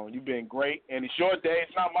 You've been great, and it's your day.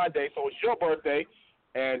 It's not my day, so it's your birthday,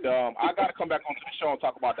 and I got to come back onto the show and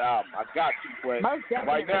talk about the album. I got to, but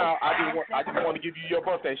right now I just want to give you your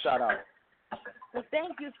birthday shout out. Well,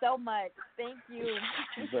 thank you so much. Thank you.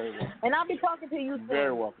 You're very welcome. And I'll be talking to you soon.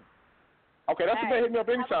 Very welcome. Okay, that's okay. Hit me up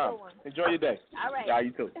anytime. Enjoy your day. All right. Yeah,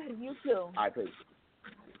 you too. You too. All right, peace.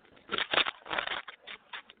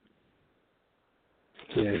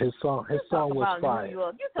 Yeah, his song was fire. New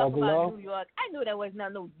York. You talk about New York. I knew that was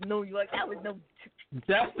not no New York. That was no.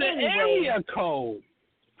 That's the area code.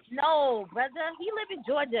 No, brother. He live in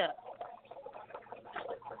Georgia.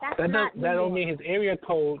 That don't mean his area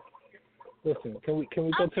code. Listen, can we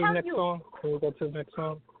go to the next song? Can we go to the next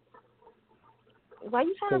song? Why are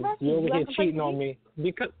you trying to rush me? You're over here cheating on me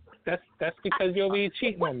because that's because you're over here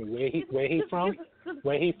cheating on me. Where he from?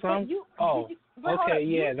 Where he from? Okay,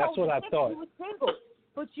 yeah, that's what I thought.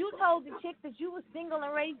 But you told the chick that you were single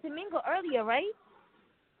and ready to mingle earlier, right?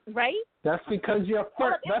 Right? That's because your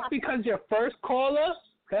first caller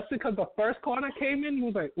That's because the first call that came in, he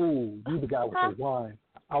was like, "Ooh, you the guy with the wine."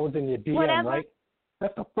 I was in your DM, Whatever. right?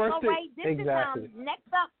 That's the first All thing. right, this exactly. is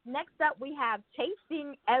next up we have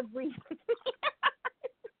chasing every.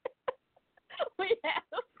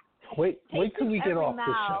 Wait till we get off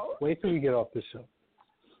the show. Wait till we get off the show.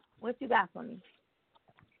 What you got for me?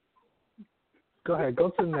 Go ahead. Go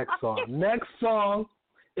to the next song. Next song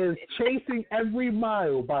is "Chasing Every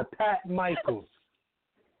Mile" by Pat Michaels.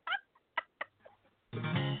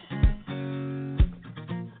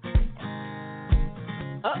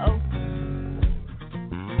 Uh-oh.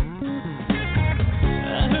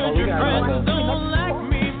 I heard your friends don't like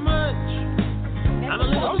me much. I'm a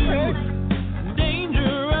little too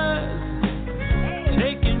dangerous.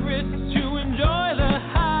 Taking risks to enjoy the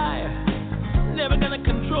high. Never gonna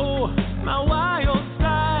control my wild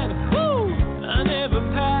side. Woo! I never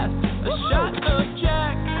pass a shot of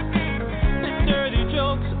Jack. The dirty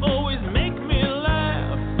jokes always make me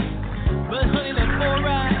laugh. But honey, that's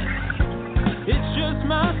alright. It's just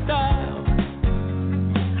my style.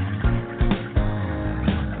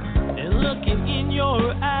 And looking in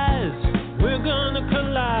your eyes, we're gonna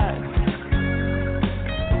collide.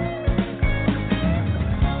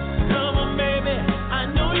 Come on, baby, I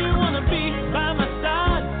know you wanna be by my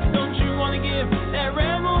side. Don't you wanna give that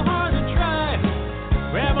rebel heart a try?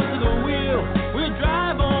 Grab onto the wheel, we'll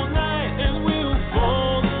drive all night and we'll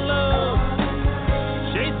fall in love.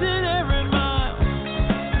 Chasing every mile.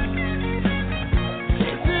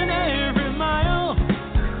 Chasing every mile.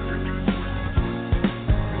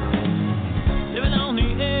 Living on the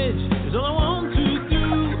edge is all I want to do.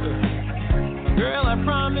 Girl, I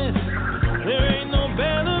promise there ain't no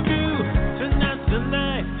better view. Tonight's the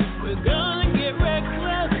night, we're gonna get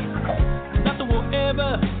reckless. Nothing will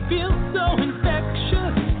ever feel so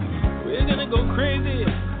infectious. We're gonna go crazy,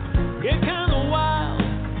 get kinda wild.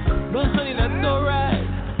 But honey, that's alright.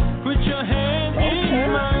 Put your hand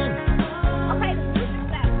in mine.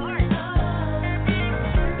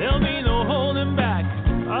 There'll be no holding back.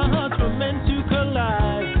 Our hearts were meant to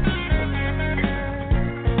collide.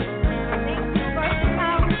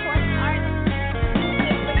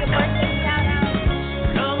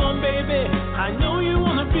 Come on, baby. I know you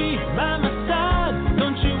wanna be by my side.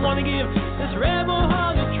 Don't you wanna give this rebel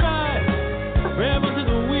heart a try? Grab onto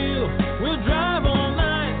the wheel. We'll drive all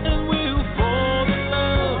night and we'll fall in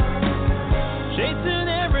love. Chasing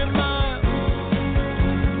every mile.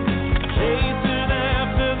 Chasing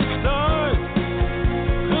after the stars.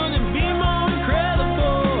 Couldn't be more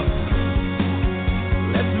incredible.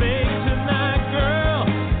 Let's make tonight, girl,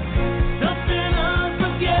 something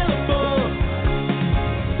unforgettable.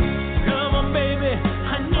 Come on, baby,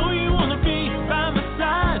 I know you wanna be by my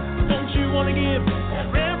side. Don't you wanna give that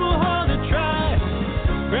rebel heart a try?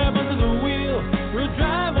 Grab onto the wheel, we'll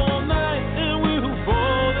drive all night and we'll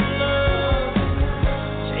fall in love.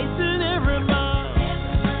 Chasing every mile.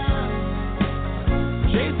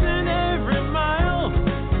 Chasing every mile.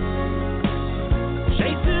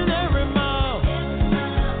 Chasing every mile.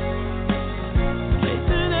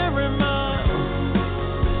 Chasing every mile.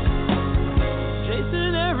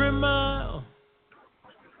 Chasing every mile.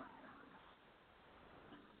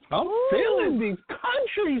 I'm feeling these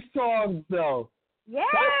country songs, though. Yes.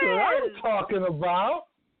 That's what I'm talking about.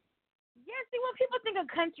 Yeah, see, when people think of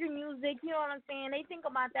country music, you know what I'm saying? They think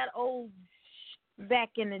about that old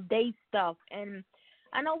back in the day stuff. And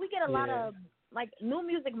I know we get a lot of, like, New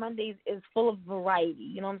Music Mondays is full of variety.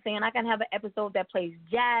 You know what I'm saying? I can have an episode that plays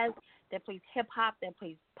jazz, that plays hip-hop, that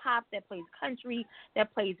plays pop, that plays country,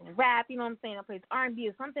 that plays rap, you know what I'm saying? That plays R&B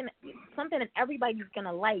or something that everybody's going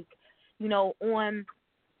to like, you know, on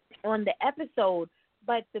the episode.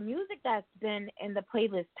 But the music that's been in the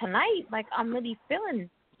playlist tonight, like, I'm really feeling,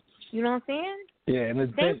 you know what I'm saying? Yeah, and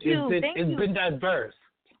it's been diverse.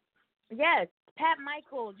 Yes, Pat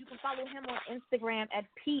Michaels. You can follow him on Instagram at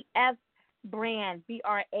PF Brand,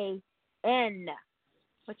 BRAN.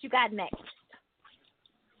 What you got next?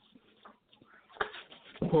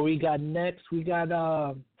 What we got next? We got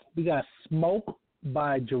 "Smoke"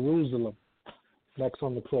 by Jerusalem next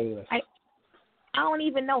on the playlist. I don't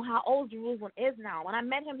even know how old Jerusalem is now. When I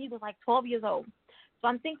met him, he was like 12 years old. So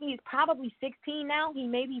I'm thinking he's probably 16 now. He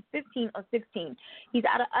may be 15 or 16. He's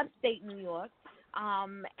out of upstate New York.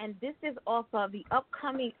 And this is off of the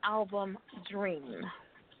upcoming album, Dream.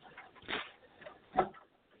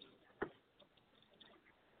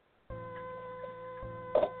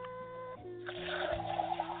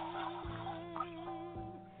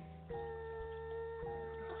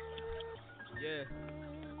 Yeah.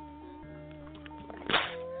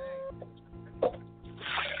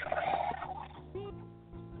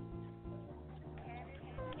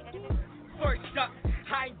 First up,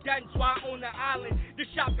 I That's why I own the island. The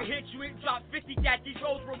shop can hit you and drop 50 that these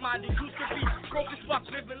roads remind you. Used to be broke as fuck,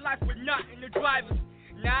 living life with nothing. The drivers.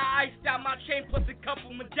 Now I iced out my chain plus a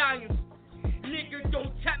couple medallions. Nigga,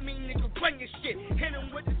 don't tap me, nigga, run your shit. Hit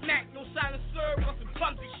him with the smack, no sign of serve or some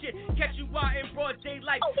clumsy shit. Catch you out in broad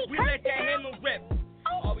daylight, we let that hammer rip.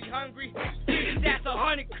 Are we hungry? That's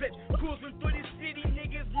 100 clips. Cruising through the city,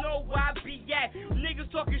 niggas know where I be at.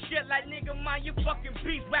 Niggas talking shit like nigga, mind your fucking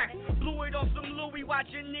beeswax. Blew it on some Louis, watch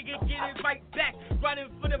a nigga get it right back. Running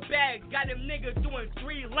for the bag, got him nigga doing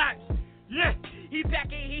 3 laps. Yeah, he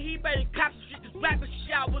back in here, he better cop some shit. This rapper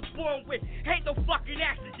shit I was born with ain't no fucking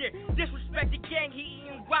accident. Disrespect the gang, he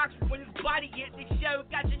eating rocks when his body hit. The sheriff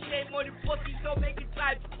got your name on the pussy, so make it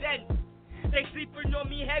time 10. They sleeping on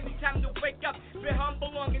me heavy, time to wake up. Been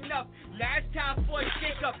humble long enough, now it's time for a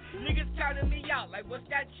shake-up. Niggas counting me out, like what's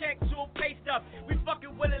that check to a pay stub? We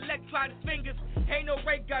fucking with electronic fingers, ain't no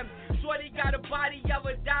ray gun. Shorty got a body of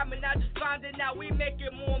a diamond, I just found it now, we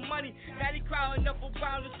making more money. Now they crowding up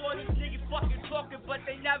around us, all these niggas fucking talking, but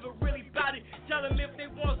they never really bout it. Tell them if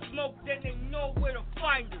they want smoke, then they know where to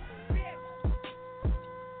find it.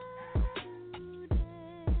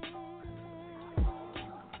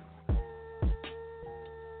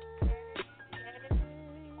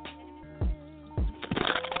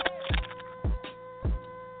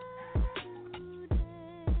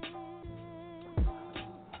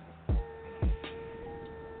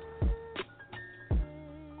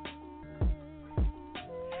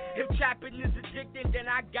 If trapping is addicting, then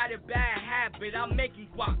I got a bad habit. I'm making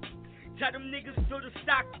guap. Tell them niggas fill the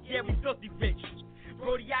stock, yeah, we filthy rich.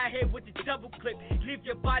 Brody out here with the double clip. Leave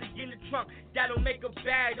your body in the trunk, that'll make a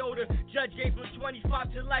bad odor. Judge gave him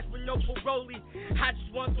 25 to life with no parolee. I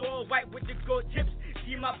just want to all white with the gold tips.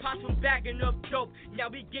 See my pops from bagging up dope, now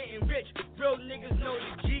we getting rich. Real niggas know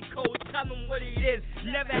the G code, tell them what it is.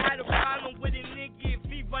 Never had a problem with a nigga if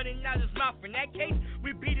he running out his mouth. In that case,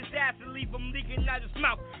 we beat his ass and leave him leaking out his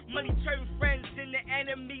mouth. Money turn friends into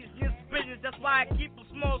enemies in this business. That's why I keep a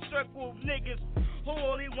small circle of niggas who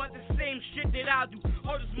only want the same shit that I do.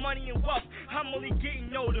 All this money and wealth, I'm only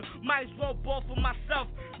getting older. Might as well ball for myself.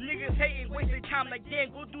 Niggas hating, wasting time like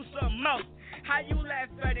damn, go do something else. How you laugh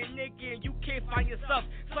at a nigga and you can't find yourself?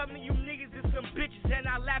 Some of you niggas is some bitches and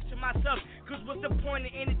I laugh to myself. Cause what's the point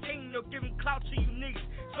of entertaining or giving clout to you niggas?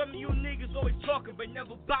 Some of you niggas always talking but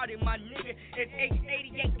never bout it, my nigga. It's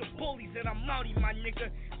 888 the bullies and I'm outie, my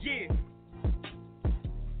nigga. Yeah.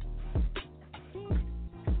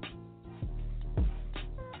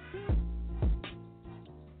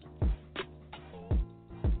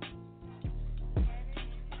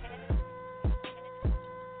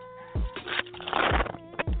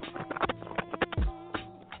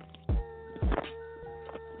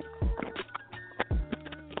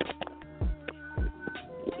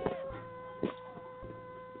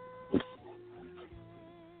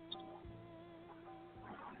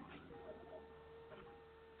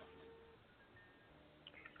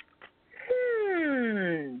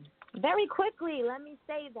 Very quickly, let me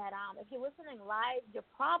say that if you're listening live, you're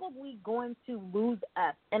probably going to lose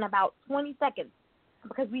us in about 20 seconds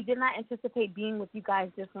because we did not anticipate being with you guys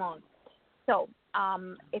this long. So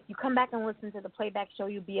if you come back and listen to the playback show,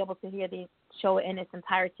 you'll be able to hear the show in its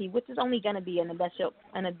entirety, which is only going to be an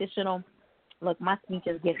additional, look, my speech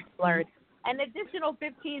is getting blurred, an additional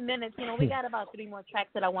 15 minutes. You know, we got about 3 more tracks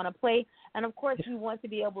that I want to play. And, of course, we want to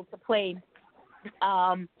be able to play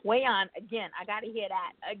Way On again. I got to hear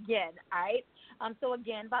that again, all right? So,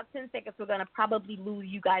 again, about 10 seconds, we're going to probably lose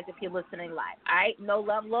you guys if you're listening live, all right? No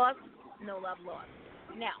love lost, no love lost.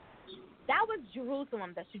 Now, that was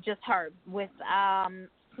Jerusalem that you just heard with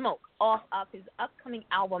Smoke off of his upcoming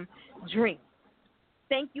album, Dream.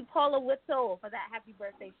 Thank you, Paula Whittle, for that happy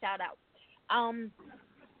birthday shout-out.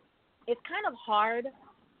 It's kind of hard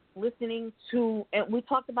listening to, and we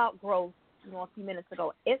talked about growth, a few minutes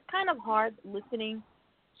ago. It's kind of hard listening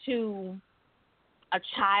to a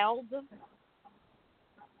child,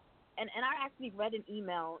 and I actually read an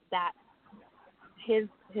email that his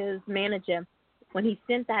manager, when he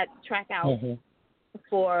sent that track out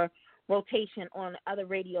for rotation on other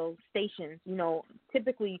radio stations,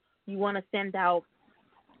 typically you want to send out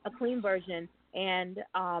a clean version and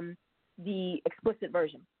the explicit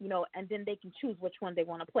version, and then they can choose which one they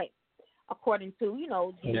want to play according to,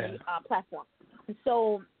 the platform. And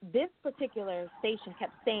so this particular station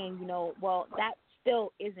kept saying, well, that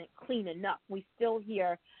still isn't clean enough. We still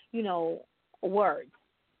hear, words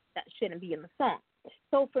that shouldn't be in the song.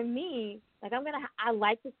 So for me, I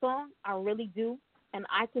like the song, I really do, and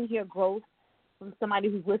I can hear growth from somebody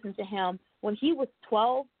who's listened to him. When he was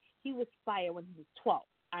 12, he was fire when he was 12,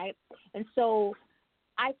 all right? And so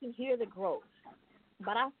I can hear the growth.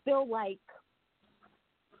 but I feel like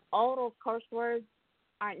all those curse words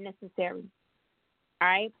aren't necessary. All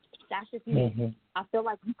right? That's just me. Mm-hmm. I feel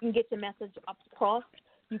like you can get your message across.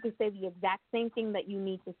 You can say the exact same thing that you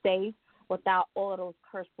need to say without all of those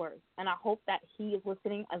curse words. And I hope that he is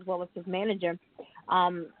listening as well as his manager,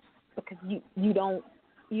 because you don't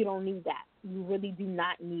need that. You really do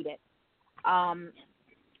not need it.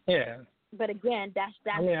 Yeah. But again, that's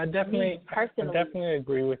I mean, I definitely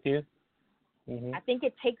agree with you. Mm-hmm. I think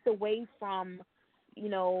it takes away from,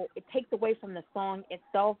 the song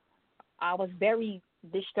itself. I was very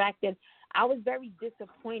distracted. I was very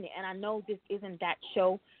disappointed, and I know this isn't that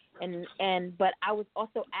show, but I was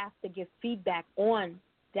also asked to give feedback on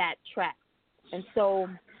that track, and so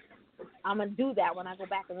I'm gonna do that when I go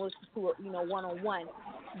back and listen to it, one-on-one.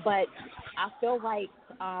 But I feel like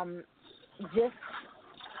just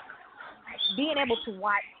being able to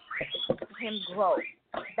watch him grow,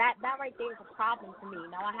 that right there is a problem to me.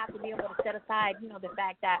 Now I have to be able to set aside, the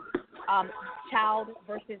fact that child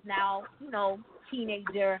versus now,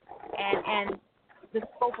 teenager, and the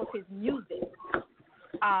scope of his music.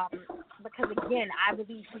 Because again, I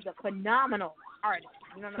believe he's a phenomenal artist.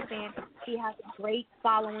 You know what I'm saying? He has a great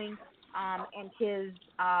following, and his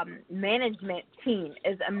management team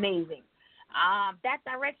is amazing. That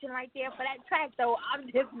direction right there for that track, though, I'm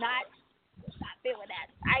just not feeling that.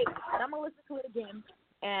 But I'm gonna listen to it again,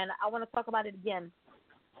 and I want to talk about it again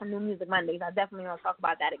on New Music Mondays. I definitely want to talk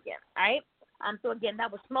about that again. All right. So again,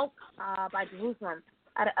 that was Smoke by Jerusalem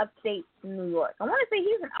out of upstate New York. I want to say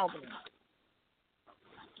he's in Albany.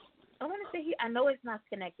 I know it's not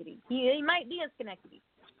Schenectady. He might be in Schenectady.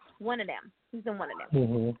 One of them. He's in one of them.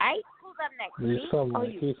 Mm-hmm. All right. Who's up next?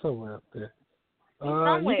 He's somewhere up there.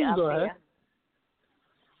 Somewhere you can up go there. ahead.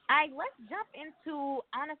 All right, let's jump into,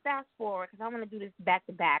 I want to fast forward because I want to do this back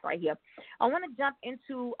to back right here. I want to jump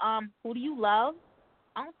into Who Do You Love?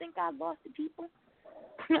 I don't think I lost the people.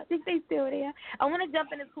 I think they still there. I want to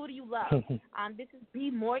jump into Who Do You Love? This is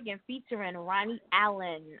B Morgan featuring Ronnie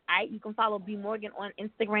Allen. All right, you can follow B Morgan on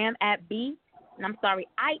Instagram at I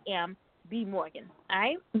am B Morgan. All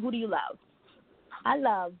right, Who Do You Love? I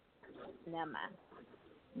love, never mind.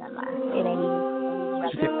 It ain't even.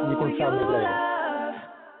 You can tell me later.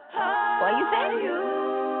 What you say? You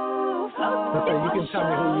can tell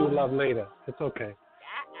me who you love later. It's okay.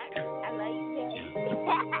 I love you,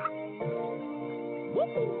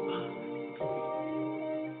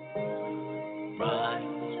 Right.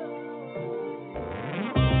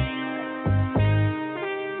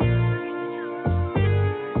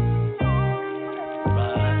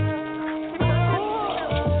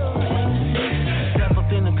 Step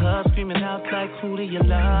up in the club, screaming out like, who do you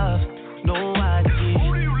love? No ID.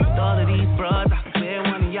 All of these bros, I swear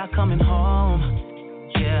one of y'all coming home.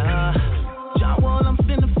 Yeah. John Wall, I'm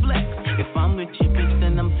finna flex. If I'm with your bitch,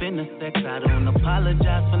 then I'm finna sex. I don't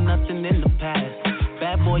apologize for nothing in the past.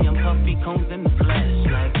 Bad boy, I'm puffy combs in the flesh.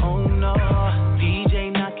 Like, oh no.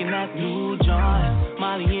 DJ knocking that new joint.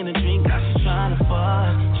 Molly in a drink, now she's trying to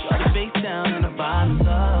fuck. Shorty face down and the bottom's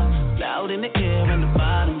up. Loud in the air and the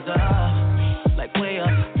bottom's up. Like way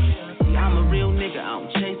up. See, I'm a real nigga, I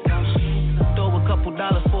don't chase them. Throw a couple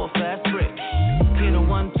dollars for a fast break. Hit a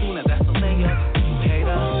 1-2, now that's a layup. You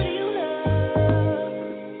hater. Who do you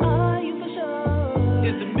love? Are you for sure?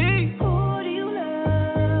 Is it me? Who do you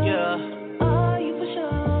love? Yeah. Are you for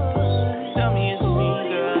sure? Tell me it's me,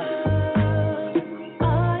 girl.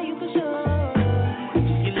 Are you for sure?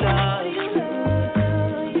 You love.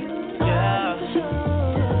 Yeah.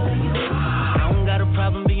 I don't got a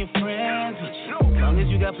problem being friends with you. As long as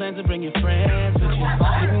you got plans to bring your friends with you.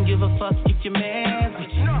 Wouldn't give a fuck if your man's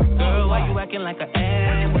with you. Girl, why you acting like I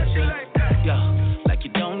am with you? Yo, like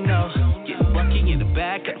you don't know. Getting bucky in the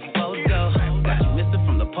back of the photo. Got you missing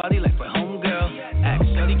from the party like we're homegirl. Ask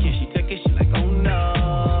shorty, can she take it? She like, oh no.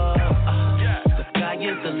 The sky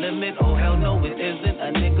is the limit. Oh hell no, it isn't.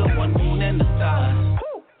 A nigga, one moon and the stars.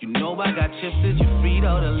 You know I got chips, is you free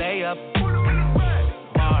though to lay up?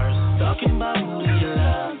 Bars. Talking about who do you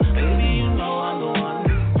love? Baby, you know I'm the one.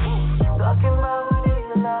 Talking about who do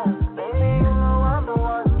you love? Baby, you know I'm the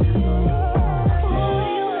one.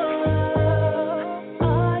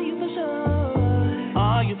 Are you for sure?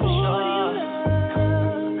 Are you for sure?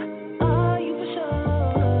 Are you for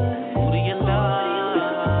sure? Who do you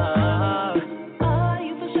love? Are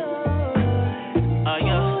you for sure? Are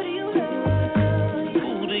you?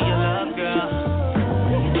 Who do you love, girl?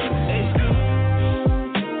 Hey.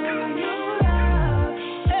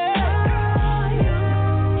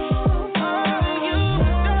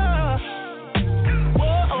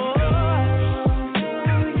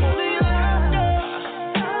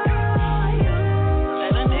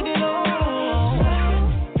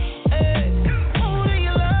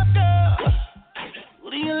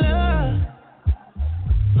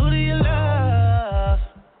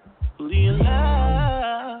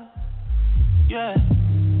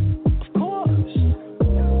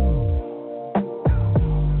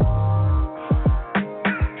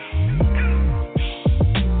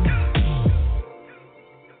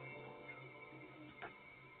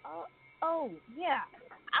 Oh, yeah.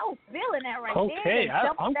 I was feeling that right okay,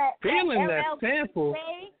 there. I'm feeling that sample.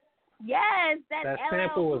 Yes, that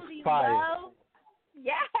sample was fire. Love.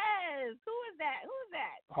 Yes. Who is that?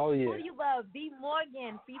 Oh, yeah. Who do you love? B.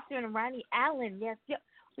 Morgan featuring Ronnie Allen. Yes.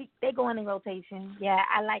 They going in rotation. Yeah,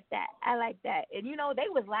 I like that. And, you know, they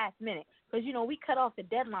was last minute because, you know, we cut off the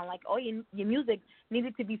deadline. Like, your music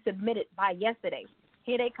needed to be submitted by yesterday.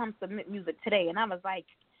 Here they come submit music today. And I was like,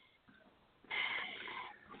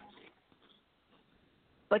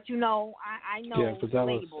 but, you know, I know the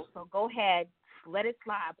label, so go ahead, let it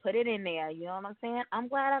slide, put it in there. You know what I'm saying? I'm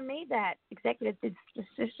glad I made that executive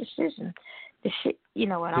decision. The shit, you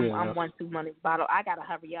know what? I'm 1 2 money bottle. I gotta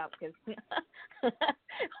hurry up because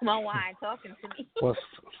my wine talking to me. Well,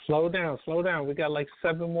 slow down. We got like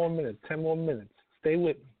 7 more minutes, 10 more minutes. Stay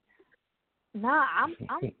with me. Nah, I'm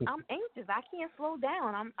anxious. I can't slow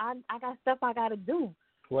down. I got stuff I gotta do.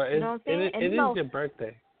 Well, you know what I'm saying? It is your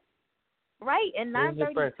birthday. Right, and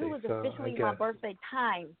 9:32 is officially my birthday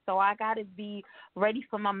time, so I gotta be ready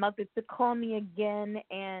for my mother to call me again,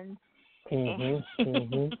 and and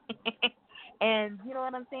you know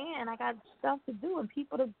what I'm saying. And I got stuff to do and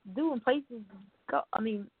people to do and places to go. I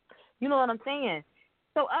mean, you know what I'm saying.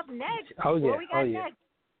 So up next, what we got next?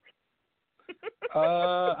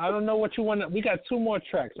 I don't know what you want to. We got 2 more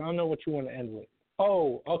tracks. I don't know what you want to end with.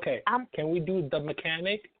 Oh, okay. Can we do The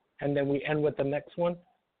Mechanic and then we end with the next one?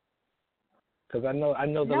 Because I know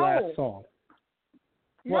the last song.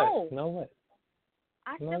 No. What? No what?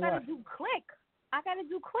 I still got to do Click. I got to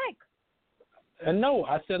do Click. No,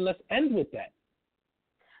 I said let's end with that.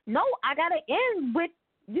 No, I got to end with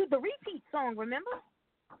the repeat song, remember?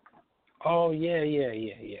 Oh, yeah.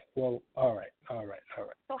 Well, all right.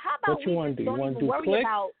 So how about what you want to do? You want to do worry Click?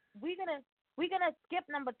 About, we're gonna skip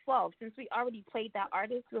number 12 since we already played that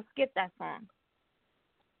artist. We'll skip that song.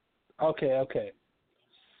 Okay.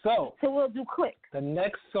 So we'll do Click. The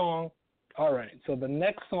next song, all right. So the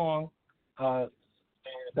next song,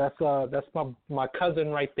 that's my cousin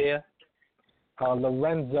right there,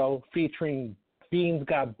 Lorenzo, featuring Beans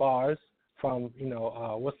Got Bars from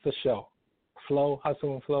what's the show,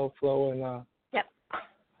 Hustle and Flow and Yep.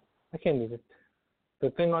 I can't even, the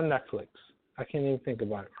thing on Netflix. I can't even think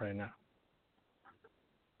about it right now.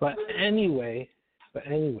 But anyway,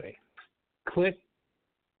 Click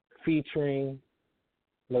featuring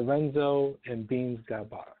Lorenzo and Beans Got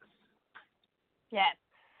Bars. Yes.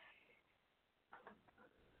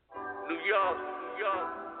 New York.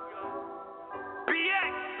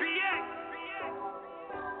 BX.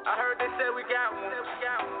 I heard they said we got one.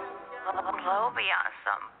 Low beyond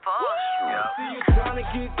some bullshit. See you trying to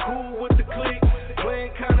get cool with the click.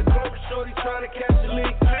 Playing kind of dope, shorty trying to catch a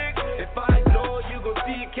lick. If I ignore you, gon'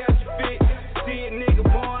 see it catch a fit. See a nigga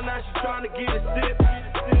born, now she trying to get a sip.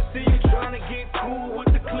 See you trying to get cool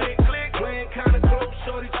with the click. Playing kind of dope,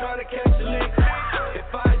 shorty trying to catch a lick.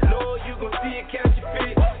 If I ignore you, gon' see it catch a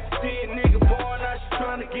fit. See a nigga born, now she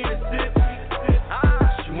trying to get a sip.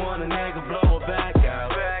 She want a nigga blow her back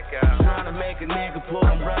out. Trying to make a nigga pull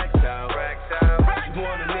them racks out. She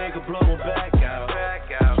want a nigga blow her back out.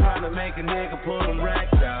 Trying to make a nigga pull them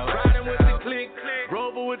racks out. Riding with the click,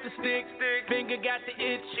 Rover with the stick. Finger got the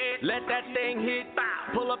itch, let that thing hit.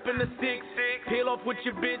 Pull up in the 6, peel off with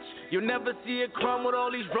your bitch. You'll never see a crumb with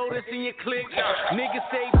all these rodents in your clique.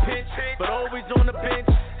 Niggas say pitch, but always on the bench.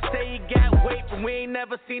 Say he got weight, but we ain't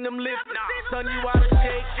never seen him lift. Son, you out of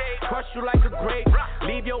shape, crush you like a grape.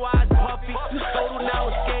 Leave your eyes puffy, total now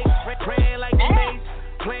escape. Praying like space,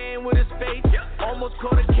 playing with his face. Almost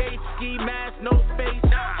caught a case, ski mask, no face.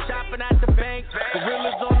 Shopping at the bank,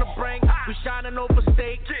 gorillas on the brink. We shining over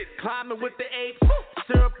steak, climbing with the apes.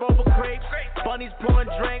 Syrup over crepes, bunnies pouring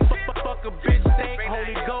drinks. Fuck a bitch stank,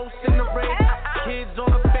 Holy Ghost in the race. Kids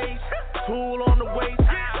on the face, tool on the waist.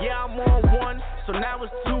 Yeah, I'm on one, so now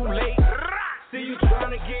it's too late. See you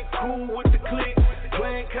trying to get cool with the click.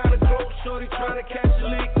 Playing kinda close, shorty trying to catch a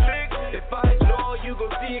lick. If I ignore you, gon'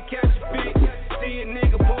 see it catch a fit. See a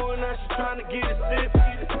nigga born, now she trying to get a sip.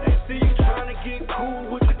 See you trying to get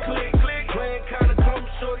cool with the click. Playing kinda close,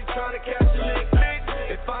 shorty trying to catch a lick.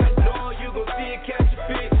 If I ignore you, gon' see it catch a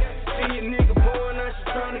fit. See a nigga born, now she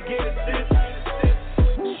trying to get a sip.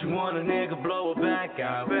 She want a nigga blow her back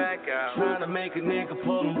out. Trying to make a nigga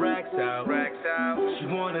pull them racks out. She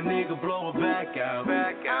want a nigga blow her back out.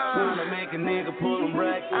 Trying to make a nigga pull them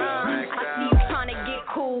racks out. I see you trying to get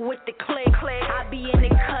cool with the click. I be in the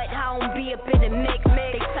cut, I don't be up in the mix.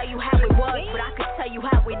 They tell you how it was, but I can tell you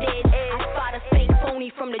how it is. I spot a fake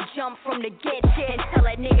phony from the jump, from the get. Until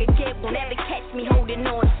that nigga get will never catch me holding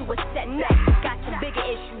on to a setback. Got some bigger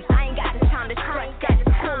issues, I ain't got the time to stress that.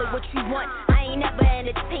 Call it what you want, I ain't never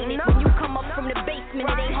entertained it. When you come up from the basement,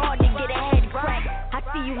 it ain't hard to get ahead.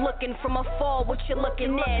 looking from afar, what you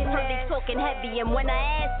looking at? Heard they talking heavy, and when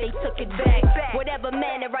I asked, they took it back. Whatever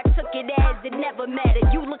manner I took it as, it never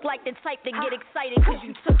mattered. You look like the type to get excited cause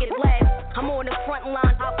you took it last. I'm on the front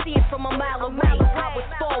line, I'll see it from a mile away. I was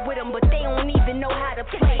spar with them, but they don't even know how to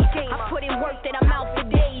play. I put in work that I'm out for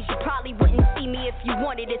days. You probably wouldn't see me if you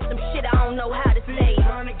wanted it. Some shit I don't know how to say.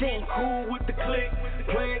 Trying to get cool with the click.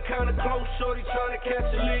 Playing kinda close, shorty trying to catch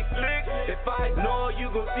a lick. If I ignore you,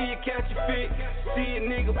 gon' see you catch a fit. See a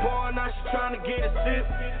nigga bar, now she trying to get a sip.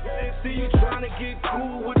 See you trying to get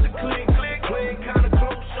cool with the click. Playing kinda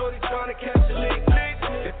close, shorty trying to catch a lick.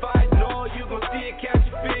 If I ignore you, gon' see you catch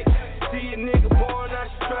a fit. See a nigga bar, now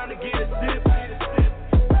she trying to get a sip.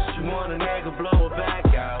 She want a nigga blow her back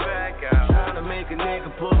out. Trying to make a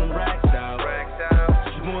nigga pull them racks out.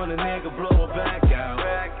 She want a nigga blow her back out.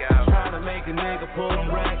 Trying to make a nigga pull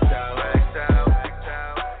them racks out.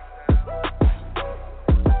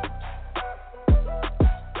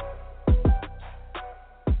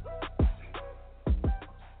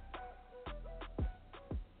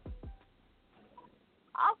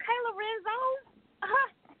 Okay, Lorenzo.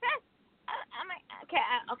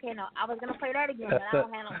 Okay, no, I was gonna play that again, but I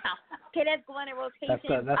don't have no time. Okay, that's going in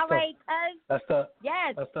rotation. All right, cuz.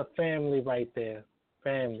 Yes. That's the family right there.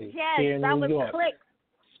 Family. Yes, here in that New was York. Click.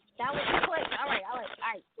 That was Click. All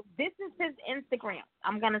right. So this is his Instagram.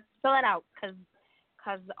 I'm gonna spell it out because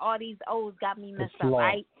all these O's got me messed up. long.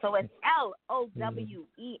 Right. So it's LOWENZO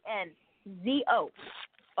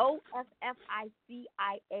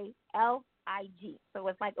OFFICIALIG. So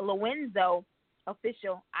it's like Lowenzo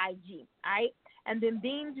official IG. All right. And then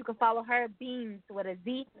Beans, you can follow her, Beans with a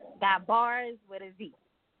Z, got bars with a Z.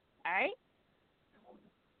 All right?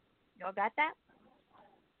 Y'all got that?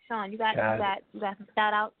 Sean, you got some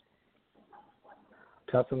shout outs?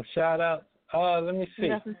 Got some shout outs. Let me see.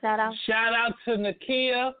 You got some shout outs? Shout out to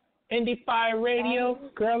Nakia, Indie Fire Radio,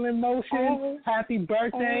 Girl in Motion. Happy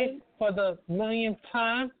birthday for the millionth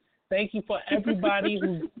time. Thank you for everybody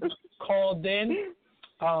who called in.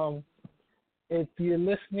 If you're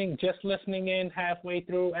listening, just listening in halfway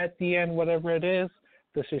through, at the end, whatever it is,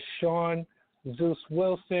 this is Sean Zeus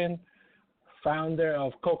Wilson, founder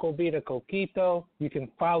of Coco Vida Coquito. You can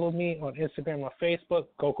follow me on Instagram or Facebook,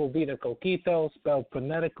 Coco Vida Coquito, spelled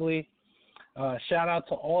phonetically. Shout out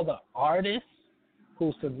to all the artists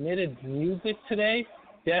who submitted music today.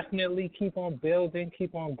 Definitely keep on building,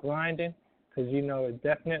 keep on grinding, because, it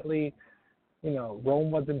definitely...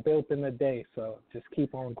 Rome wasn't built in a day, so just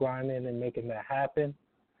keep on grinding and making that happen.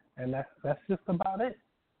 And that's just about it.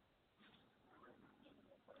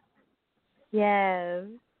 Yes.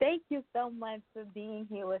 Thank you so much for being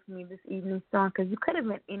here with me this evening, Sean, because you could have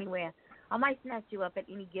been anywhere. I might snatch you up at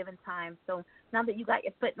any given time. So now that you got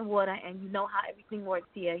your foot in the water and you know how everything works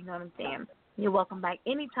here, you know what I'm saying, you're welcome back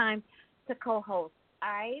anytime to co-host,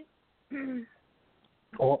 all right?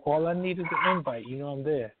 All I need is an invite. I'm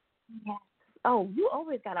there. Yeah. Oh, you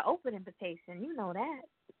always got an open invitation. You know that.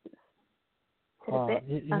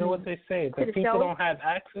 You know what they say? That people don't have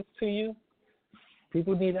access to you.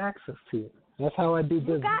 People need access to you. That's how I do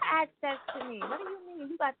business. You got access to me. What do you mean?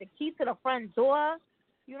 You got the key to the front door.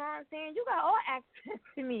 You know what I'm saying? You got all access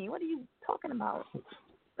to me. What are you talking about?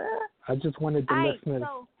 I just wanted the listeners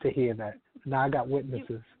to hear that. Now I got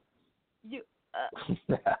witnesses.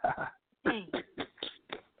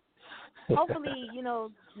 Hopefully,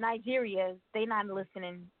 Nigeria, they not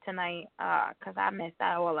listening tonight because I messed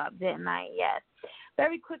that all up, didn't I? Yes.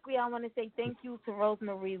 Very quickly, I want to say thank you to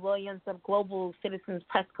Rosemary Williams of Global Citizens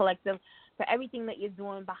Press Collective for everything that you're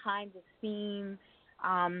doing behind the scenes.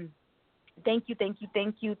 Thank you. Thank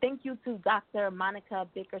you to Dr. Monica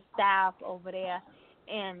Bickerstaff over there.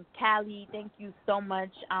 And Callie, thank you so much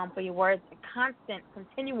for your words, constant,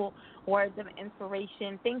 continual words of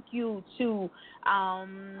inspiration. Thank you to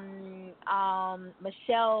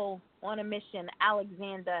Michelle on a Mission,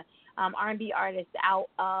 Alexander, R&B artist out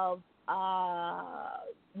of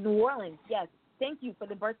New Orleans. Yes, thank you for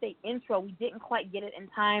the birthday intro. We didn't quite get it in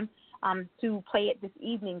time to play it this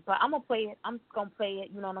evening, but I'm going to play it. I'm just going to play it,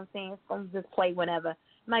 you know what I'm saying? It's going to just play whenever.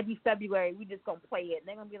 It might be February. We just going to play it.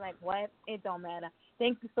 They're going to be like, what? It don't matter.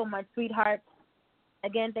 Thank you so much, sweetheart.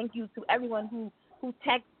 Again, thank you to everyone who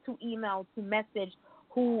texted, to email, to message,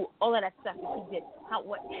 who all of that stuff that you did.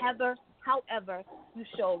 However you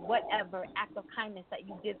showed whatever act of kindness that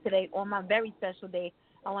you did today on my very special day,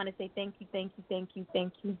 I want to say thank you.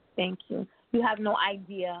 You have no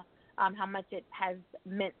idea how much it has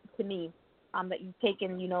meant to me that you've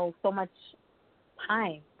taken, so much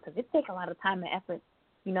time, because it takes a lot of time and effort,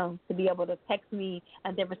 to be able to text me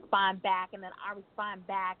and then respond back, and then I respond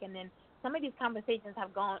back, and then some of these conversations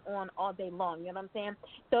have gone on all day long. You know what I'm saying?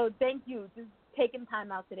 So thank you. Just taking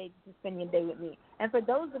time out today to spend your day with me. And for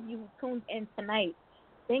those of you who tuned in tonight,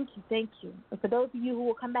 thank you. And for those of you who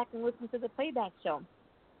will come back and listen to the playback show,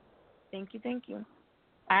 thank you. All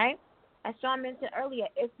right? As Sean mentioned earlier,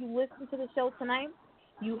 if you listen to the show tonight,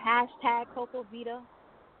 you hashtag Coco Vita.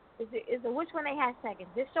 Is it which one they hashtagging?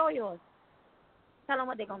 This show or yours? Tell them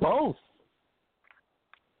what they're going to do. Both.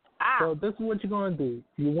 So this is what you're going to do.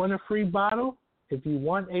 You want a free bottle? If you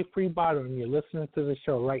want a free bottle and you're listening to the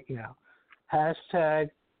show right now,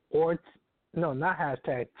 hashtag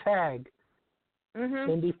tag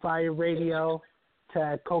Indie Fire Radio,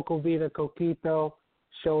 tag Coco Vita Coquito,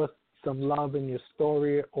 show us some love in your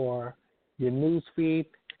story or your news feed,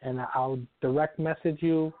 and I'll direct message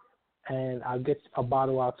you, and I'll get a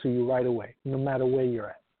bottle out to you right away, no matter where you're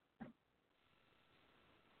at.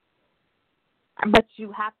 But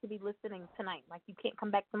you have to be listening tonight. Like, you can't come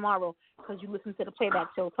back tomorrow because you listen to the playback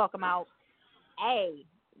show talking about, hey,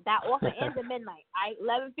 that offer ends at midnight. All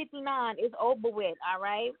right, 11:59 is over with. All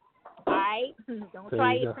right? Don't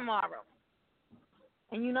try it tomorrow.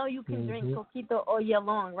 And you know you can drink Coquito all year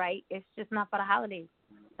long, right? It's just not for the holidays.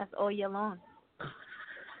 That's all year long.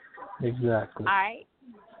 Exactly. All right.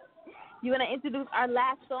 You want to introduce our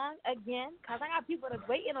last song again? Because I got people that's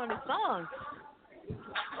waiting on this song.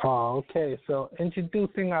 Oh, okay. So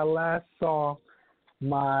introducing our last song,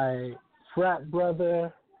 my frat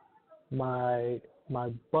brother, my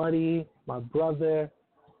buddy, my brother,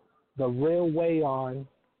 The Real Way On,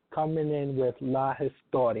 coming in with La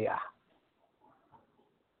Historia.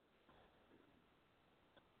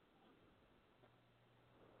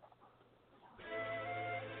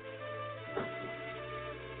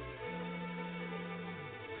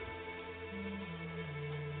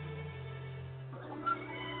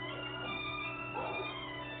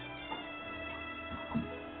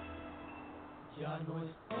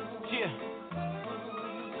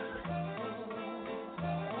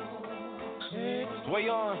 Way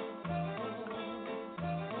on.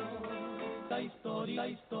 Let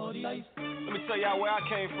me tell y'all where I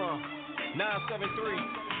came from. 973,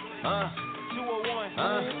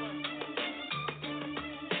 201,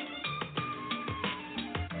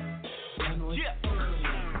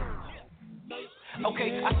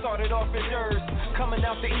 Okay, I started off in Jersey, coming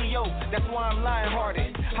out the EO, that's why I'm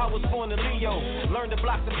lion-hearted. I was born in Leo, learned the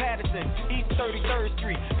blocks of Patterson, East 33rd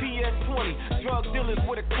Street, PS 20, drug dealers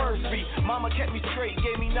with a curve street. Mama kept me straight,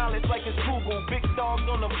 gave me knowledge like it's Google. Big dogs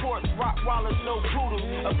on the porch, Rottweilers, no poodles.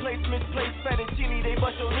 A place misplaced, fettuccine, they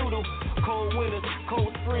bust your noodle. Cold winters,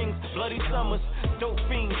 cold springs, bloody summers, dope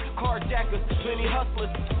fiends, carjackers, plenty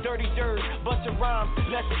hustlers, dirty dirt, bunch of rhymes,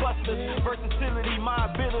 less busters, versatility,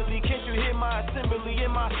 my ability. Can't you hear my assembly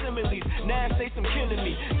in my similes? Now say some killing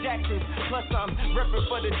me, Jacksons, plus I'm repping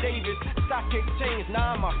for the Davis. Stock exchange,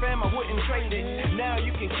 nah, my fam, I wouldn't trade it. Now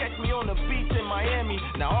you can catch me on the beach in Miami.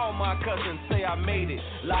 Now all my cousins say I made it.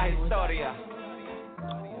 La Historia.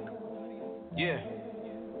 Yeah.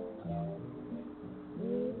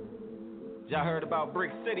 Y'all heard about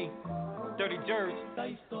Brick City, Dirty Jersey. Let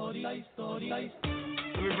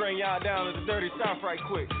me bring y'all down to the Dirty South right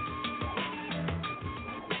quick.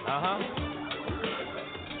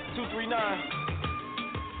 239.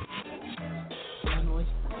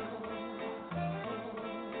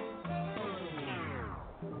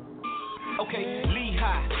 Okay,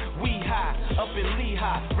 Lehigh, we high, up in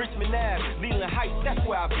Lehigh, Richmond Ave, Leland Heights, that's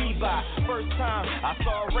where I be by. First time I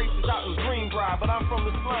saw races out in Greenbrier, but I'm from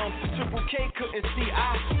the slums. Triple K couldn't see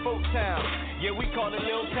Folk Town. Yeah, we call it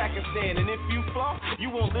Little Pakistan, and if you flop, you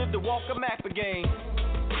won't live to walk a map again.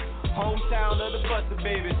 Hometown of the Buster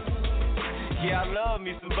Babies. Yeah, I love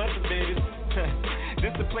me some Buster Babies.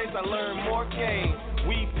 This the place I learned more game.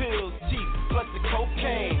 Weed pills, cheap, plus the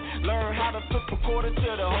cocaine. Learn how to flip a quarter to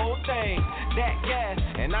the whole thing. That gas,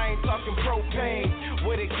 and I ain't talking propane.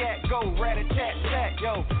 Where the gat go, rat-a-tat-tat,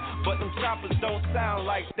 yo. But them choppers don't sound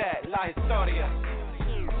like that. La Historia.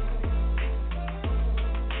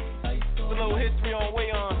 It's a little history on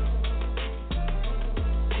Way On.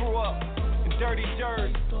 Grew up in Dirty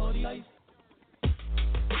Jersey.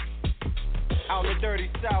 Out in the Dirty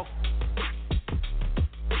South.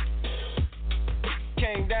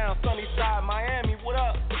 Came down Sunnyside, Miami, what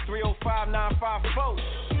up? 305-954.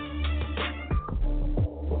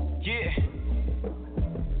 Yeah.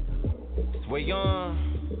 It's Way On.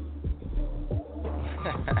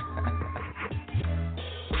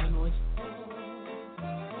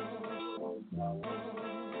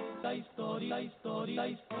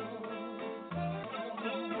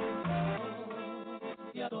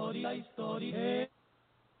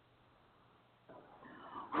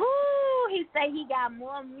 Whoo, he say he got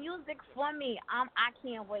more music for me. I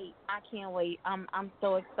can't wait. I'm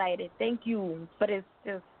so excited. Thank you for this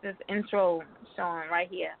intro, Sean, right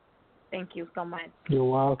here. Thank you so much. You're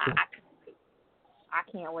welcome. I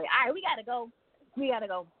can't wait. All right, we gotta go.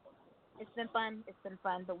 It's been fun,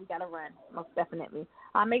 but we gotta run, most definitely.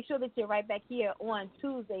 Make sure that you're right back here on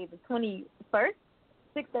Tuesday, the 21st,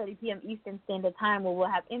 6:30 p.m. Eastern Standard Time, where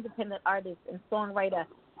we'll have independent artist and songwriter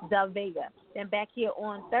Da Vega. Then back here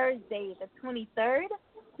on Thursday, the 23rd.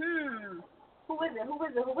 Who is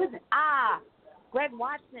it? Greg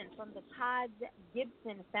Watson from the Todd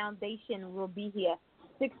Gibson Foundation will be here,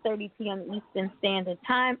 6:30 p.m. Eastern Standard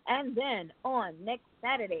Time. And then on next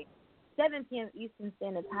Saturday, 7 p.m. Eastern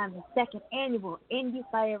Standard Time, the second annual Indie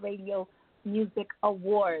Fire Radio Music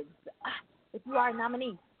Awards. If you are a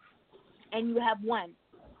nominee and you have won,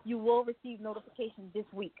 you will receive notification this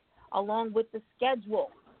week along with the schedule.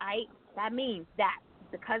 All right? That means that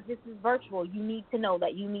because this is virtual, you need to know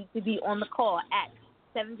that you need to be on the call at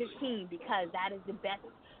 7:15 because that is the best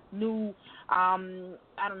new,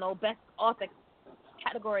 best author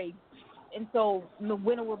category. And so the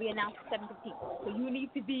winner will be announced at 7:15. So you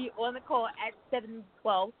need to be on the call at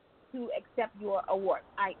 7:12 to accept your award.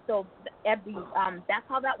 All right, so that's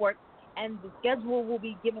how that works. And the schedule will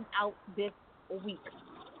be given out this week.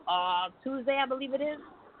 Tuesday, I believe it is,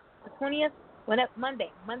 the 20th.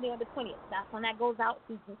 Monday on the 20th. That's when that goes out.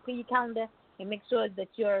 So you can clear your calendar and make sure that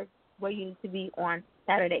you're where you need to be on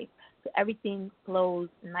Saturday. So everything flows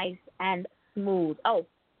nice and smooth. Oh,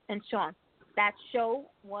 and Sean, that show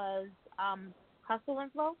was Hustle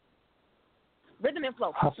and Flow? Rhythm and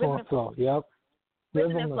Flow. Hustle and Flow, yep.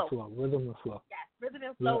 Rhythm and Flow. Yes, Rhythm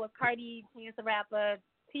and Flow with Cardi, Chance the Rapper,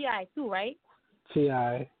 T.I. too, right?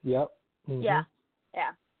 T.I., yep. Mm-hmm. Yeah.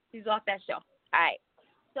 She's off that show. All right.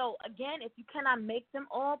 So, again, if you cannot make them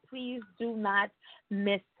all, please do not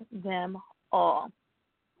miss them all.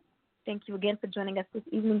 Thank you again for joining us this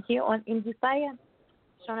evening here on Indie Fire.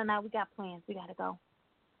 Sean and I, we got plans. We got to go.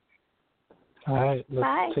 All right. Let's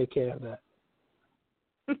Bye. take care of that.